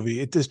that movie,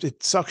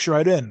 it sucks you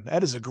right in.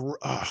 That is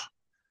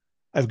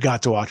I've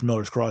got to watch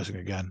Miller's Crossing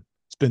again.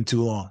 It's been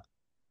too long.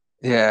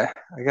 Yeah,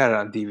 I got it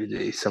on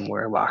DVD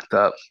somewhere locked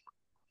up.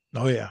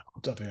 Oh yeah,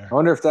 what's up I here?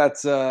 wonder if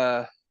that's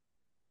I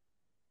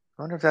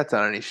wonder if that's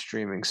on any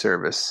streaming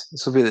service.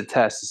 This will be the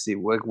test to see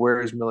like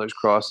where is Miller's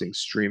Crossing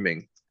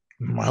streaming.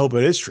 I hope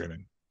it is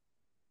streaming.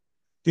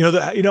 You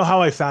know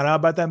how I found out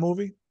about that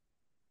movie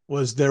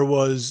was there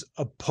was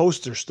a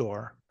poster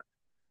store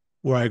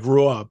where I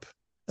grew up,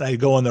 and I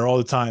go in there all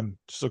the time.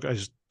 Just look, I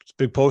just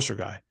big poster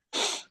guy.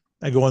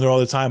 I go in there all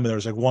the time, and there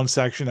was like one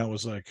section that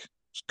was like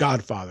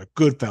Godfather,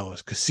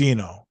 Goodfellas,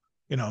 Casino,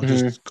 Mm-hmm.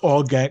 just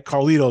all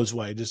Carlito's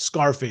Way, just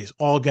Scarface,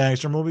 all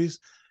gangster movies.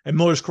 And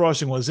Miller's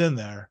Crossing was in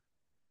there,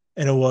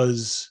 and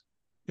it's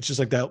just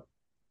like that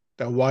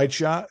wide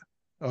shot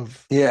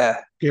of Yeah.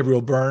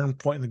 Gabriel Byrne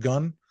pointing the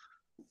gun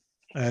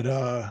at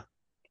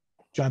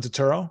John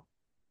Turturro.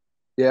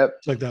 Yep.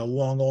 It's like that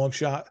long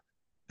shot,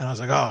 and I was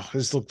like, oh,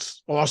 this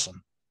looks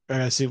awesome. I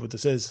gotta see what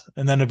this is.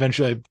 And then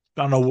eventually,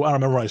 I don't know, I don't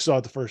remember when I saw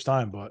it the first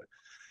time, but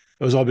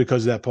it was all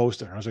because of that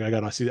poster. I was like, I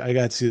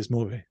gotta see this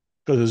movie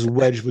because it was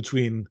wedged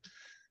between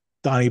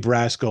Donnie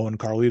Brasco and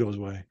Carlito's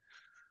Way.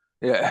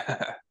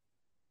 Yeah.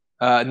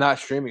 Not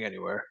streaming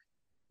anywhere.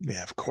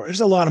 Yeah, of course.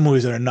 There's a lot of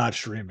movies that are not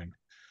streaming.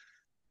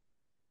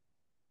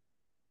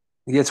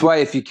 That's why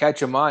if you catch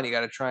them on, you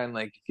got to try and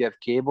like if you have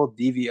cable,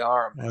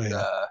 DVR them. Oh And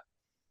yeah.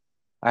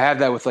 I have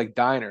that with like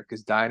Diner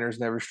because Diner's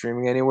never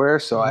streaming anywhere,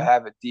 so I Mhm.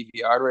 have it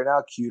DVR'd right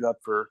now, queued up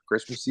for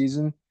Christmas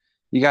season.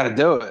 You got to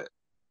do it.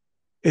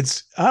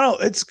 I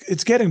don't.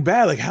 It's getting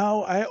bad. Like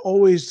how I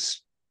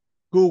always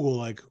Google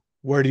like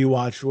where do you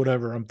watch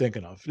whatever I'm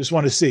thinking of. Just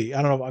want to see.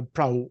 I don't know if I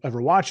probably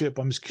ever watch it,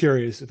 but I'm just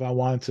curious if I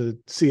wanted to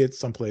see it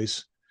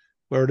someplace,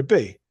 where would it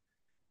be?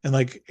 And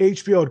like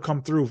HBO had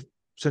come through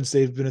since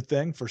they've been a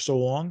thing for so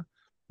long.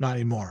 Not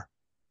anymore.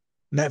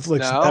 No,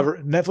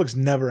 Netflix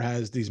never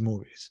has these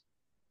movies.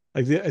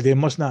 Like they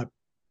must not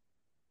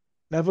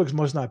Netflix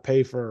must not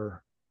pay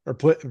for or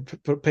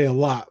pay a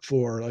lot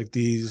for like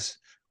these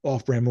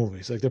off-brand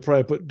movies. Like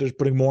they're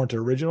putting more into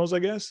originals, I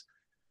guess.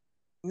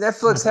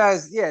 Netflix Not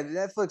has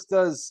Netflix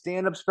does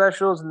stand up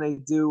specials and they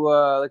do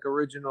like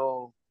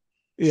original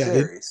Yeah,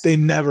 they series.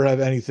 never have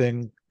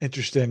anything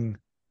interesting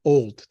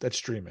old that's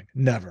streaming.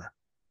 Never.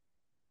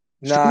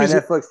 Nah, Streaming's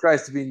Netflix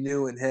tries to be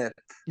new and hip.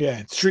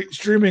 yeah,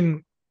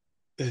 streaming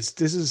is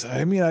this is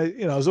I mean I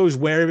was always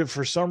wary of it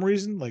for some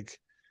reason. Like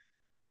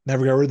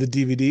never got rid of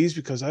the DVDs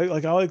because I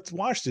like to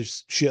watch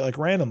this shit like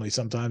randomly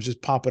sometimes,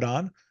 just pop it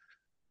on.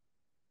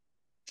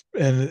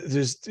 And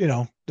just,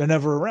 they're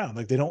never around.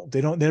 Like they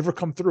never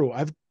come through.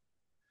 I've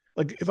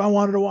like if I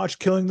wanted to watch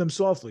Killing Them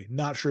Softly,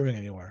 not streaming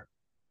anywhere.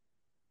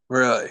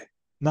 Really?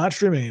 Not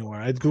streaming anywhere.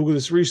 I Googled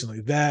this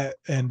recently. That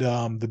and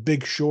The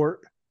Big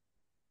Short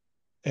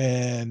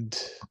and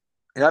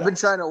And I've been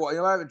trying to, what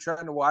I've been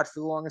trying to watch for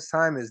the longest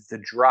time is The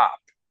Drop.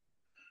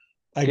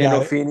 I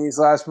got it. Gandolfini's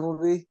last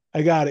movie.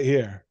 I got it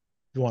here.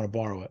 If you want to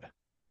borrow it.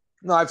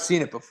 No, I've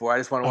seen it before. I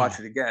just want to watch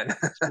Oh, it again.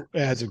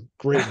 yeah, it's a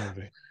great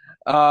movie.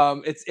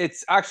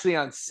 It's actually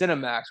on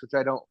Cinemax, which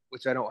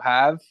I don't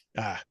have,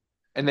 Ah,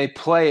 and they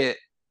play it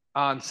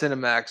on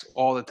Cinemax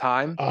all the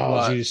time.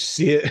 oh, so But you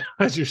see it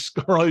as you're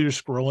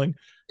scrolling.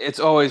 it's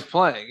always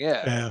playing.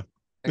 Yeah, Yeah.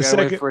 I The gotta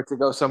wait second, for it to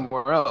go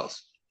somewhere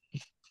else.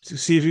 to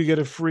see if you get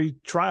a free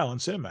trial on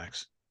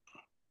Cinemax.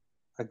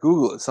 I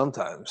Google it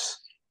sometimes.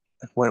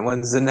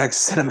 When's the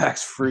next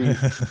Cinemax free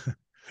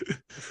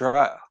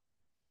trial?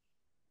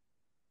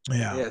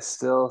 Yeah. Yeah,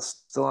 still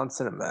on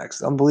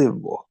Cinemax.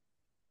 Unbelievable.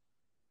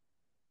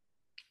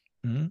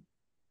 Mhm.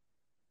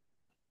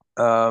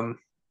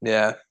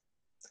 Yeah.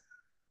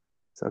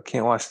 So I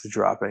can't watch the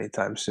drop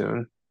anytime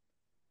soon.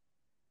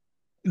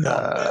 No,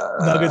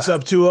 Uh, Nuggets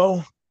up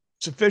 2-0.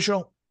 It's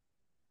official.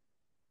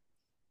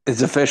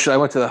 it's official. I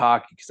went to the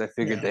hockey because I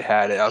figured Yeah. they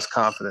had it. I was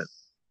confident.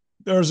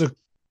 There was a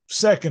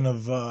second of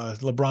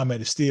LeBron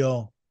made a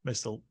steal,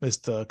 missed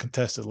the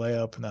contested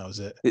layup, and that was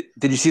it.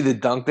 Did you see the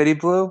dunk that he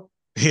blew?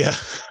 Yeah.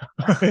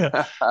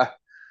 Yeah.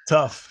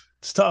 Tough.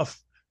 It's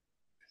tough.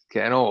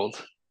 Getting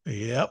old.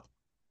 Yep.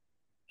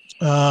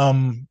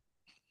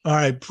 All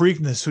right,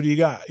 Preakness. Who do you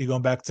got? You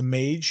going back to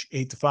Mage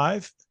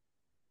 8-5?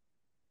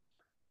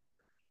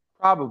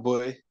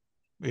 Probably.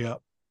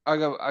 Yep.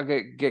 I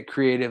get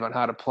creative on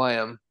how to play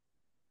them.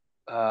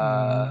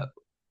 Uh, Mm,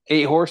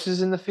 8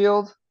 horses in the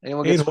field.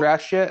 Anyone get eight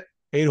scratched yet?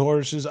 8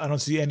 horses. I don't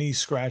see any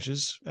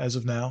scratches as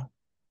of now.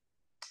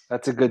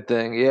 That's a good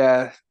thing.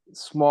 Yeah,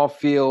 small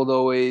field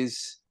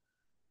always.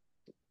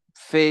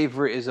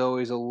 Favorite is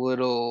always a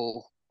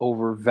little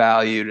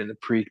overvalued in the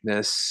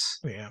Preakness.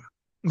 Yeah.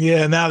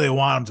 Yeah, now they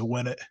want him to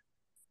win it.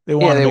 They Yeah,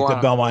 want to they make the want him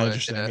to Belmont win.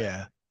 interesting. Yeah.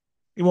 Yeah.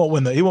 He won't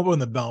win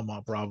the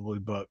Belmont probably,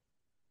 but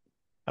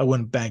I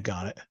wouldn't bank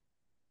on it.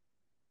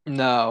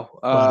 No.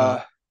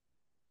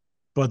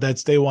 But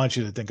they want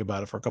you to think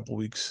about it for a couple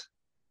weeks.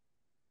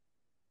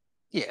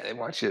 Yeah, they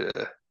want you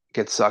to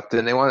get sucked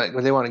in. They want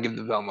to give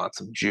the Belmont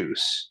some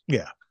juice,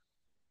 Yeah.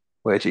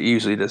 which it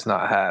usually does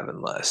not have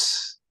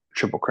unless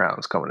Triple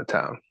Crown's coming to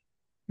town.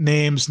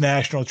 Names: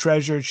 National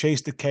Treasure,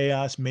 Chase the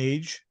Chaos,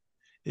 Mage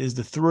is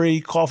the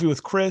 3. Coffee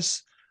with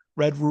Chris,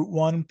 Red Route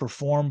 1,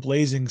 Perform,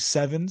 Blazing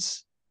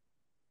Sevens.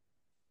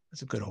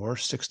 That's a good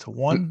horse.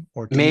 6-1.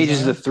 Ortiz Mage on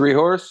is the him. 3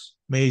 horse.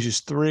 Mage is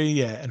 3.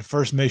 Yeah. And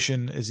First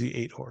Mission is the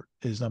 8 horse,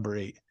 is number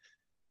 8.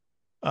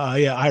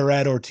 Yeah.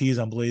 Irad Ortiz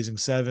on Blazing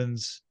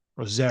Sevens.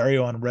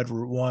 Rosario on Red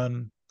Route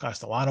 1.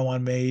 Castellano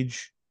on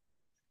Mage.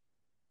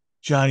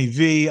 Johnny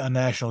V on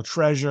National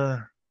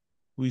Treasure.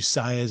 Luis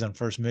Saez on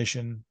First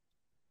Mission.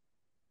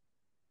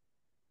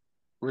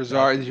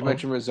 Rosario. Did you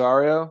mention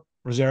Rosario?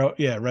 Rosario,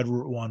 yeah, Red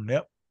Route 1.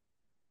 Yep.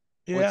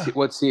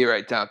 What's Yeah. he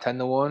right down?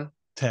 10-1.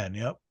 10.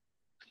 Yep.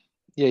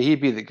 Yeah,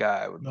 he'd be the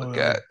guy I would No, look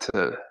at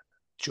to.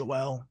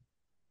 Joel.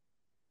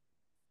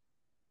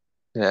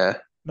 Yeah,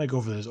 Might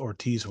go for this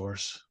Ortiz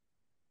horse.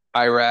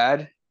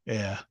 Irad.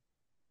 Yeah.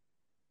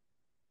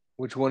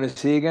 Which one is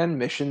he again?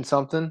 Mission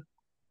something.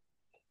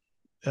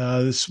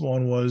 This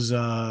one was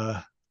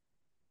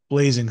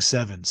Blazing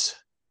Sevens.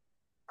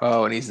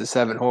 Oh, and he's the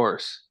 7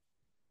 horse.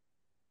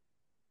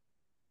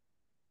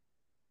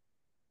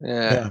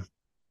 Yeah, Yeah.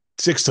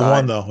 6-1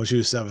 fine. though, which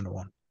was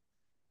 7-1.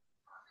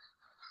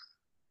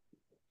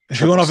 If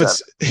you went Triple off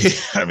seven.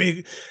 it's I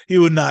mean, he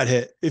would not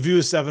hit. If he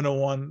was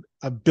 7-1,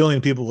 a billion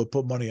people would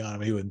put money on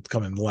him. He would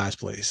come in last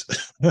place.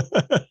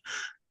 A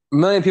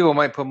million people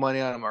might put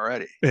money on him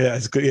already. Yeah,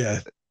 it's good.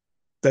 Yeah,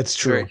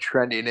 that's Very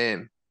true. trendy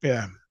name.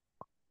 Yeah.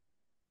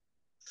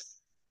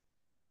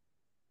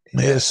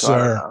 Yeah, Yes, so I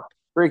don't sir.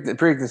 know.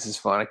 Preakness is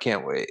fun. I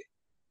can't wait.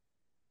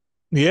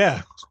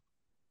 Yeah.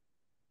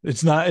 And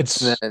It's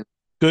then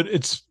good.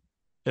 It's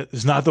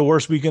not the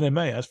worst weekend in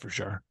May, that's for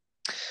sure.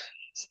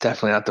 it's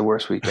definitely not the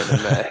worst weekend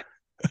in May.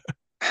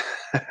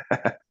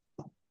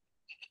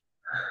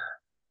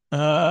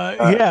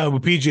 Yeah,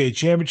 with PGA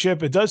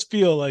Championship, it does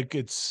feel like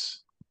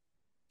it's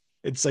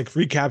like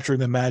recapturing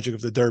the magic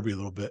of the Derby a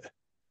little bit.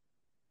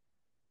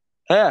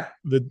 Yeah.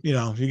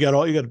 You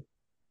got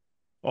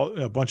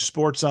a bunch of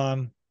sports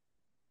on.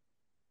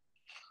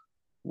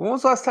 When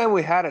was the last time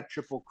we had a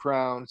Triple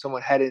Crown?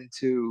 Someone head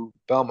into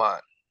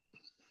Belmont.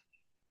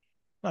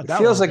 Not It that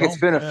long feels like it's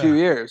ago. been a few Yeah.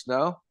 years,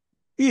 no?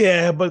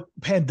 Yeah, but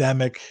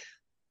pandemic,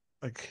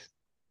 like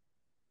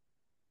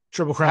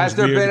Triple Crown was Has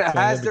there weird been at the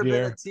end has of the there been a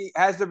year. team?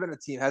 Has there been a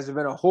team? Has there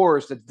been a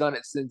horse that's done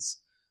it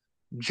since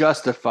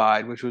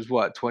Justified, which was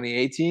what,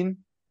 2018?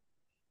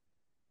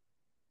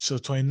 So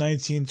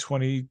 2019,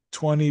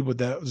 2020,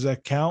 does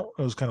that count?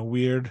 It was kind of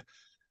weird.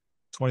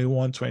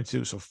 21,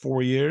 22, so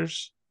 4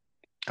 years.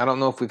 I don't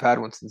know if we've had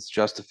one since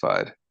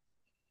Justified.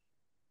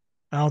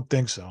 I don't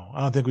think so.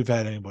 I don't think we've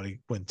had anybody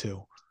win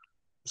 2.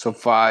 So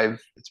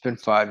five. It's been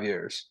 5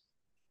 years.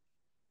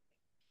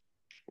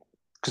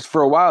 Because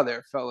for a while there,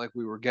 it felt like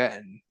we were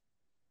getting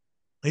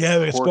Yeah,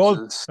 we got spoiled.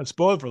 horses. Got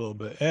spoiled for a little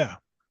bit. Yeah.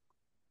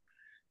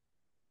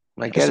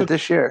 Might I get still, it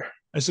this year.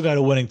 I still got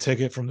a winning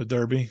ticket from the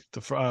Derby.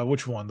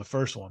 Which one? The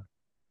first one.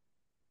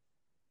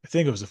 I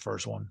think it was the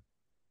first one.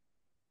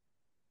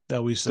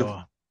 that we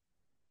saw.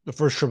 The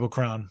first Triple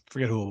Crown.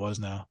 Forget who it was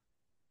now.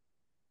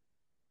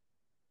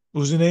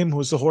 What was the name? Who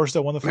was the horse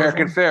that won the first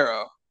American one?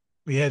 Pharaoh.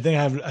 Yeah,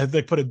 I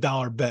think put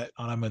 $1 bet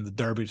on him in the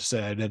Derby to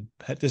say I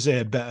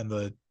bet on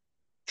the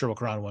Triple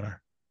Crown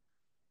winner.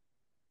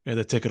 Yeah,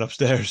 the ticket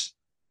upstairs.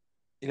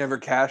 You never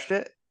cashed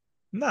it?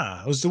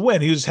 Nah, it was the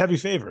win. He was heavy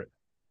favorite.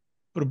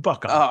 Put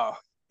 $1 on. Oh,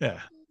 Yeah.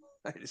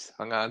 I just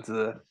hung on to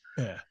the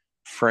Yeah.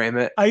 frame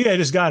it. I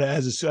just got it I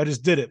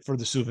just did it for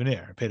the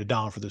souvenir. I paid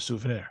 $1 for the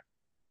souvenir.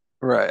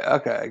 Right.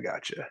 Okay, I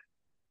gotcha.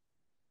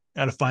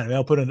 Gotta find it.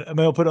 I'll put in a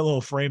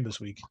little frame this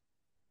week.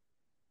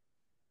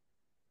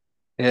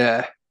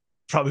 Yeah.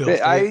 Probably all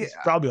faded.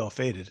 Probably all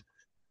faded.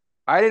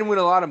 I didn't win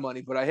a lot of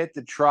money, but I hit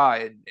the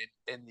try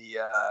in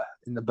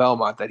the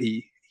Belmont that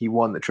he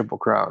won the Triple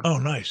Crown. Oh,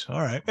 nice.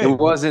 All right. Hey, it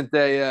wasn't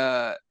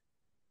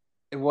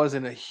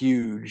a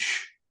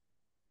huge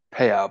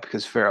payout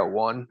because Pharaoh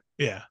won.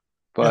 Yeah.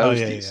 But it was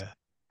decent.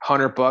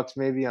 $100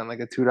 maybe on like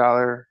a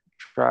 $2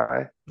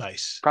 try.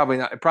 Nice. Probably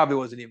not. It probably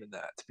wasn't even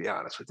that, to be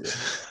honest with you.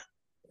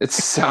 It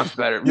sounds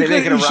better.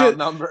 Make it a round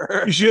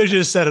number. You should have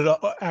just set it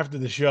up after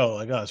the show.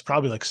 Like, it's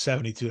probably like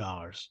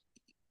 $72.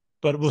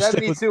 But we'll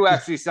 72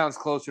 actually sounds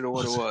closer to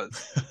what it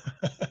was.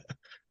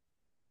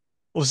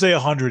 We'll say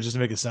 100 just to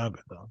make it sound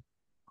good, though.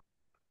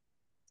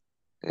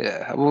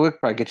 Yeah, well, we'll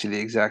probably get you the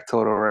exact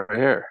total right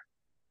here.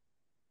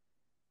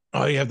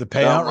 Oh, you have the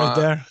payout right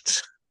there?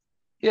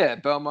 Yeah,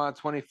 Belmont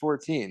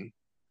 2014.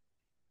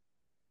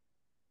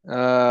 It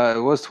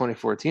was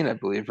 2014, I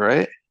believe,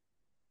 right?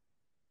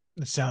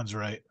 It sounds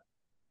right.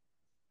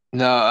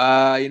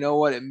 No, you know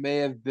what? It may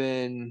have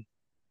been.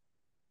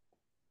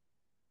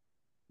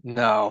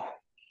 No,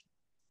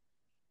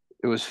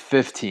 it was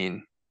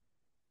 15.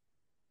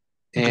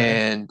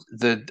 Okay. And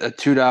a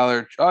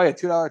 $2. Oh yeah,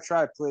 $2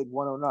 try played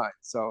 109.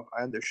 So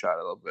I undershot a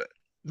little bit.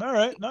 All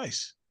right,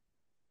 nice.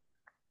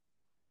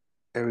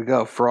 There we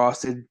go.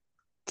 Frosted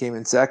came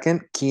in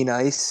second. Keen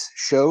Ice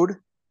showed.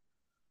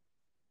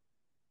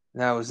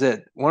 And that was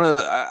it.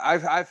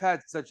 I've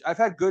had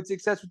good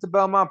success with the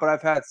Belmont, but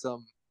I've had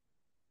some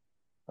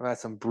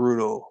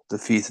brutal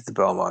defeats at the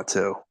Belmont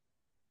too.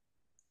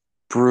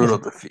 Brutal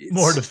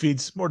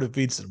defeats. More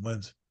defeats than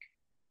wins.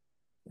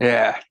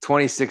 Yeah,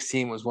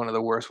 2016 was one of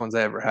the worst ones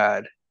I ever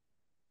had.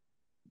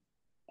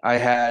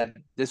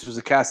 This was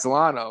a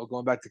Castellano,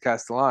 going back to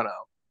Castellano.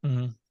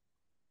 Mm-hmm.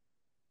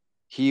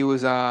 He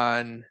was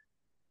on,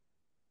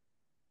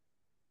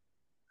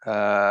 you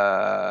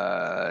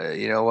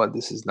know what?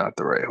 This is not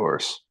the right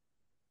horse.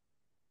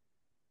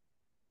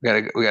 We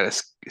gotta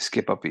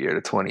skip up a year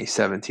to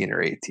 2017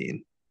 or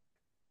 18.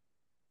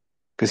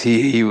 Because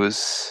he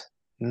was,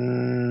 it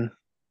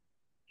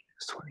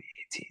was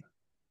 2018.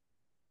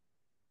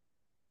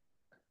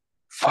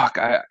 Fuck,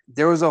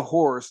 there was a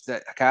horse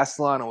that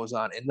Castellano was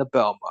on in the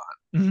Belmont.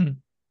 Mm-hmm.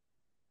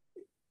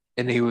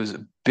 And he was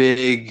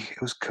big.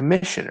 It was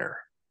Commissioner.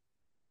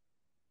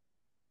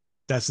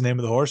 That's the name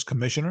of the horse,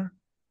 Commissioner?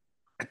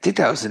 I think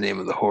that was the name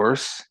of the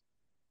horse.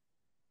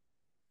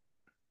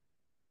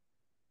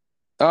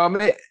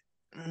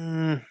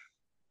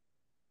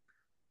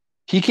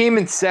 He came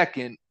in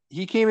second.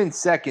 He came in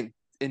second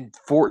in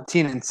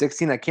 14 and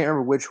 16. I can't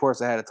remember which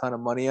horse I had a ton of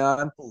money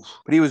on,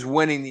 but he was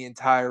winning the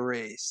entire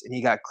race, and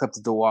he got clipped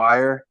at the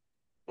wire.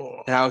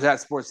 Oh. And I was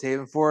at Sports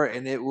Haven for it,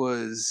 and it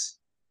was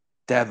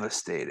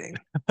devastating.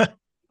 That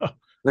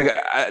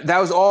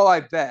was all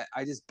I bet.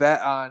 I just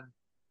bet on,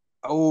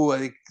 I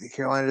think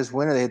Carolina just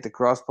win, or they hit the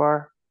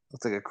crossbar.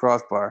 Looks like a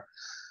crossbar.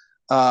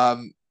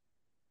 When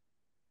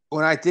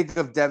I think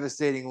of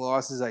devastating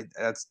losses,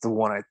 that's the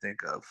one I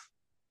think of.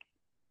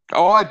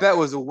 All I bet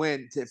was a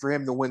win for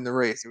him to win the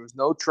race. There was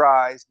no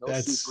tries, no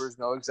supers,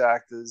 no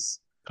exactas.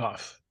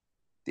 Tough.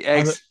 The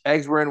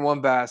eggs were in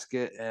one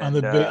basket. And, on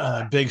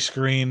the big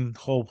screen,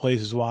 whole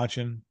place is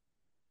watching.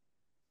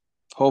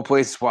 Whole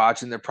place is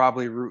watching. They're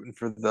probably rooting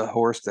for the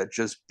horse that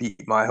just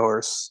beat my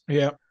horse.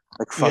 Yeah.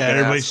 Like fucking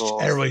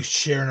everybody's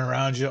cheering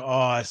around you.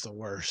 Oh, that's the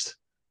worst.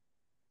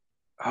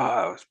 Oh,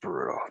 that was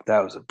brutal.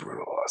 That was a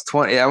brutal loss.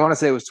 I want to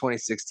say it was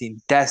 2016.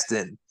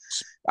 Destin.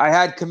 I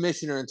had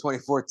Commissioner in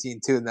 2014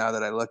 too, now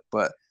that I look,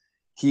 but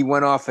he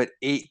went off at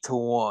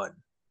 8-1.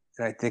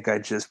 And I think I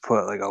just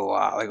put like a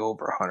lot, like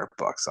over $100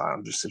 on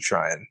him just to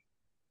try and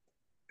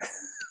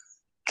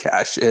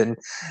cash in.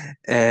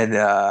 And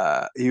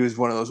he was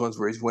one of those ones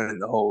where he's winning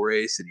the whole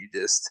race and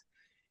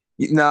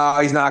he's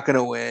not going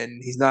to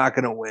win. He's not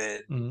going to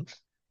win.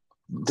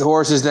 Mm-hmm. The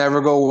horses never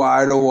go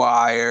wire to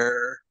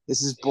wire.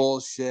 This is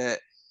bullshit.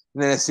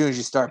 And then as soon as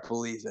you start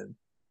believing,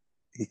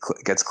 he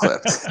gets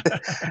clipped.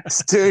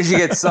 As soon as you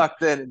get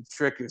sucked in and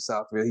trick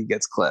yourself, he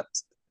gets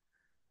clipped.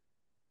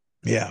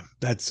 Yeah,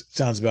 that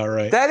sounds about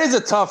right. That is a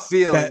tough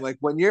feeling. Like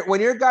when your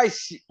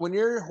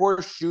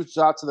horse shoots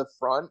out to the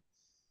front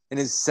and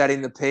is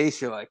setting the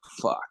pace, you're like,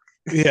 fuck.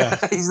 Yeah,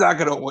 he's not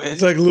gonna win.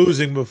 It's like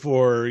losing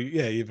before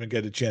you even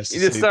get a chance to.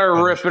 You just start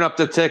ripping up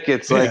the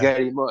tickets like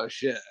Eddie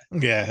Bush. Yeah,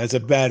 yeah, that's a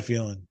bad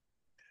feeling.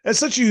 That's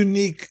such a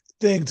unique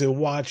thing to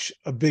watch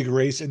a big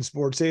race in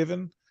Sports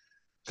Haven,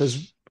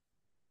 because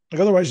like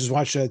otherwise just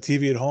watch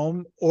TV at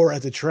home or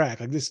at the track.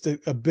 Like this,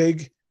 a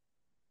big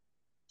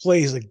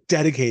place like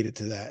dedicated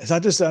to that.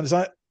 It's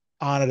not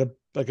on at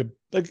like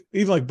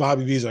even like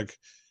Bobby V's like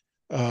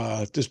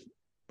just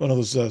one of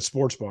those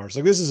sports bars.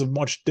 Like this is a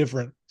much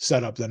different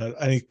setup than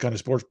any kind of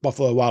sports,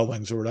 Buffalo Wild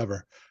Wings or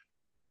whatever.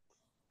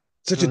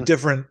 Such a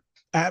different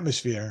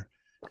atmosphere.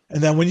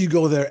 And then when you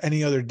go there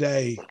any other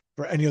day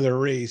for any other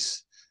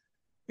race,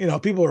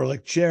 people are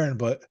like cheering,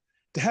 but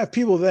to have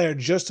people there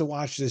just to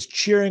watch this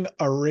cheering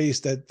a race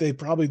that they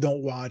probably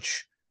don't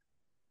watch,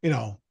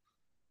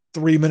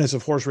 3 minutes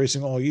of horse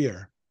racing all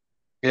year.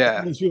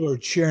 Yeah. These people are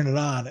cheering it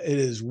on. It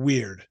is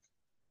weird.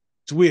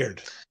 It's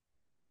weird.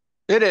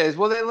 It is.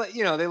 Well, they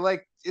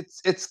like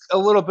it's a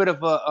little bit of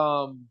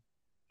a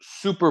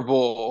Super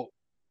Bowl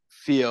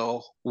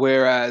feel,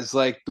 whereas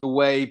like the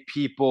way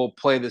people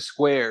play the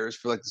squares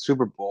for like the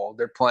Super Bowl,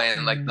 they're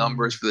playing like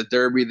numbers for the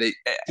Derby.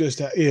 There's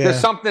Yeah,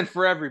 something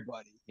for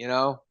everybody, you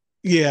know.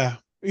 yeah,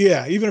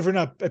 yeah. Even if you're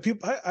not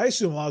people, I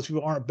assume a lot of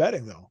people aren't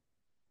betting though.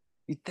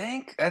 You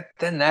think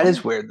then that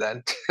is weird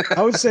then.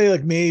 I would say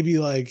like maybe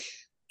like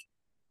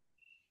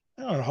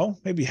I don't know,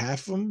 maybe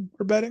half of them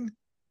are betting.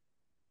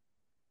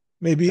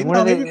 Maybe And when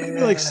no, are they? maybe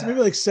like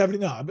 70.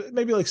 No, but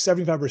maybe like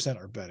 75%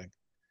 are betting. I'm And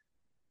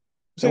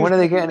saying what it's are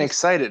they probably getting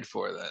excited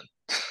for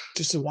then?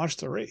 just to watch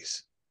the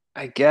race.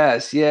 I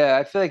guess, yeah.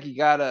 I feel like you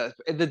gotta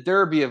in the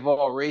Derby of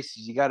all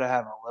races, you gotta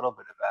have a little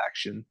bit of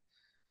action.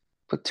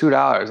 Put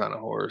 $2 on a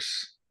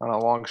horse on a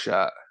long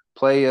shot.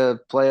 Play a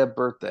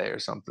birthday or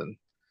something.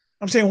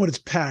 I'm saying when it's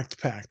packed,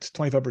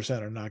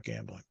 25% are not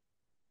gambling.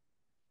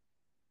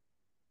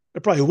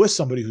 They're probably with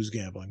somebody who's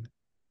gambling.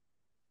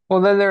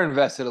 Well, then they're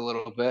invested a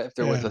little bit if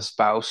they're with Yeah, a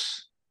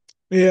spouse.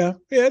 yeah,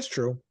 it's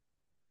true.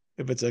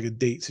 If it's like a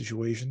date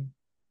situation,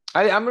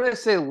 I'm gonna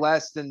say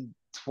less than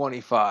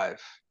 25.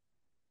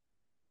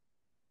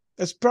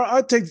 I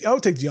would take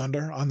the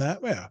under on that.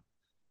 Yeah,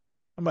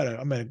 I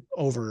might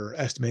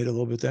overestimate a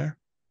little bit there.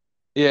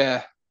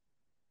 Yeah,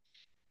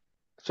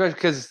 especially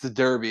because it's the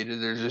Derby.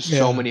 There's just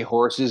so Yeah, many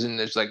horses, and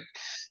there's like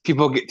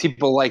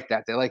people like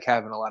that. They like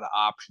having a lot of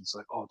options.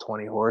 Like, oh,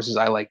 20 horses.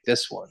 I like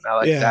this one. I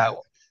like yeah. that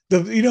one.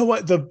 You know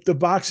what, the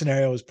box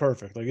scenario is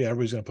perfect. Like, yeah,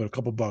 everybody's gonna put a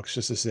couple bucks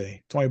just to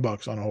see,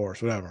 $20 on a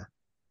horse, whatever,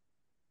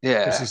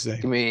 just to Yeah,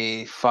 see. give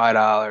me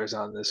 $5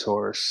 on this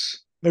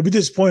horse. I'd be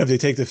disappointed if they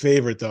take the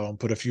favorite though and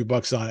put a few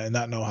bucks on it and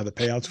not know how the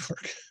payouts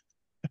work.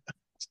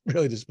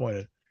 Really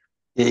disappointed.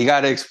 Yeah, you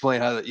got to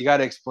explain how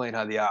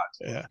the odds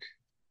Yeah. work. Like,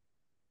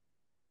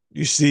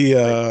 You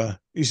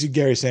see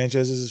Gary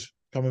Sanchez is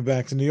coming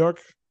back to New York.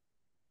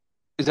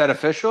 is that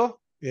official?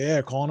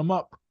 Yeah, calling him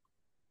up.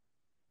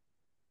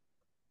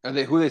 Are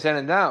they who they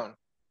sending down?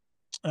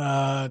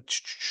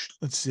 Let's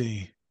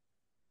see.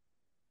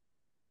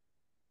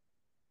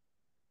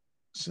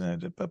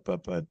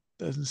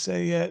 Doesn't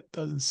say yet.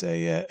 Doesn't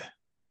say yet.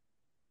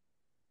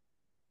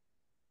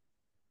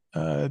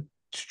 Uh,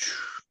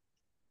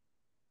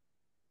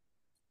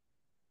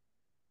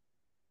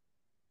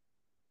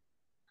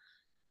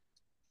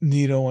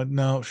 Nito,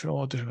 no,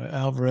 sure,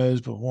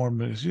 Alvarez, but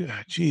Warren,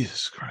 yeah,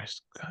 Jesus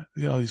Christ. God,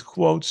 all these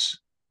quotes.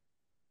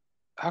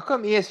 How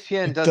come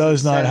ESPN It doesn't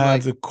does not send have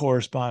like the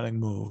corresponding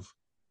move.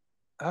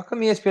 how come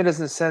ESPN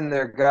doesn't send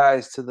their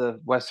guys to the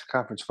Western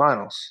Conference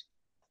Finals?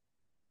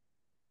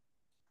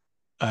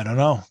 I don't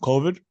know.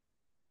 COVID?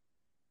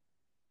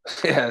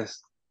 Yes,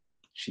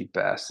 cheap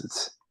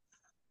bastards.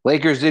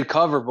 Lakers did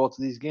cover both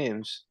of these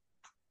games.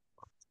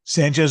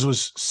 Sanchez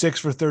was 6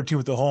 for 13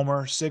 with the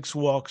homer, 6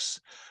 walks,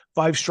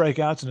 5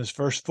 strikeouts in his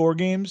first 4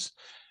 games.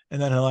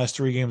 And then in the last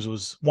 3 games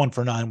was 1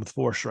 for 9 with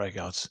 4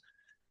 strikeouts.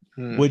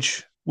 Hmm.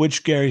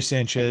 Which Gary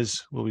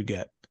Sanchez will we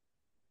get?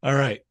 All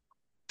right.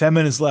 10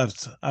 minutes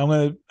left. I'm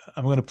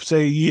gonna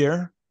say a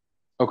year.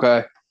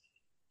 Okay.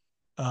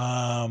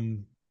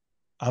 I'm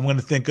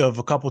gonna think of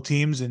a couple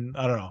teams and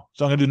I don't know.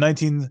 So I'm gonna do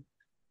 19.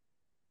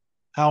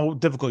 How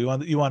difficult you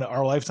want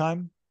our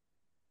lifetime?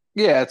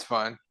 Yeah, it's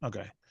fine.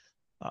 Okay.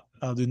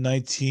 I'll do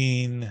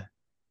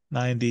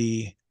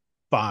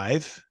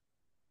 1995.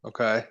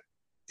 Okay.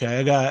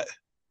 Okay,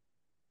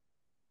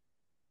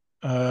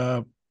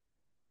 uh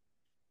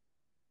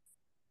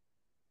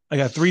I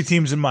got 3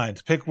 teams in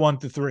mind. Pick 1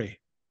 to 3.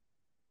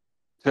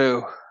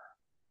 2.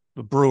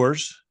 The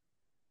Brewers,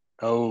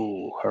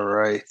 Oh, all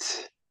right.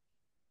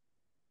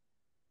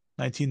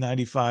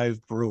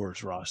 1995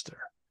 Brewers roster.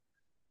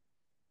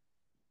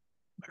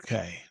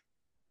 Okay.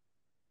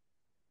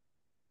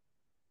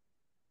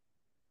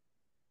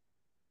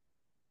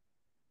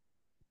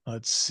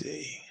 Let's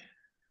see.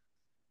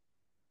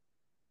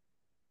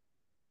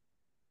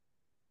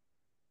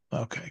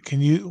 Okay.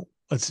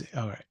 Let's see.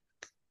 All right.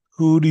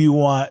 Who do you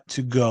want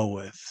to go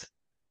with?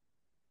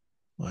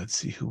 Let's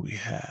see who we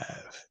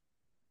have.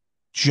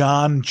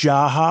 John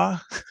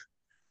Jaha,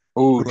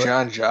 Oh,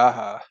 John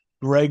Jaha.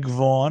 Greg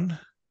Vaughn,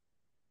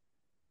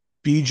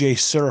 BJ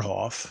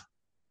Surhoff.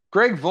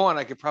 Greg Vaughn,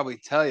 I could probably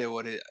tell you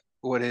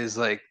what his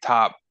like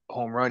top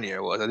home run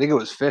year was. I think it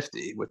was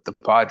 50 with the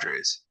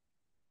Padres.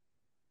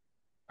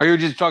 Or you were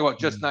just talking about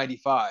just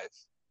 95?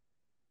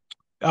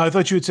 I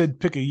thought you had said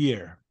pick a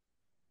year.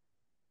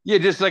 Yeah,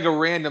 just like a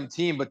random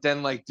team, but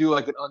then like do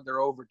like an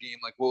under over game.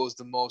 Like what was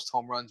the most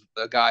home runs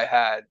the guy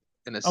had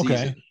in a season?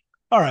 Okay.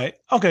 All right.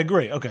 Okay,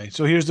 great. Okay.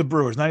 So here's the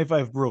Brewers,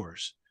 95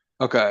 Brewers.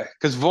 Okay,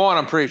 because Vaughn,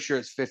 I'm pretty sure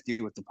it's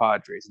 50 with the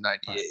Padres, All right.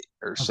 98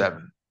 or Okay.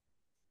 7.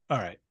 All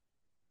right.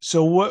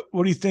 So what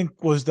do you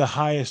think was the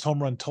highest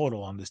home run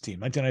total on this team?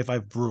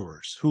 1995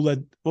 Brewers. Who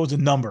led? What was the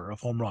number of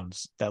home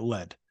runs that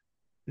led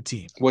the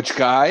team? Which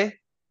guy?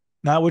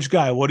 Not which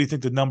guy. What do you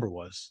think the number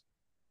was?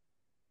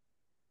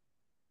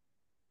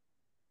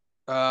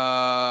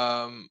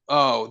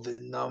 Oh, the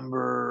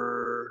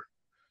number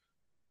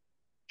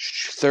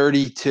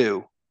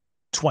 32.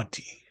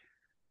 20.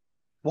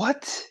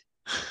 What?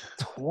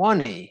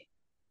 20.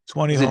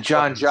 20 Was home it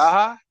John runs.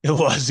 Jaha? It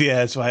was, yeah.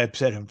 That's why I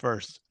said him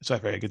first. So I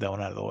figured I'd get that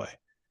one out of the way.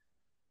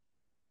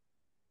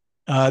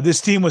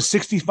 This team was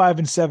 65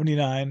 and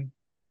 79.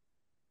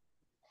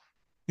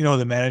 You know who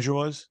the manager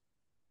was?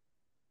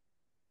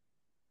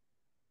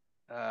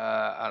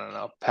 I don't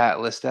know. Pat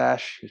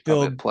Listash. He's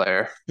probably a Phil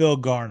player. Phil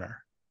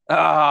Garner.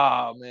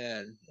 Oh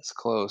man, that's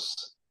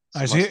close.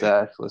 All It's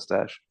right,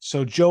 Listash.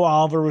 so Joe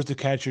Oliver was the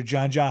catcher,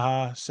 John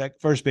Jaha,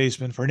 first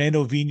baseman,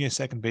 Fernando Vina,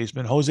 second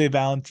baseman, Jose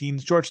Valentin,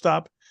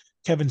 shortstop,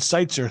 Kevin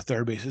Seitzer,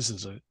 third base. This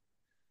is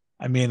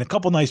a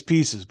couple nice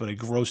pieces, but a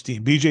gross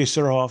team. BJ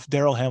Surhoff,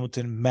 Daryl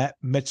Hamilton, Matt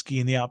Metzke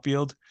in the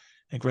outfield,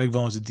 and Greg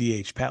Vaughn was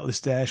the DH. Pat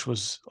Listash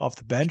was off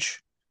the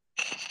bench.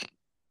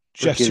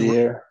 Jeff Rookie of the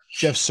year.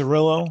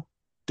 Cirillo,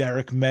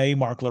 Derek May,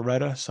 Mark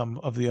Loretta, some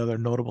of the other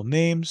notable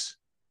names.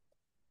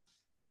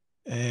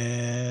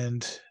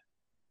 And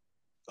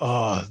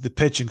the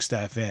pitching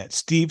staff, man.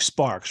 Steve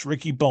Sparks,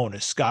 Ricky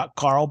Bonus, Scott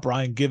Carl,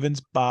 Brian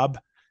Givens, Bob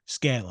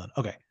Scanlon.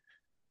 Okay.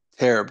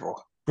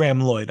 Terrible. Graham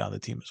Lloyd on the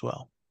team as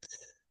well.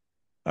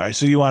 All right.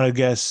 So you want to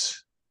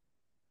guess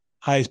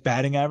highest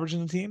batting average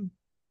in the team?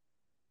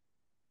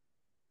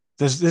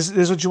 This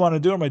is what you want to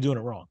do, or am I doing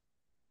it wrong?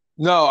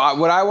 No,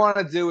 what I want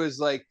to do is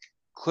like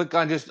click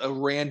on just a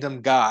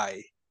random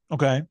guy.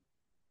 Okay.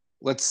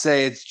 Let's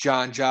say it's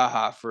John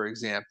Jaha, for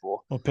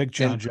example. We'll pick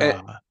John and,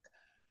 Jaha.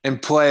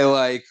 and play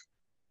like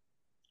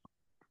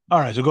all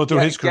right, so go through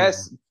his career.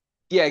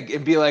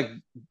 It'd be like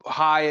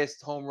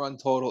highest home run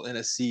total in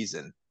a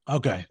season.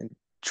 Okay. And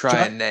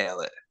try and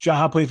nail it.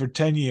 Jaha played for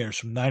 10 years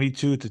from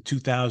 92 to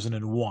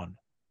 2001.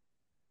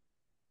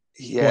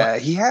 Yeah,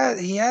 he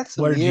had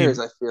some years,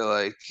 I feel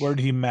like. Where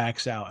did he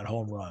max out at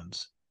home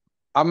runs?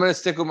 I'm going to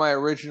stick with my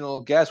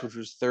original guess, which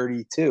was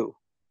 32.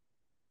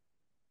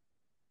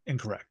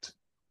 Incorrect.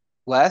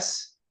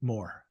 Less?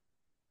 More.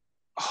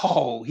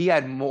 Oh, he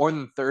had more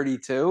than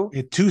 32? He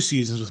had 2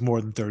 seasons with more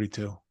than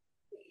 32.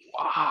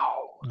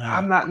 Wow.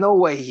 No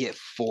way he hit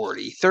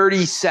 40.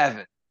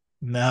 37.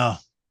 No,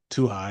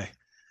 too high.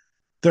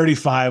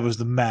 35 was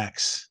the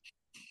max.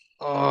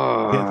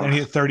 And he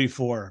hit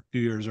 34 a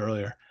few years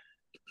earlier.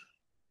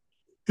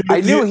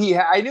 I knew he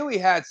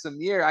had some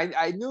year.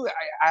 I knew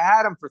I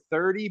had him for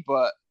 30,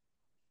 but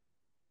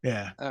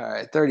yeah. All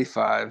right,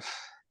 35.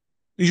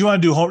 You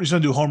want to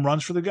do home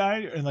runs for the guy?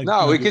 And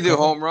no, we could do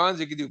home runs.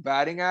 You could do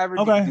batting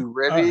average. Okay. You could do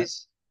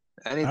ribbies.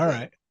 Anything.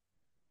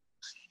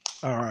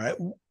 All right.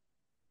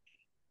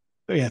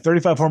 Yeah,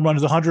 35 home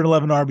runs,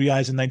 111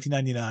 RBIs in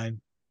 1999.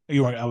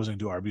 I wasn't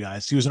going to do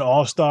RBIs. He was an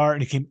all-star,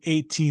 and he came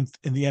 18th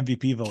in the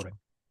MVP voting.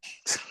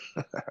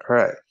 All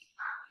right.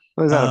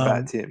 Well, was not a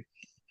bad team.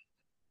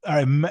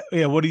 All right.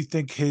 Yeah, what do you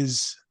think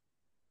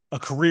a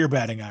career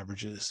batting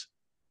average is?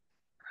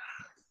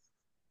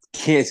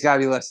 It's got to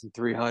be less than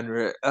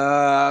 300.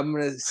 I'm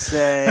going to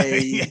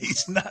say... yeah,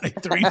 he's not a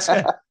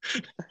 310.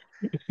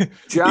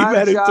 John he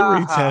batted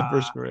 310 for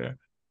his career.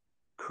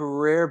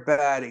 Career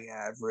batting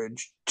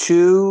average,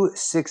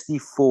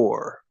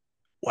 264.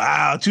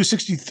 Wow,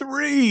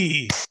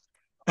 263.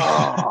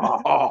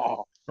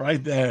 Oh.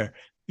 Right there.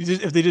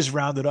 If they just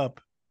round it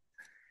up.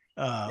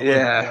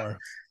 Yeah.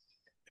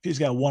 If he's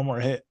got one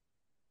more hit.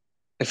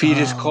 If he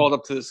just called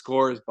up to the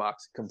scorer's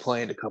box and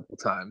complained a couple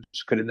times,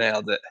 could have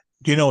nailed it.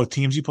 Do you know what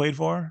teams he played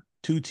for?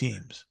 2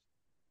 teams.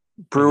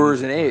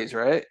 Brewers and A's,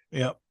 right?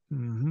 Yep.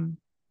 Mm-hmm.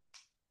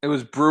 It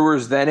was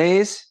Brewers then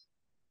A's?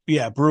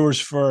 Yeah, Brewers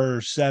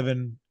for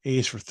 7,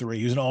 A's for 3.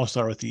 He was an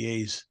all-star with the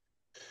A's.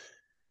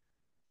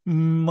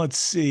 Let's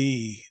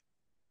see.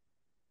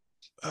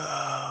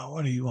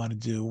 What do you want to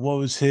do? What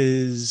was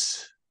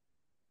his...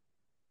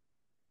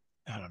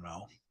 I don't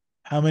know.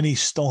 How many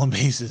stolen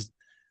bases?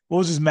 What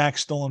was his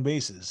max stolen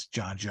bases,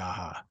 John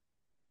Jaha?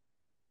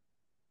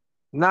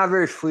 Not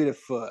very fleet of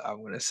foot,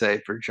 I'm going to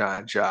say, for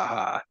John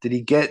Jaha. Did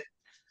he get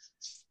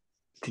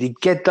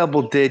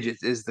double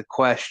digits is the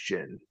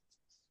question.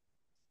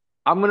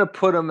 I'm going to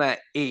put him at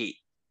 8.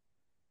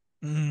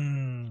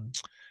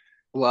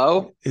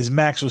 Low? His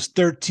max was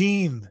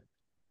 13,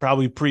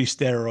 probably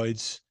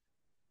pre-steroids.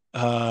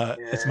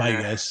 That's my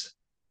guess.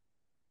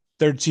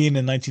 13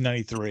 in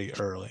 1993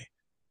 early.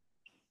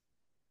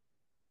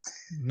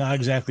 Not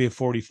exactly a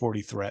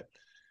 40-40 threat.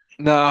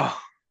 No.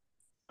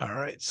 All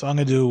right. So I'm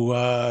going to do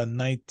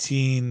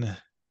 19. I'm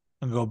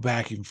going to go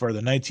back even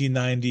further.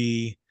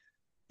 1990.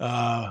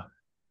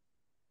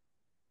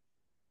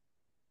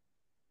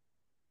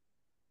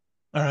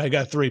 All right, I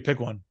got three. Pick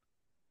one.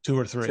 Two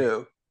or three.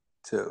 Two.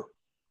 Two.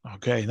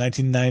 Okay,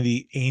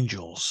 1990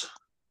 Angels.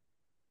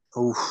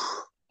 Oof.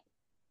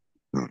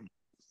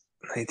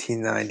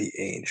 1990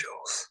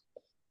 Angels.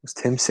 Was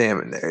Tim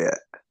Salmon there yet?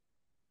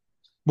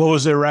 What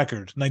was their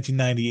record?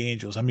 1990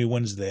 Angels. How many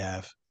wins did they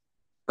have?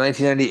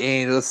 1990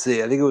 Angels. Let's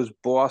see. I think it was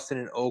Boston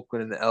and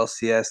Oakland in the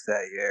LCS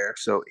that year.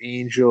 So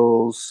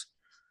Angels.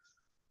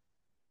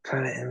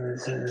 Kind of.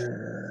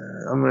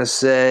 I'm gonna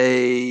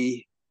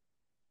say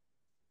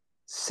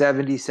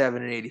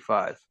 77 and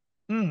 85.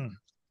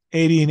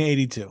 80 and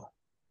 82.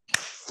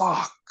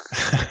 Fuck.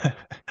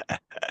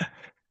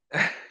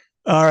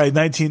 All right,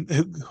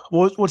 19.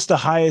 What's the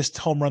highest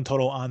home run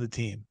total on the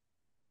team?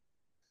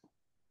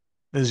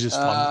 This is just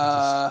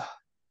fun.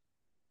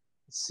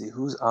 Let's see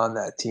who's on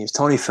that team. Is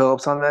Tony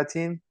Phillips on that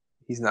team?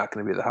 He's not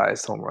going to be the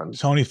highest home run.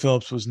 Tony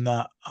Phillips was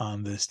not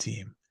on this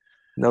team.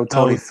 No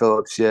Tony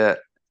Phillips yet.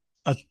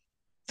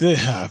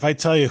 If I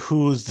tell you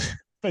who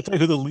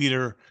the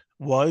leader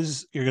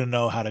was, you're gonna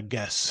know how to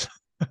guess.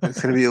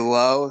 It's going to be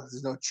low.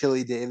 There's no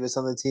Chili Davis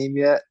on the team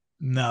yet.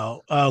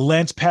 No.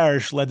 Lance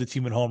Parrish led the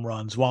team in home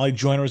runs. Wally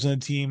Joyner was on the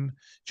team.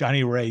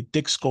 Johnny Ray,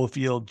 Dick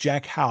Schofield,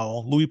 Jack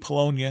Howell, Louis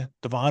Polonia,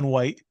 Devon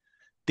White,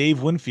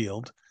 Dave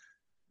Winfield.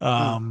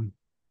 I'll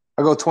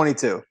go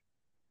 22.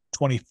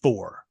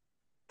 24.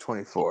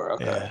 24.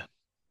 Okay. Yeah.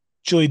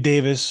 Chili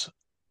Davis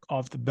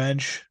off the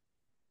bench.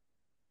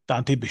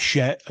 Dante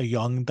Bichette, a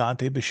young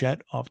Dante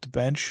Bichette off the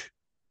bench.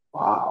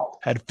 Wow.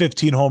 Had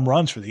 15 home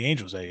runs for the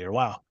Angels that year.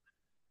 Wow.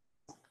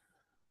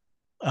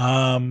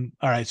 All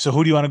right. So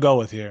who do you want to go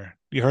with here?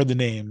 You heard the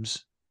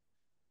names.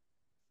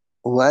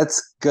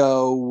 Let's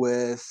go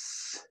with.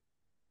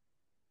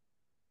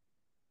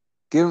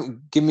 Give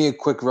me a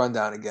quick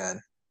rundown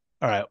again.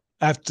 All right.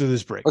 After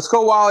this break. Let's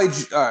go Wally.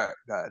 All right.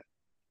 Go ahead.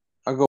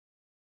 I'll go.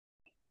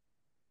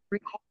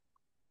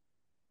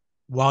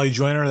 Wally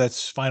Joyner,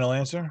 that's final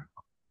answer.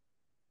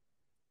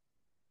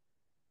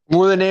 What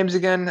were the names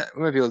again?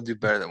 We might be able to do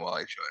better than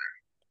Wally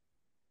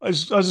Joyner. I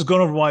was just going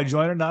over Wally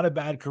Joyner. Not a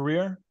bad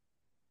career.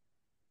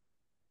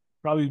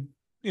 Probably,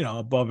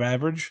 above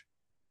average.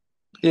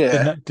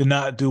 Yeah. Did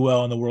not do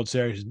well in the World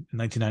Series in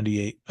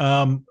 1998.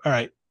 All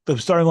right. The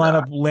starting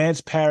lineup,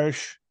 Lance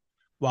Parrish,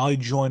 Wally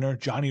Joyner,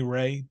 Johnny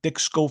Ray, Dick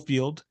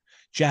Schofield,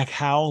 Jack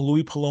Howell,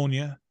 Louis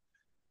Polonia,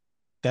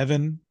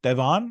 Devon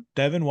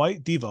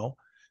White, Devo,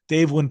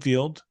 Dave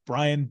Winfield,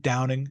 Brian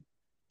Downing,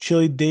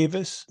 Chili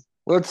Davis.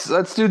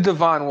 Let's do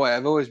Devon White.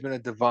 I've always been a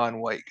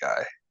Devon White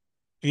guy.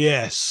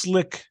 Yeah,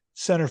 slick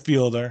center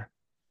fielder.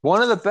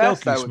 One of the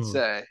best, I would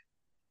say.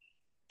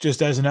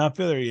 Just as an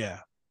outfielder, yeah.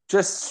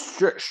 Just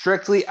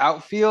strictly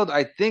outfield,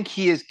 I think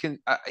he is.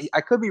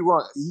 I could be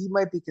wrong. He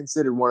might be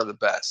considered one of the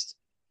best.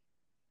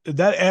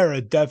 That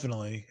era,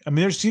 definitely. I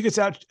mean, he gets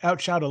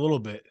outshot a little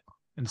bit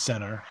in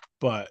center,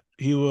 but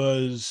he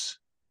was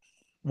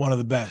one of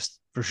the best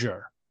for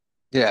sure.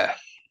 Yeah,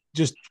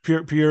 just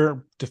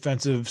pure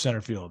defensive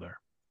center fielder.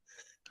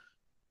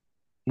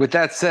 With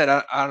that said,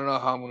 I don't know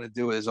how I'm going to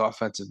do his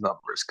offensive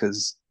numbers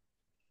because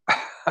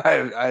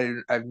I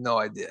have no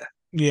idea.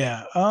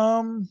 Yeah.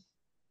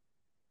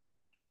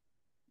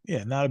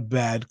 Yeah, not a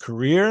bad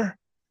career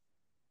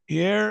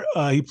here.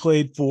 He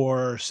played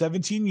for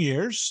 17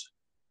 years.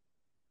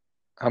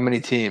 How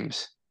many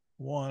teams?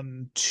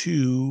 1,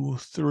 2,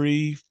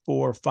 3,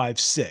 4, 5,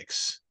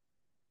 6.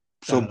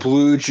 So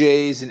Blue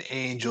Jays and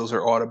Angels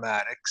are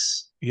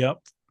automatics. Yep.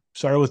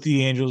 Started with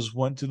the Angels,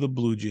 went to the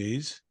Blue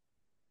Jays.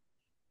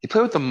 He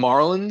played with the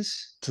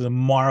Marlins? To the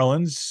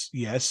Marlins,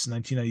 yes,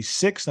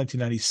 1996,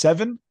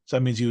 1997. So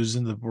that means he was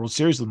in the World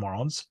Series with the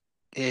Marlins.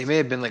 Yeah, he may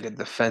have been like a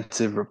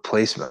defensive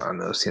replacement on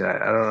those teams.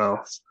 I don't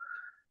know.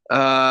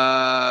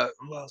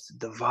 Who else did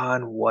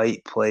Devon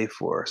White play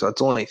for? So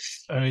it's only.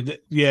 I mean,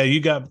 yeah,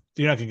 you're not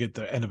gonna get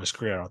the end of his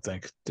career. I don't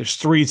think there's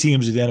 3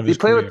 teams at the end of his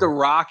career. He played with the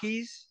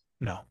Rockies.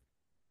 No.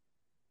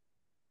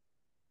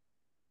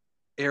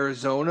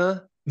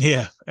 Arizona.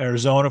 Yeah,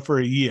 Arizona for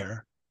a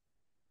year.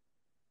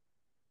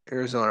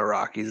 Arizona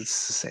Rockies.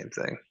 It's the same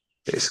thing,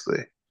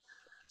 basically.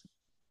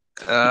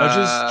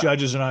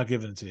 Judges are not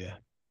giving it to you.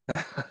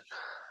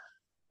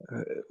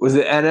 Was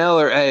it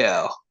NL or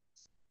AL?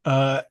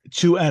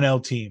 2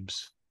 NL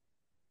teams.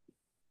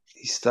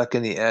 He's stuck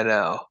in the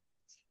NL.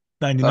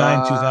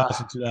 99,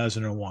 2000,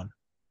 2001.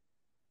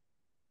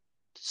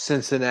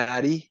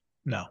 Cincinnati?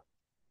 No.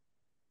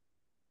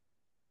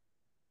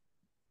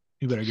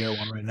 You better get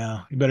one right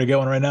now.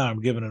 I'm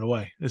giving it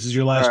away. This is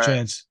your last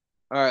chance.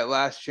 All right,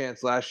 last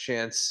chance.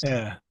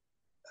 Yeah.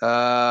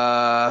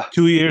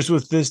 2 years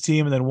with this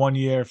team and then 1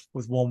 year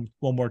with one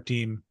more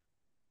team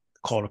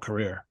called a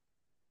career.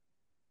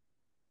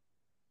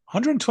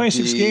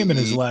 126 game in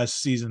his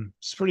last season.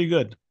 It's pretty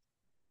good.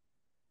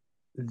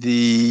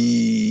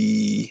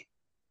 The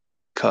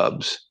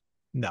Cubs.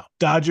 No.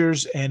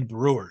 Dodgers and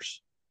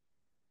Brewers.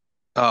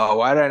 Oh,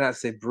 why did I not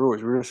say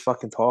Brewers? We were just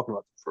fucking talking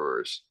about the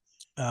Brewers.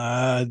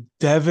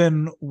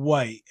 Devon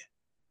White.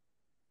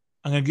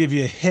 I'm going to give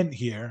you a hint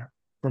here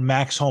for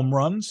max home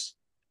runs.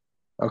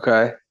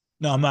 Okay.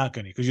 No, I'm not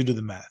going to because you do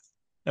the math.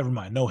 Never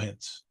mind. No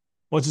hints.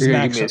 What's his You're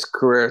gonna give max? me his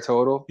career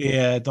total?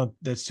 Yeah, don't.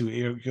 That's too.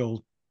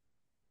 You'll.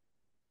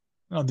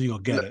 I don't think you'll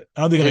get it.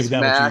 I don't think it'll make it His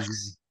that much easier.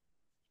 max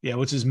Yeah.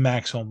 What's his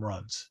max home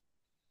runs?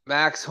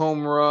 max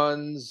home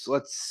runs.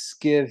 Let's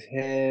give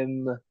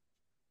him.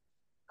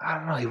 I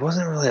don't know. He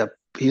wasn't really a.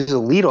 He was a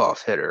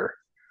leadoff hitter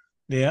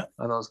Yeah.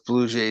 on those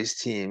Blue Jays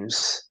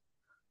teams.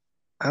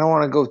 I don't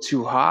want to go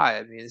too high.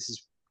 I mean, this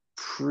is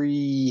pre.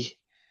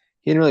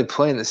 He didn't really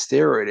play in the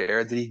steroid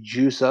era. Did he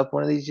juice up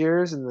one of these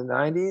years in the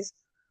 90s?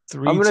 I'm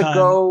Three gonna time,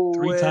 go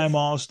three with time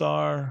All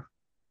Star.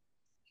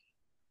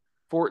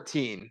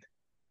 14.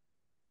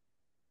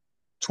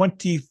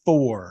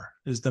 24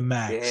 is the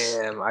max.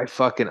 Damn, I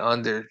fucking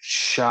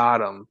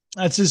undershot him.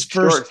 That's his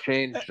first.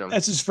 Shortchanged him.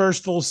 That's his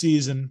first full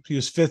season. He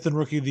was fifth in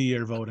Rookie of the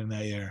Year voting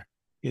that year.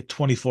 He had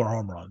 24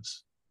 home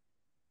runs.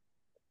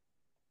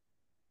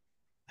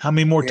 How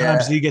many more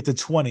times Yeah, did he get to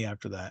 20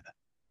 after that?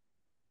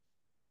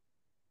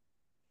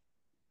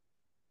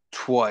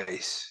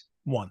 twice.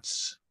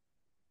 Once.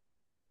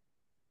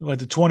 He went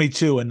to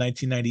 22 in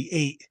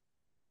 1998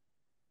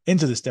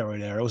 into the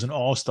steroid era. It was an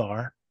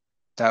all-star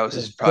That was for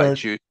the his probably third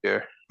juice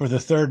year. for the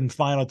third and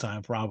final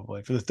time,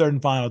 probably. For the third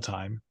and final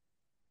time.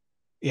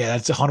 Yeah,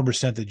 that's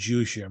 100% the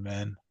juice year,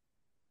 man.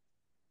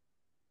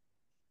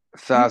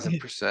 Even,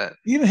 1,000%.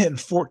 even hitting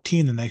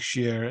 14 the next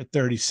year at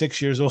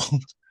 36 years old.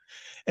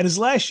 And his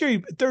last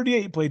year,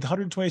 38, he played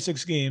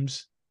 126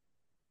 games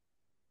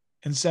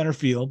in center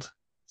field,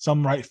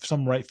 some right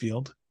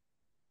field.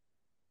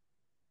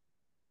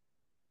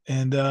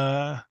 And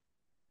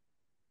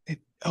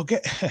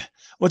okay,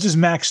 what's his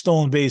max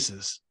stolen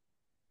bases?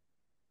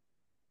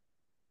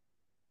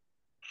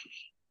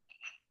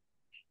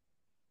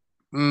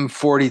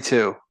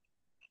 42.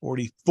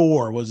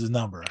 44 was his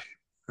number.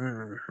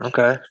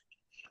 Okay.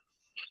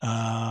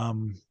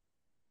 Um,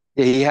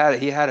 Yeah,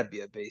 he had to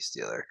be a base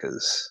stealer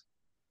because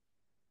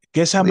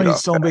guess how many leadoff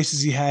stolen guy.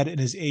 bases he had in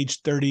his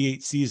age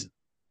 38 season,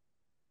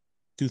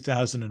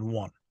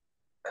 2001.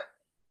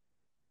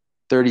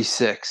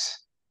 36.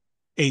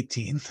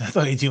 18. I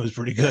thought 18 was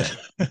pretty good.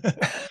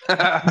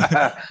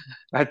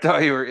 I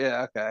thought you were,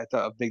 yeah, okay. I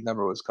thought a big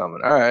number was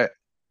coming. All right.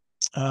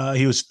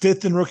 He was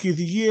fifth in Rookie of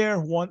the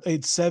Year,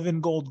 had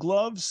 7 Gold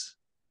Gloves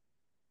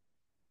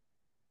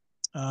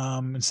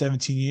in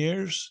 17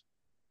 years.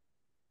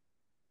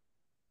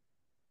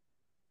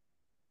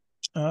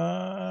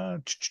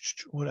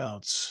 What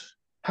else?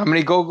 How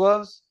many gold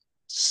gloves?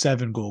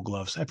 7 Gold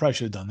Gloves. I probably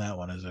should have done that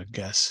one as a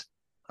guess.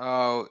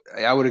 Oh,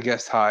 I would have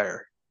guessed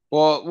higher.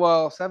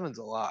 Well, seven's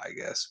a lot, I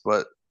guess,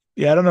 but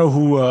Yeah, I don't know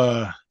who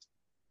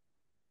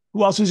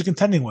else was he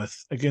contending with?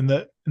 Like in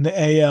the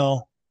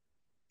AL,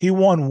 he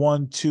won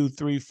 1, 2,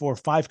 3, 4,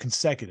 5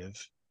 consecutive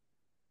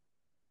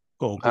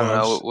Gold I don't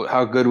Gloves. know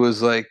how good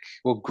was like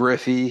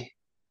Griffey.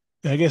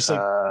 I guess like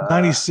Uh,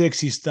 96,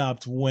 he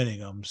stopped winning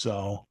them.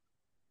 So,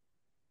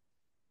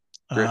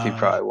 Griffey uh,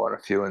 probably won a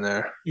few in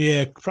there.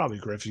 yeah, probably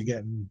Griffey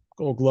getting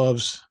Gold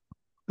Gloves.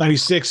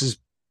 96 is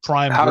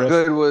prime Griff,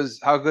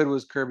 How good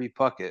was Kirby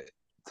Puckett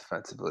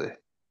defensively?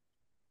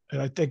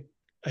 and I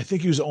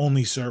think he was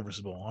only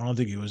serviceable. I don't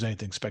think he was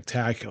anything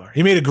spectacular.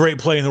 He made a great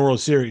play in the World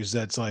Series.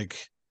 That's like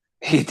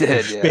He a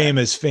did, yeah.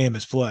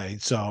 famous play.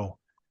 So,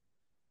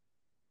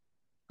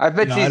 I you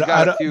bet know, you he's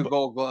got a few but,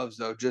 gold gloves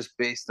though, just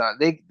based on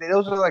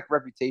those are like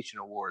reputation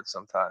awards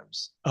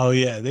sometimes. oh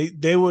yeah,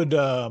 they would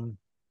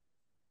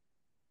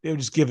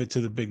just give it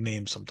to the big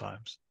names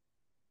sometimes.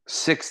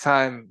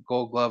 6-time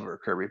gold glover,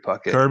 Kirby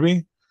Puckett.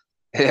 Kirby,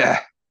 Yeah,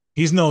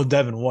 he's no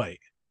Devin White.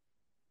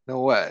 no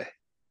way.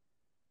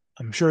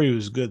 I'm sure he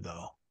was good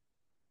though.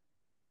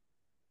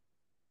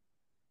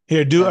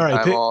 Here, do all right.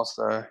 10-time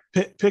All-Star.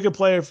 Pick a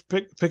player.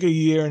 Pick a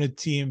year and a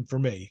team for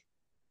me.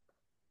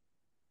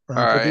 All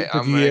Or pick right, pick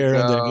I'm a gonna year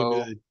and then give me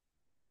go. the.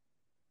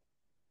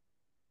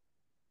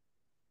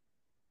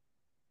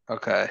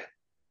 Okay,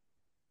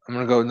 I'm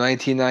gonna go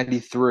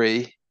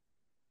 1993.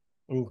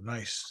 Oh,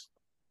 nice.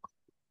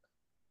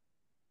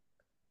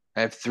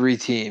 I have 3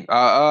 teams.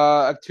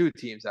 I have 2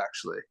 teams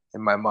actually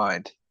in my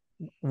mind.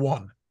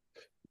 One.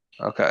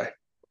 Okay,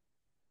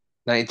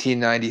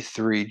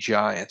 1993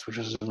 Giants, which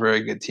was a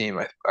very good team,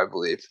 I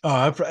believe.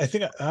 I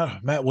think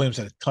Matt Williams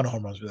had a ton of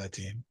home runs with that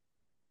team.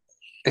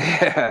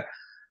 Yeah.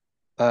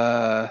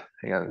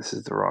 Hang on, this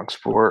is the wrong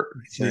sport.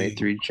 Let's see.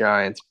 1993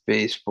 Giants So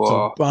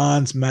baseball.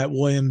 Bonds, Matt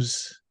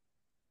Williams,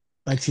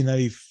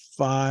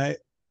 1995.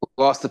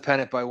 Lost the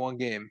pennant by 1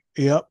 game.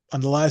 Yep,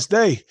 on the last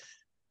day, it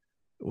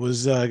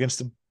was against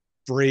the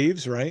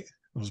Braves, right?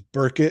 It was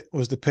Burkett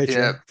was the Yeah.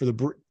 pitcher for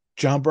the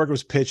John Burkett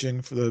was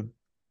pitching for the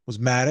was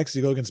Maddox. Did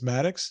he go against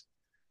Maddox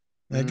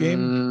in that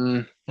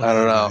game? One I of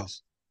don't the know.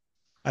 guys.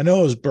 I know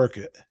it was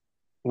Burkett.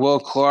 Will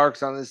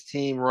Clark's on this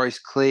team. Royce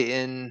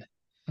Clayton,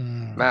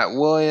 Mm. Matt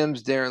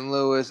Williams, Darren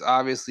Lewis,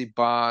 obviously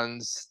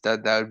Bonds.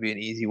 That would be an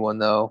easy one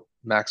though.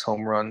 Max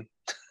home run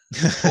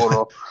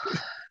total.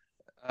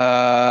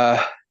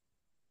 uh,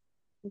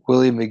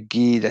 Willie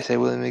McGee. Did I say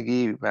Willie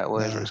McGee? Matt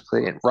Williams, No. Royce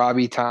Clayton,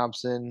 Robbie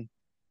Thompson,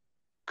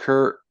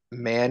 Kurt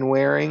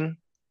Manwaring,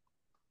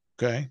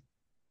 Okay.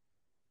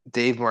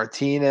 Dave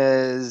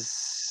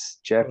Martinez,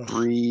 Jeff Ugh.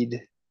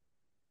 Reed.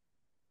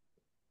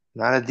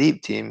 Not a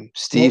deep team.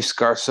 Steve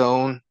What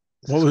Scarsone.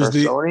 Is it what was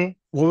the Scarsone?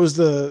 what was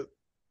the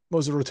what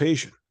was the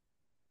rotation?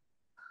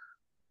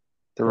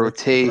 The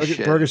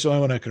rotation. Burkett's the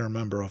only one I can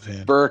remember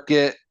offhand.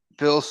 Burkett,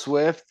 Bill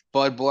Swift,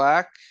 Bud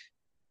Black,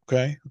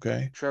 Okay,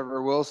 okay.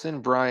 Trevor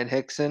Wilson, Brian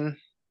Hickson.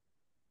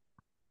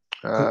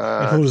 And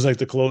Uh, who was like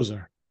the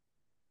closer?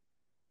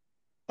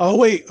 Oh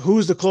wait, who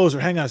was the closer?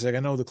 Hang on a sec. I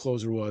know who the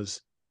closer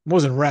was. It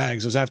wasn't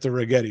Rags. It was after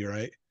Rigetti,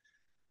 right?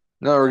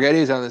 no,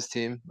 Righetti's on this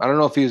team. I don't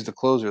know if he was the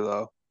closer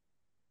though.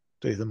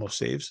 They the most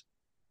saves.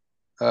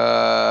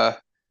 Uh,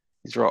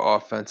 these are all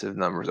offensive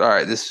numbers. All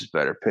right, this is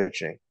better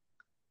pitching.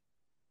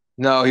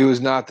 No, he was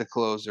not the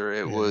closer.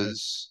 It Yeah,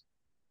 was.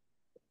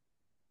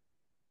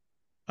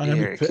 I'm gonna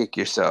You're be gonna kick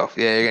yourself.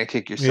 Yeah, you're gonna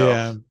kick yeah.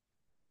 yourself.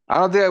 I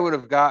don't think I would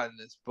have gotten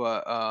this,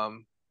 but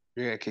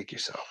you're gonna kick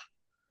yourself.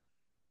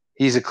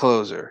 He's a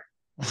closer.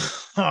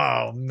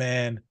 Oh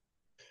man,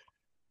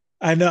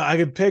 I know. I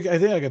could pick. I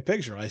think I could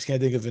picture him. I just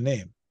can't think of a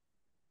name.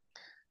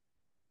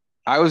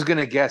 I was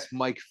gonna guess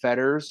Mike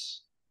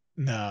Fetters.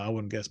 No, I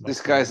wouldn't guess Mike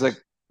This guy's like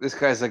Fetters. this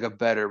guy's like a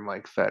better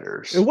Mike It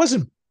Fetters.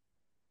 wasn't.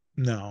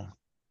 No,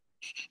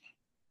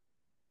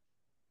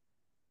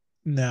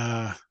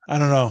 nah. I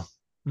don't know.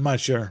 I'm not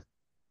sure.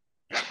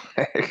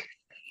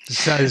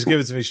 Just give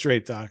it to me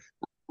straight, Doc.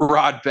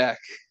 Rod Beck.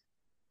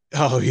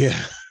 Oh yeah.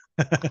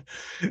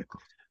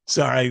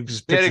 Sorry, I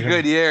just He had a pictured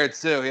good him. year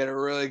too. He had a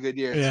really good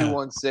year. Yeah,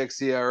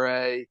 2.16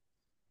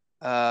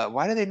 ERA.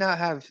 Why do they not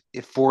have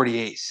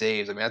 48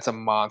 saves? I mean, that's a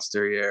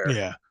monster year.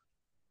 yeah,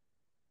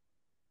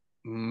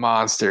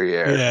 Monster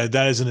year. yeah.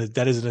 That is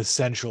an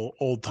essential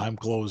old time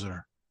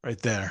closer right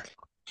there.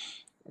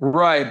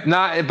 Right.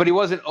 Not but he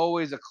wasn't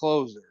always a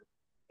closer.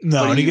 But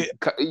No, and he he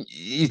get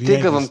you the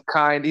think of him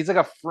Yankees. he's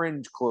like a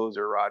fringe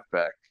closer, Rod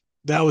Beck.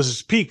 That was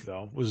his peak,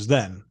 though. Was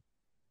then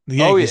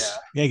the Oh yeah.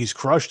 Yankees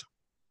crushed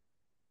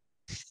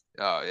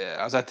Oh yeah.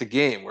 I was at the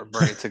game where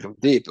Bernie took him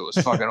deep. It was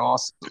fucking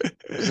awesome. It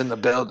was in the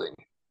building.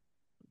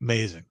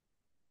 Amazing.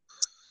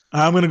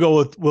 I'm gonna go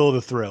with Will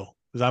the Thrill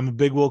because I'm a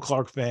big Will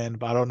Clark fan,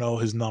 but I don't know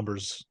his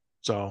numbers,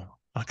 so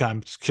I'm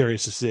kind of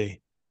curious to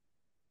see.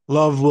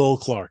 Love Will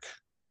Clark.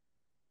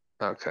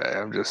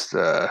 Okay.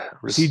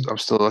 Is he? I'm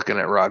still looking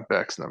at Rod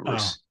Beck's Oh,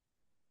 numbers.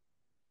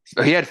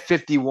 So he had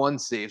 51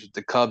 saves with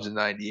the Cubs in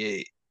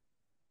 98.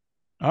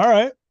 all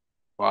right.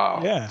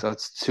 Wow. Yeah, So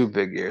that's two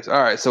big years.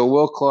 All right. So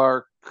Will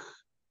Clark.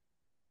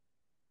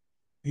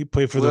 he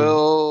played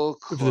Will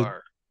for the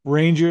Clark.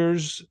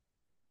 Rangers,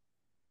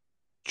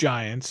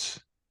 Giants,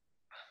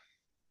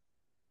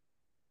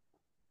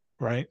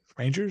 right?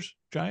 Rangers,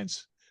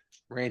 Giants.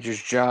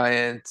 Rangers,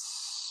 Giants.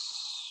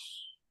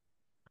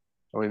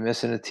 Are we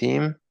missing a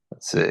team?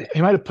 Let's see.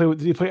 He might have played with.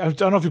 Did he play? I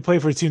don't know if he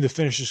played for a team to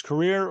finish his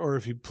career or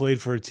if he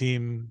played for a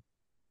team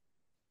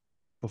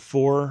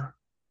before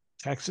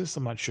Texas.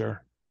 I'm not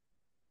sure.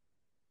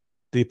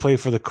 Did he play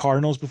for the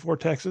Cardinals before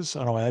Texas? I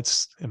don't know why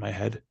that's in my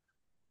head.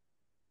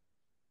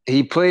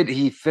 He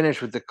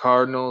finished with the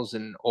Cardinals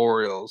and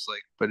Orioles,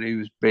 like, but he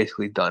was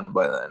basically done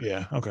by then.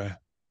 Yeah. Okay.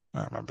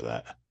 I remember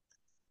that.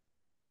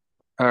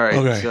 All right.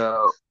 Okay.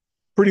 So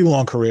Pretty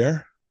long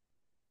career.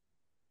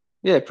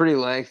 yeah, pretty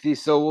lengthy.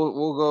 So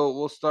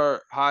we'll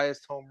start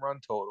highest home run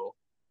total.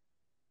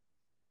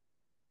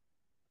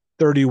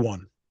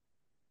 31.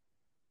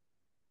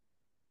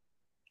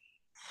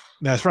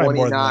 That's probably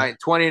more than that.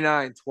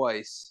 29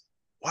 twice.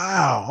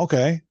 Wow.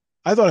 Okay.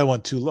 I thought I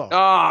went too low.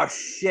 Oh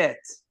shit.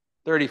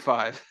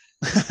 35.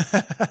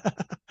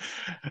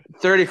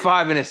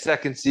 35 in his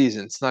second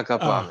season. Snuck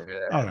up on Oh, me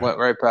there. all right. Went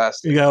right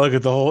past You it. gotta look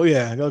at the whole.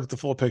 Yeah, you gotta look at the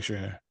full picture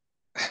here.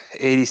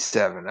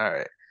 87. All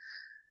right.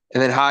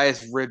 And then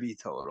highest ribby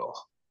total.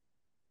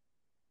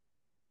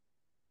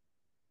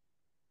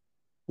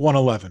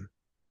 111.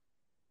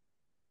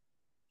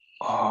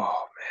 Oh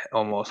man,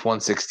 almost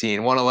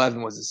 116.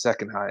 111 was the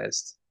second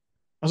highest.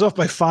 I was off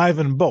by 5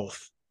 in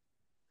both.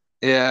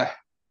 Yeah.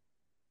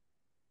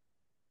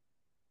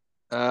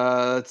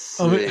 Let's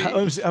Let see.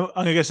 me see. I'm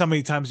gonna guess how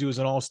many times he was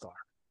an All Star.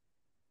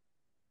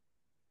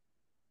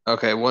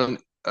 Okay, one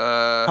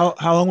How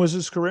long was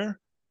his career?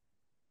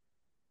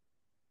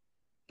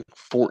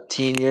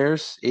 14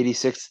 years,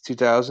 86 to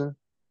 2000.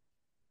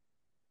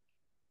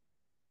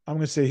 I'm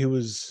gonna say he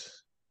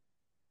was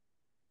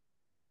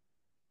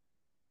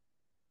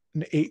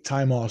an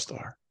 8-time All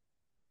Star.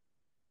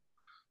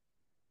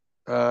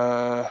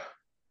 Uh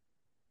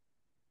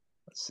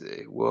let's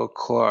see. Will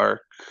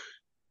Clark.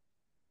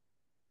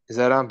 Is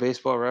that on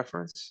baseball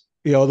reference?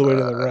 Yeah, all the way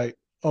to Uh the right,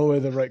 all the way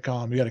to the right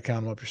column. You got to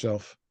count them up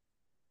yourself.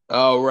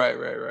 oh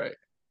right.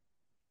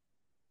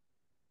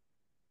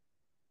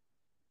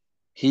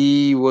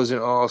 He was an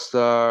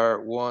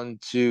all-star. One,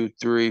 two,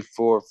 three,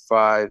 four,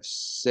 five,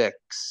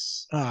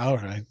 six. Ah, all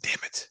right.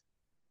 Damn it.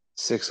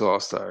 Six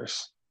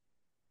all-stars.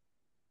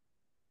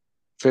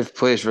 Fifth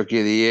place rookie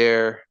of the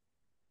year.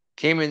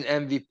 Came in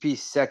MVP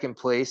second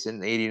place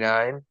in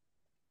 89.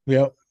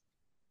 Yep.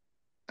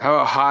 How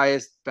about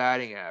highest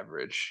batting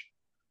average?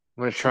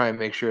 I'm gonna try and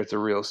make sure it's a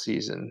real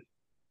season.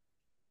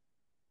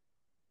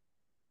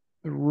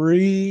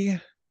 3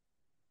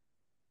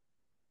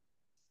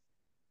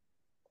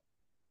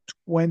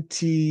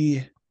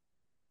 28.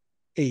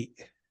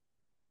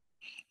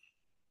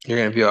 You're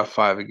gonna be off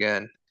 5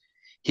 again.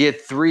 He had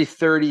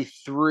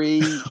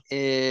 333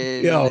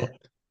 in Yo,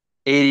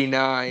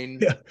 89.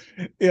 yeah,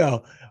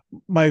 yo.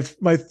 My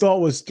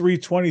thought was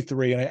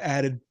 323, and I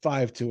added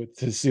 5 to it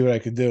to see what I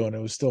could do, and it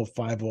was still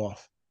 5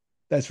 off.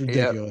 That's Yep.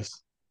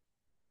 ridiculous.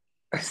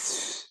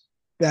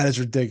 That is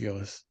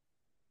ridiculous.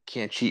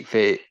 Can't cheat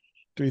fate.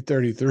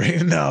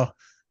 333. No,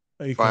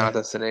 you Final can't.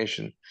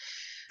 destination.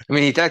 I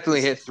mean, he technically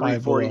It's hit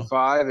 5 below.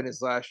 345 in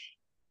his last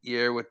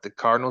year with the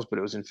Cardinals, but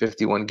it was in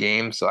 51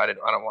 games, so I don't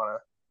want to.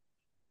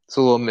 It's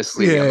a little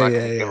misleading. I'm Yeah, not yeah,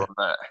 going to give yeah, him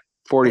that. yeah.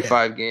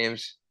 45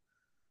 games.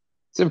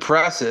 It's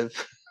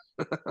impressive,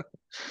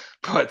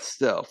 but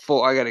still,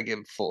 full. I got to give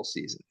him full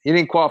season. He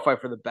didn't qualify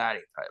for the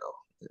batting title.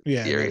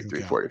 Yeah, The it area doesn't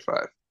count.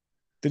 345.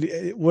 Did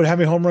he? What? How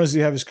many home runs did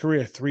he have his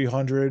career?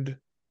 300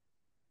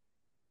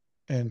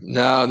 and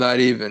No, not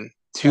even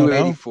oh no.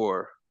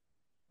 284.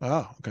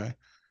 Oh, okay.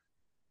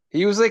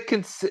 He was like,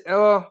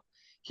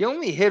 he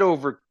only hit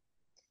over.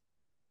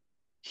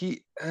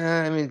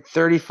 I mean,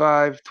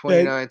 35, Yeah,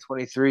 29,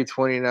 23,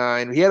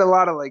 29. He had a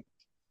lot of like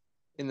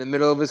in the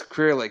middle of his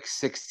career, like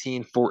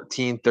 16,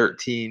 14,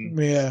 13.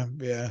 yeah,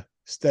 yeah.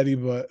 Steady,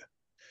 but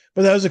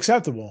that was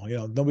acceptable.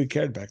 Nobody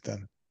cared back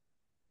then.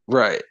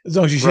 Right, As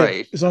long as you hit,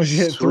 right. as long as you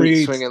hit Sweet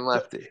 3 swinging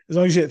lefty. as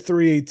long as you hit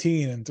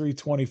 318 and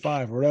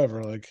 325 or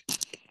whatever, like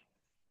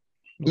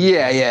nobody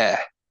Yeah, cared. yeah.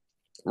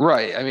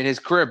 Right. I mean, his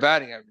career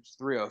batting average is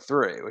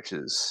 303, which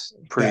is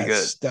pretty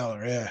That's good.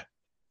 stellar. Yeah,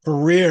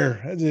 career.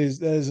 That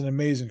is an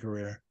amazing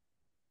career.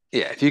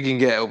 Yeah, if you can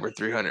get over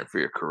 300 for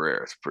your career,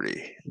 it's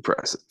pretty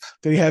impressive.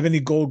 Did he have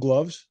any Gold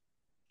Gloves?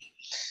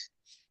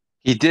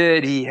 He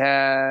did. He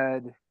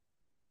had,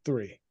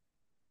 3.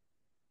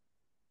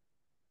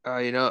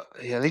 I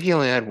think he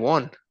only had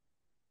one.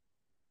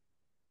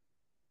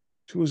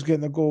 Who was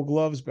getting the Gold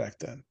Gloves back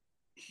then?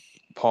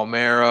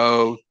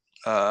 Palmero,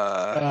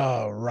 uh,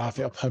 Oh,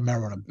 Rafael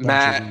Palmeiro won a bunch of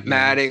Gold Gloves.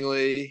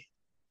 Mattingly.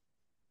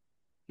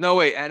 No,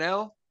 wait,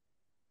 NL?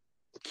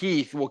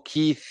 Keith. Well,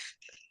 Keith.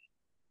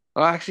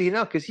 Oh, actually,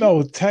 no, because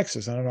No,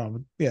 Texas. I don't know.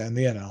 But yeah, in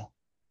the NL.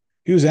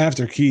 He was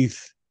after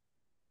Keith.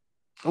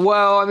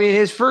 well, I mean,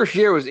 his first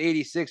year was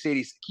 86,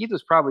 86. Keith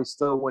was probably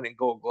still winning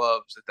gold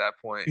gloves at that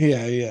point.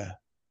 Yeah, yeah.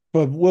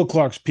 But Will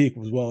Clark's peak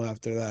was well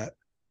after that.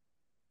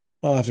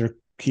 Well after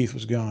Keith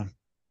was gone.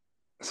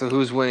 So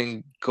who's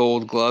winning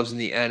gold gloves in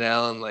the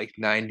NL in like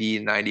 90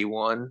 and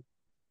 91?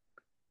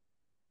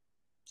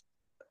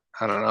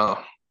 I don't know.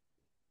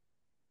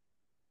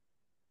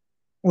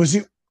 Was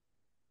he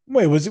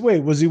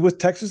was he with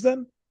Texas then?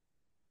 Or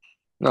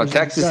No, was he with the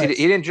Texas, he Giants?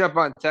 didn't jump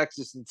on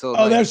Texas until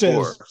Oh, that's it.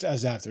 94.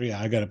 That's after. Yeah,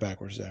 I got it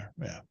backwards there.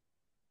 Yeah.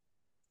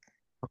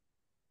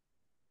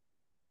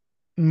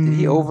 Did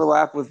he Mm,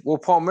 overlap with, well,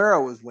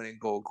 Palmero was winning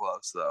gold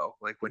gloves though,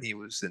 like when he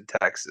was in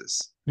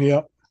Texas.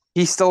 yep.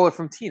 He stole it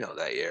from Tino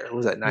that year.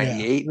 Was that Yeah.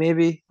 98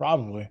 maybe?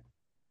 Probably.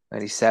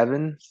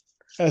 97?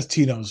 That's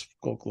Tino's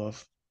Gold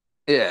Glove.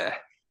 Yeah,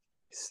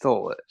 he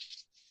stole it.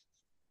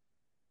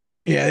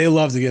 Yeah, they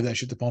love to give that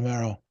shit to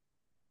Palmero.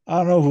 I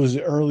don't know who was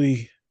the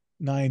early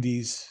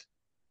 '90s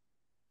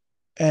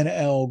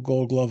NL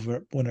Gold Glove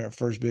winner at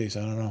first base.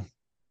 I don't know.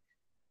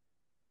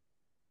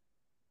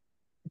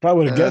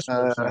 Probably would have guessed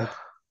Uh, Wolford.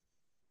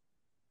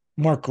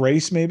 Mark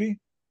Grace, maybe.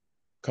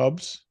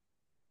 Cubs.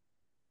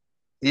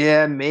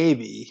 yeah,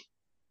 maybe.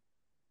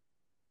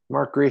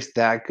 Mark Grace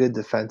that good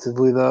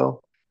defensively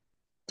though?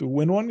 To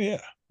win one?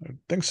 Yeah, I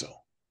think so.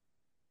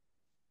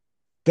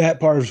 That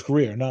part of his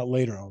career, not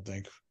later, I don't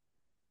think.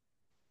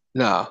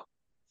 No.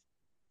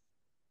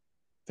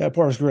 That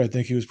part of his career, I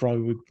think he was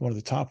probably one of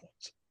the top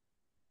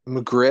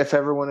ones. McGriff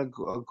ever won a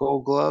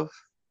gold glove?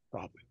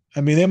 Probably.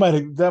 I mean, that might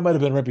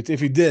have been if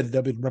he did,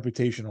 that'd be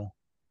reputational.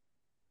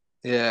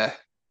 Yeah.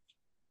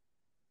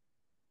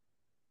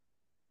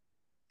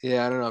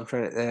 Yeah, I don't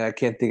know. I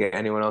can't think of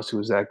anyone else who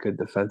was that good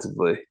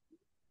defensively.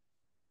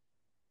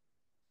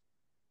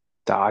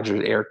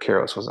 Dodgers, Eric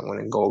Karros wasn't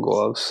winning gold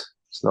gloves.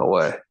 There's no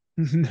way.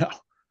 No.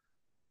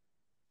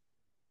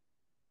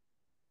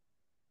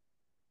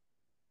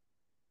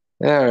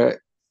 Yeah, all right.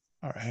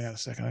 All right, hang on a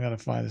second. I gotta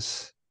find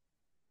this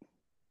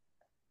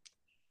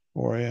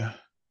for you.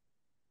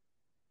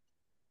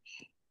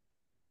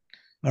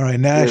 All right,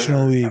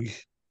 National Yeah. League.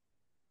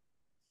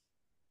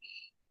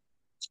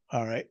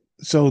 All right.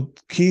 So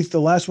Keith,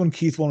 the last one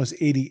Keith won was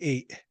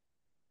 88.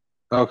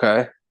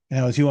 Okay.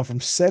 Now he went from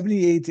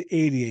 78 to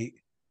 88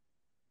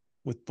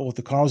 with both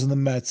the Cardinals and the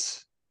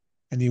Mets,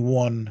 and he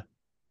won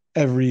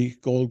every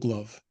Gold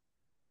Glove.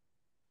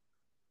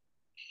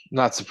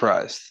 Not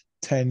surprised.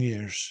 10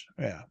 years.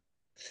 Yeah.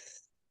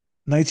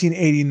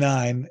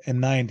 1989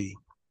 and 90.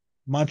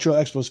 Montreal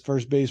Expos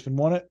first baseman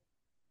won it.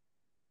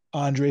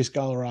 Andres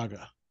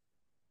Galarraga.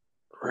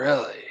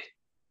 Really?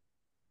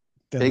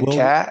 Then Big Will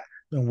cat?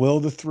 then Will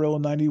the Thrill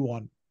in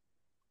 91.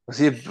 Was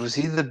he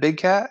the big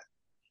cat?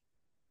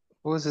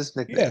 What was his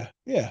nickname? Yeah,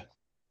 yeah.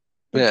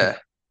 Big Yeah.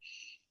 cat.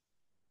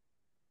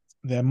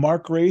 Then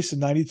Mark Grace in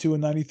 92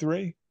 and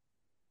 93.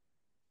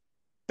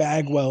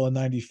 Bagwell in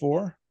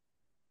 94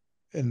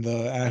 in the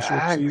Astros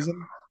Bag.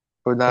 season.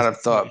 Would not That's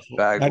have thought 94.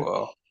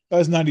 Bagwell. That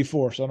was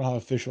 94, so I don't know how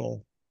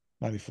official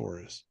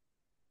 94 is.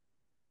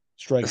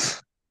 Striking.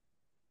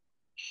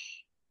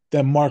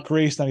 Then Mark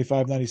Grace,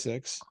 95,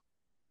 96.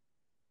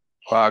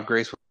 Wow,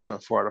 Grace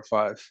went 4 out of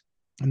 5.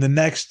 And the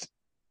next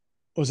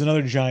was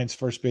another Giants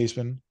first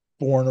baseman,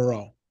 4 in a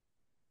row.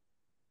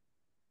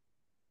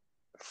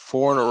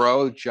 4 in a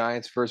row,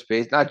 Giants first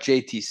base. Not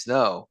JT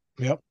Snow.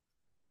 Yep.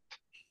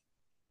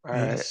 All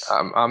right. Yes.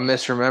 I'm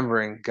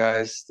misremembering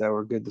guys that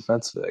were good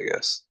defensively, I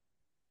guess.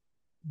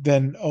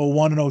 Then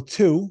 01 and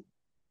 02.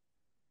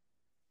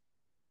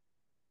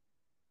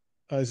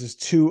 This is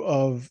 2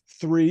 of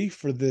 3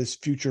 for this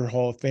future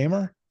Hall of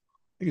Famer. I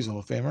think he's a Hall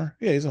of Famer.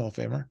 Yeah, he's a Hall of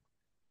Famer.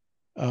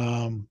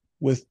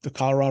 With the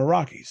Colorado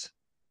Rockies.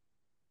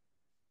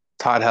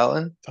 Todd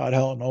Helton? Todd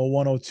Helton,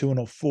 01, 02,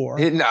 and 04.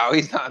 No,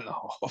 he's not in the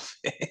Hall of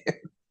Fame.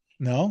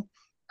 No?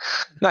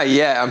 Not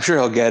yet. I'm sure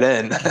he'll get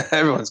in.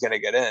 Everyone's gonna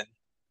get in.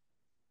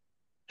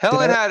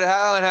 Helen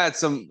had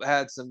some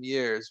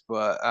years,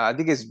 but I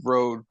think his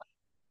road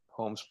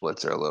home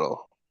splits are a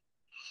little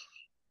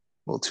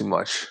too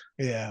much.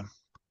 Yeah.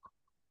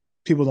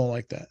 People don't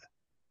like that.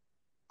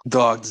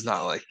 Dog does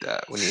not like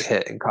that when you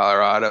hit in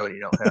Colorado and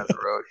you don't hit on the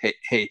road.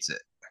 Hates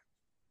it.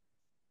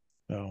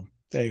 So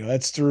there you go.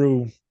 That's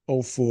through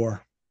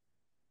 04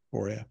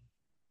 for you.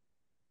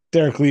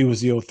 Derek Lee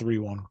was the 03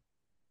 one.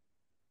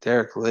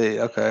 Derek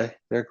Lee, okay.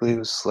 Derek Lee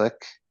was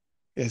slick.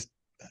 Yes.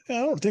 I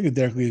don't think of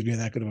Derek Lee as being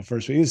that good of a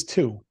first base. He is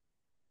 2.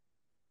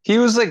 He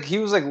was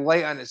like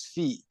light on his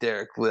feet,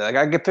 Derek Lee. Like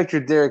I could picture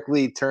Derek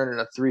Lee turning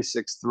a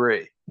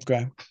 3.63.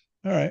 Okay.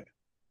 All right.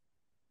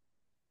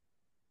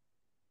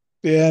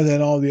 Yeah,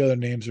 then all the other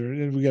names are.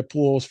 We got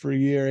Pujols for a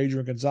year,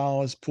 Adrian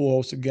Gonzalez,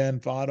 Pujols again,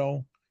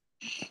 Votto,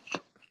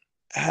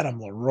 Adam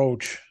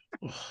LaRoche.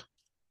 Ugh.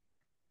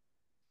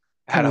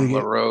 Adam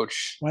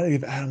LaRoche. Why they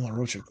give Adam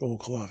LaRoche a gold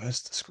glove?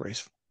 That's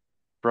disgraceful.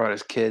 Brought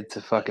his kid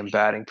to fucking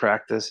batting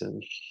practice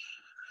and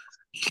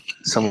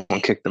someone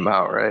kicked him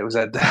out, right? Was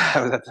that the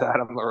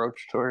Adam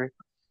LaRoche story?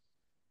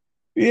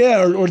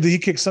 Yeah, or did he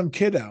kick some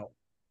kid out?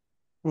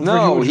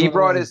 No, he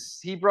brought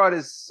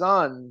his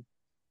son.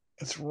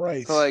 That's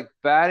right. To like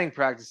batting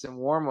practice and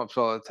warm ups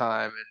all the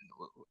time.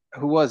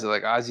 And who was it?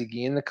 Like Ozzie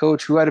Guillen, the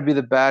coach? Who had to be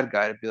the bad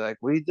guy to be like,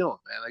 "What are you doing,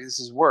 man? Like this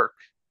is work."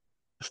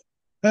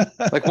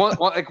 Like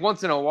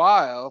once in a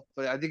while,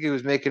 but I think he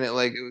was making it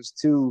like it was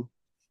too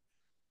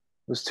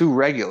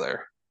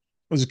regular.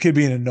 Was the kid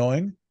being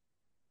annoying?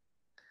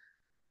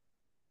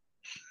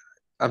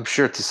 I'm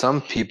sure to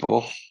some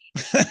people,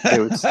 it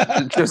was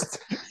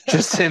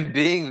just him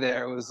being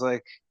there was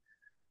like,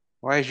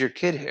 why is your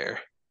kid here?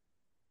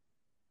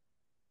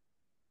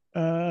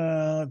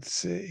 Let's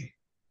see.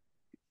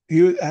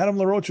 Adam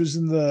LaRoche was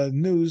in the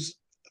news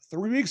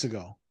 3 weeks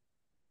ago.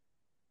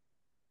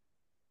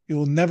 You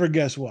will never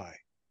guess why.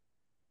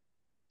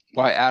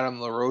 Why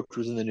Adam LaRoche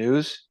was in the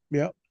news?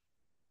 Yep.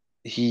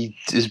 He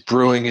is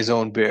brewing his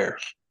own beer.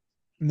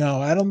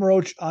 No, Adam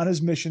LaRoche on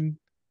his mission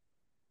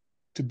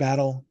to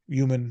battle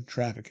human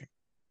trafficking.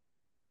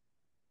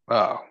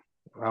 Oh,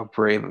 how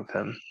brave of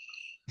him!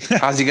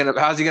 How's he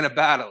gonna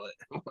battle it?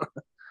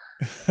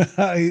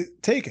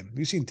 Taken.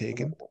 You've seen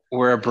Taken.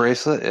 Wear a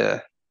bracelet?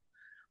 Yeah.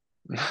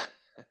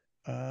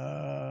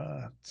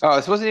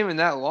 This wasn't even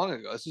that long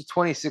ago. This was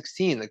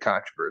 2016, the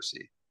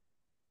controversy.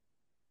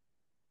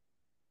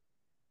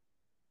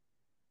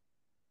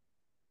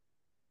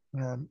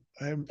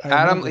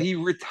 Adam, he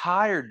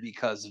retired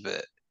because of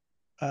it.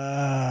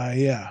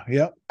 Yeah,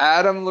 yep.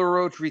 Adam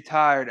LaRoche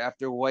retired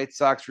after White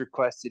Sox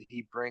requested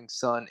he bring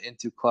son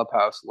into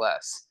clubhouse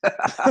less.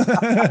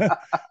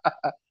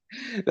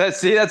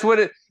 That's what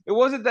it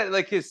wasn't that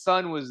like his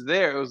son was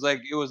there. It was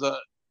like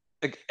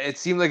it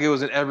seemed like it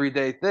was an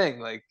everyday thing.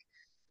 Like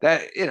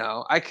that,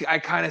 I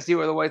kind of see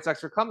where the White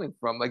Sox are coming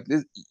from. Like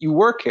this, you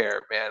work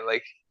here, man.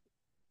 Like,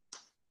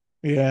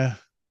 yeah,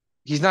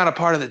 he's not a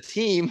part of the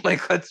team.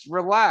 Like, let's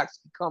relax,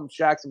 come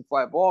shack some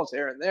fly balls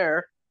here and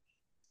there.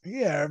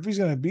 Yeah, if he's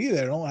gonna be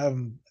there, don't have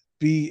him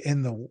be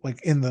in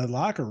the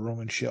locker room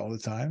and shit all the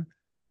time.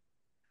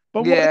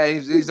 But yeah,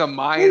 he's a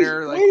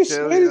minor.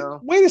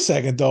 Wait a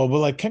second though. But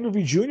like Ken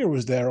Griffey Jr.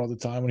 was there all the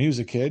time when he was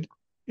a kid.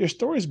 Your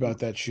stories about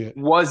that shit.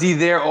 Was he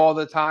there all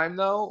the time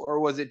though, or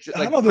was it just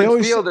like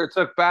Prince Fielder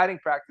took batting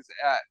practice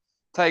at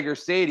Tiger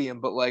Stadium?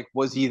 But like,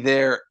 was he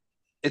there?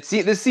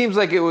 This seems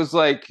like it was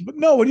like. But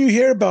no, when you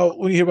hear about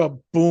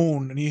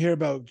Boone and you hear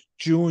about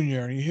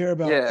Junior and you hear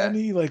about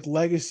any like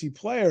legacy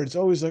player, it's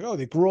always like, oh,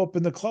 they grew up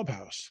in the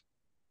clubhouse.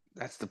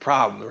 That's the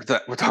problem. We're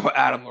talking about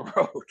Adam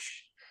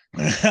LaRoche.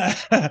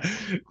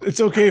 It's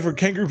okay for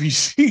Ken Griffey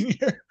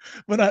Sr.,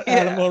 but not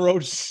Adam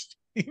LaRoche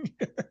Sr.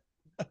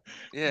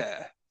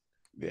 Yeah.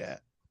 Yeah.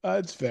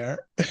 It's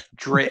fair.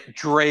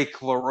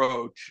 Drake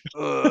LaRoche.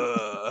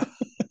 I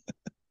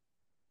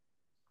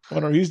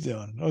wonder what he's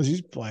doing. Oh,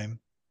 he's playing.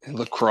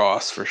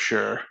 Lacrosse for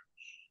sure.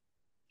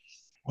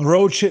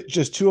 LaRoche hit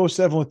just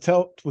 207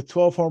 with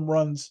 12 home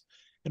runs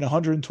in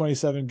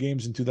 127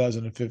 games in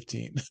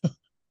 2015.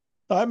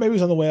 Maybe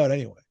he's on the way out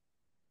anyway.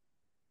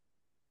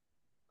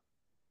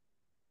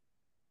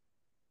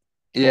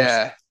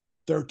 Yeah.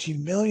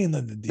 13 million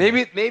in the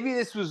deal. Maybe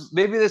this was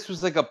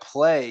like a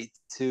play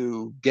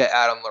to get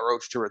Adam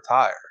LaRoche to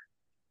retire.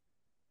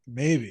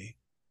 Maybe.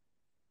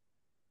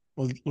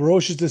 Well,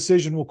 LaRoche's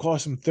decision will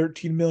cost him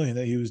 13 million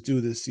that he was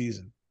due this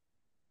season.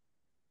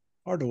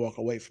 Hard to walk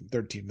away from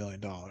 $13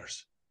 million. God,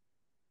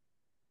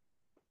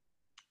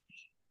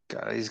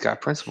 he's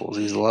got principles.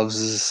 He loves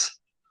his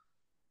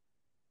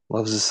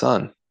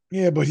son.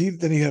 Yeah, but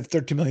then he have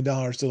 $13 million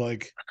to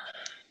like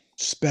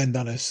spend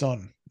on his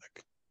son.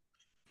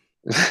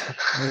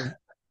 Like,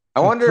 I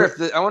wonder if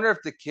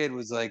the kid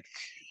was like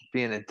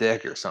being a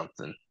dick or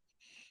something.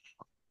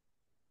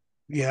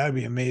 yeah, that'd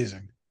be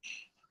amazing.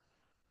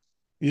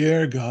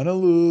 You're gonna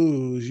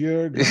lose.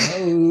 You're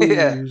gonna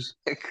Yeah, lose.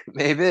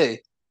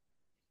 maybe.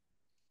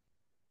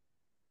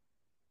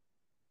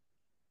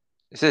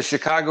 It says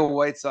Chicago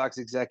White Sox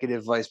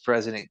executive vice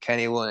president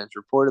Kenny Williams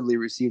reportedly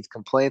received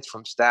complaints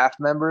from staff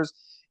members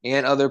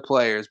and other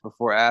players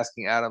before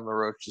asking Adam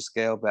LaRoche to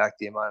scale back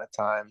the amount of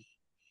time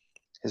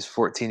his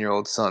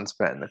 14-year-old son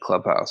spent in the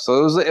clubhouse.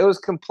 So it was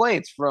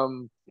complaints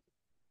from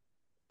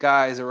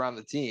guys around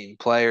the team,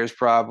 players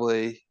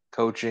probably,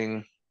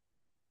 coaching.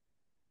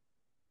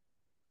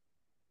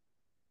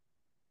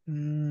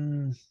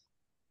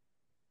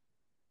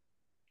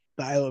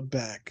 Dial it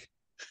back.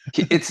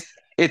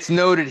 It's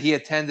noted he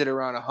attended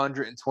around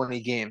 120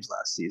 games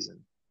last season.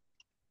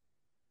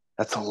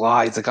 That's a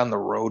lot. He's like on the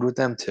road with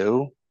them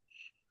too.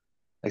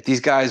 Like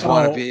these guys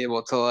want to be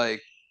able to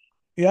like.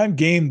 Yeah, on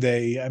game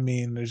day, I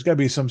mean, there's got to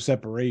be some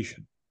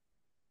separation.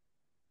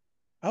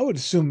 I would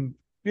assume,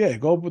 yeah,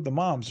 go up with the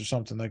moms or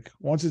something. Like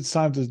once it's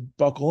time to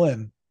buckle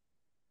in.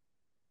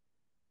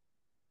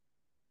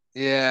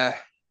 Yeah,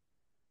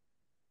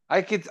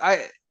 I could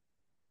see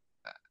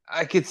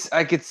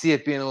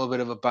it being a little bit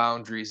of a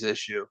boundaries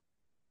issue.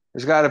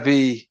 There's got to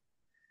be.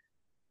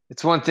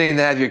 It's one thing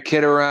to have your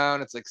kid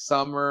around. It's like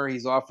summer.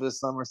 He's off for the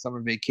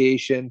summer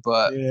vacation.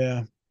 But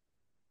Yeah,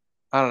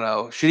 I don't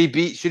know. Should he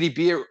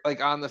be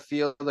like on the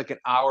field like an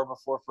hour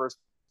before first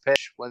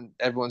pitch when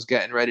everyone's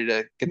getting ready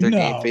to get their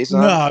game face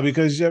on? no,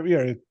 because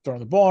you're throwing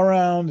the ball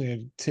around and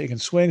you're taking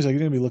swings. Like you're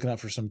gonna be looking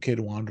out for some kid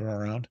wandering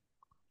around.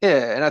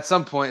 Yeah, and at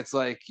some point it's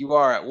like you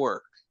are at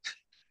work.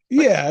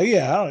 Like,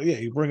 Yeah.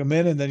 You bring them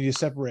in and then you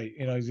separate.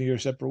 You know, you're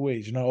separate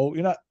ways. You know,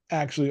 you're not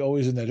actually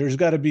always in there. There's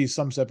got to be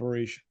some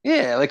separation.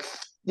 yeah, like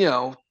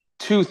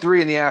 2,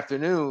 3 in the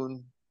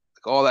afternoon,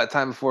 like all that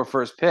time before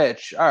first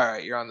pitch. All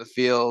right, you're on the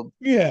field.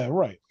 Yeah,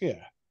 right.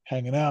 Yeah,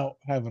 hanging out,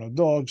 having a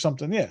dog,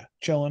 something. Yeah,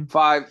 chilling,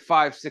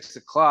 5, 6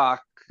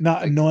 o'clock.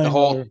 not Like the annoying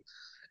whole other.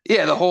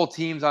 yeah, the whole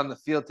team's on the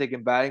field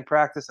taking batting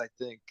practice. I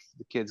think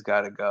the kid's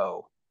got to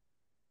go.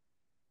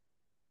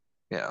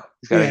 He's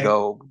got to Yeah,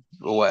 go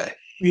away.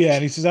 yeah.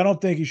 And he says, I don't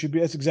think he should be.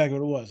 That's exactly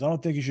what it was. I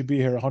don't think he should be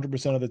here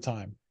 100% of the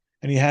time.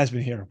 And he has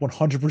been here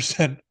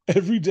 100%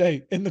 every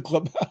day in the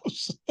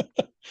clubhouse.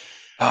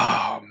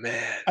 Oh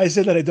man. I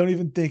said that I don't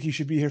even think he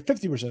should be here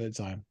 50% of the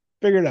time.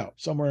 Figure it out,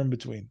 somewhere in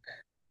between.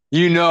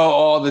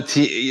 All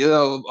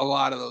the a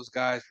lot of those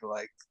guys were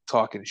like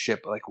talking shit,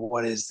 but like,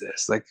 what is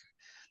this? Like,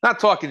 not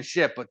talking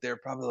shit, but they're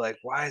probably like,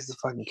 why is the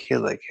fucking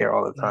kid like here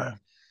all the time? Yeah.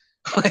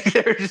 Like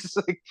they're just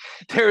like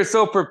they were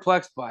so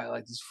perplexed by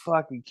like this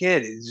fucking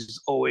kid is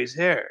just always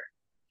here.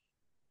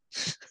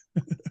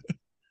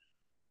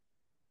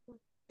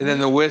 And then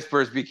the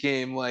whispers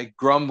became like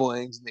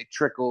grumblings and they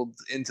trickled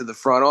into the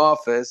front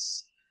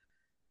office.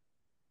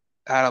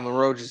 Adam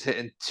LaRoche is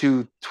hitting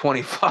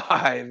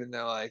 225, and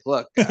they're like,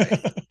 look, guy.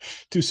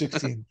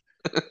 216.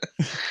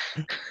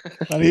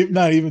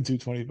 not even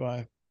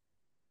 225.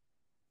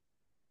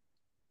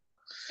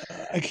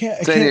 I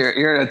can't.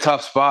 You're in a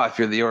tough spot if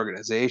you're the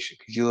organization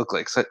because you look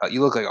like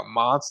a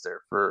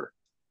monster for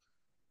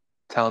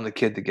telling the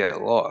kid to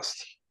get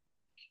lost.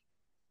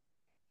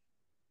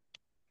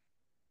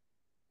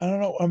 I don't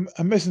know.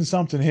 I'm missing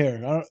something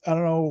here. I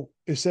don't know.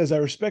 It says I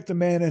respect the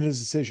man and his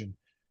decision.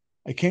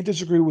 I can't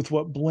disagree with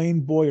what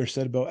Blaine Boyer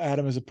said about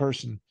Adam as a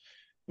person,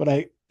 but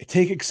I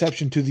take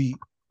exception to the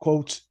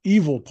quotes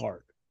evil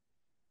part.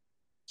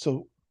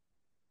 So,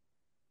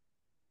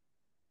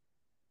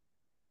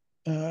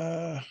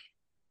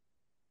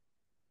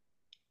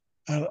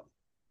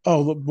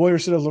 look, Boyer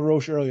said of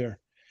LaRoche earlier,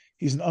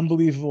 he's an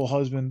unbelievable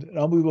husband, an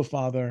unbelievable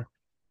father,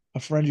 a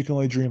friend you can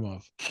only dream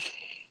of.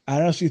 I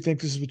honestly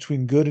think this is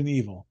between good and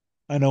evil.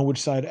 I know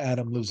which side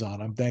Adam lives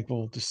on. I'm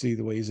thankful to see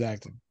the way he's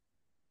acting.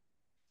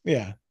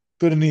 Yeah,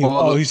 good and evil.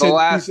 Well, the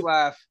last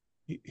laugh.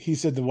 He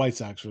said the White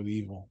Sox were the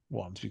evil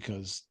ones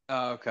because.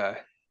 Oh, okay.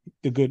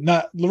 The good,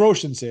 not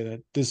LaRoche didn't say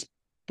that. This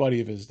buddy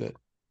of his did.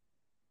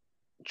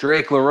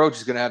 Drake LaRoche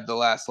is going to have the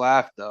last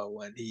laugh though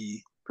when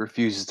he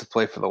refuses to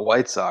play for the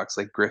White Sox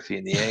like Griffey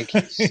and the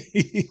Yankees.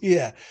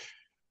 Yeah,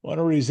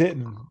 wonder what he's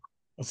hitting.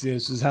 Let's see.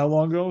 This is how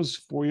long ago? It was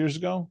 4 years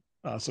ago.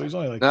 So he's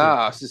only like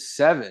no, this is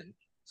 7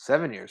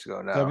 years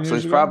ago now. 7 years so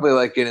he's ago? probably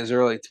like in his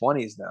early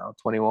 20s now,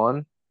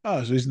 21.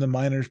 Oh, so he's in the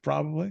minors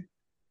probably.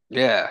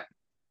 Yeah,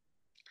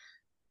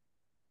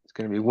 he's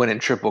going to be winning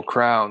triple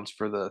crowns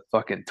for the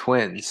fucking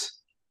Twins,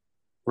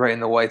 right in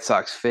the White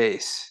Sox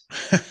face.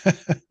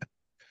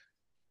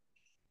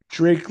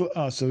 Drake.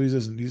 Oh, so he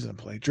doesn't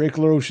play. Drake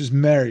LaRoche is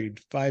married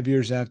 5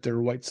 years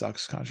after White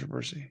Sox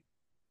controversy.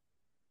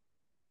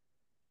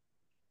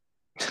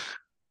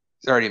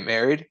 He's already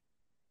married.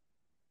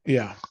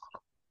 Yeah,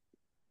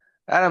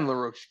 Adam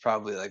LaRoche is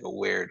probably like a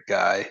weird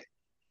guy.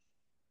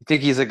 You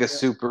think he's like a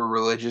super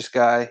religious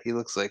guy? He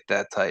looks like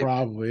that type.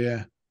 probably.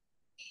 Yeah.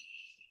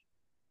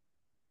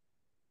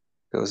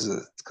 Goes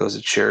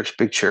to church,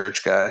 big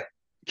church guy.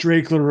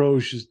 Drake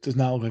LaRoche does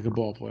not look like a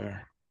ball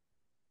player.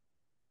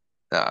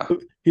 Nah.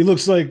 He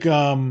looks like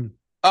Oh,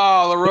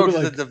 LaRoche is a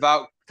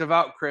like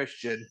devout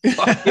Christian.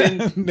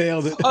 Fucking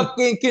nailed it.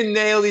 fucking can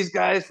nail these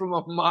guys from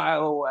a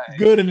mile away.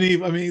 Good and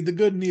evil. I mean, the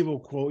good and evil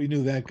quote. You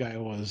knew that guy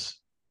was.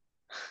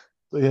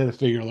 So you had to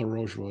figure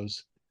LaRoche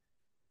was.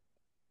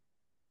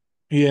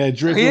 Yeah,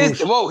 Drake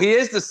LaRoche. He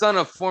is the son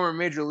of former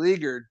major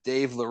leaguer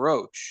Dave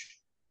LaRoche,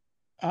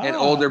 and Ah,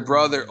 older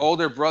brother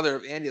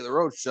of Andy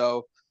LaRoche.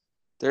 So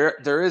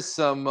there is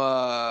some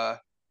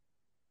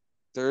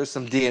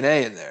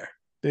DNA in there.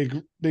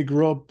 they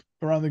grew up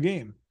around the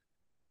game,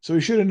 so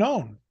he should have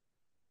known.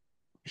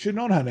 He should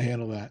have known how to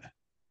handle that.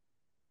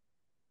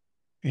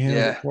 He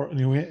handled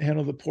He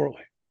handled it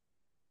poorly.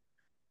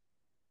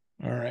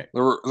 All right.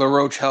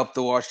 LaRoche helped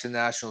the Washington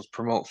Nationals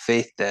promote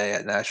Faith Day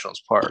at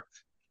Nationals Park.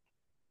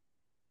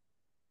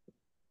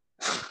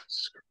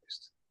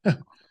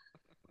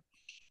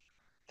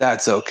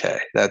 That's okay.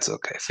 That's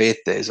okay. Faith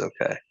Day is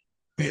okay.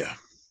 Yeah.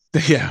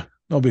 Yeah.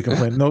 Nobody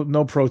complained.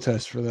 No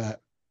protest for that.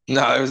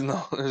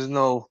 No, there's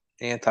no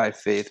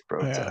anti-faith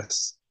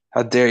protests.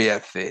 Yeah. How dare you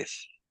have faith?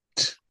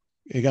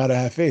 You gotta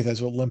have faith.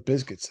 That's what Limp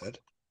Bizkit said.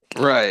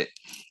 Right.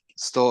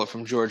 Stole it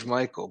from George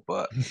Michael,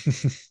 but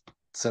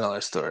it's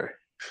another story.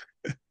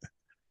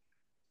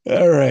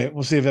 All right.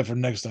 We'll save that for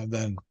next time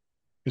then.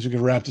 Because we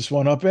can wrap this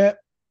one up at.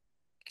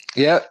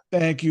 Yep.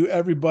 Thank you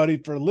everybody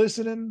for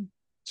listening,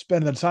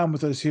 spending the time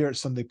with us here at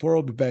Sunday Pour.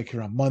 We'll be back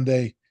here on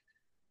Monday.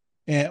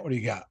 And what do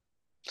you got?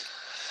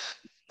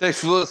 Thanks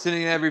for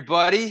listening,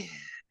 everybody.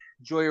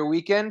 Enjoy your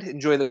weekend.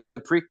 Enjoy the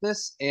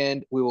Preakness,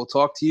 and we will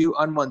talk to you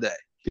on Monday.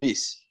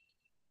 Peace.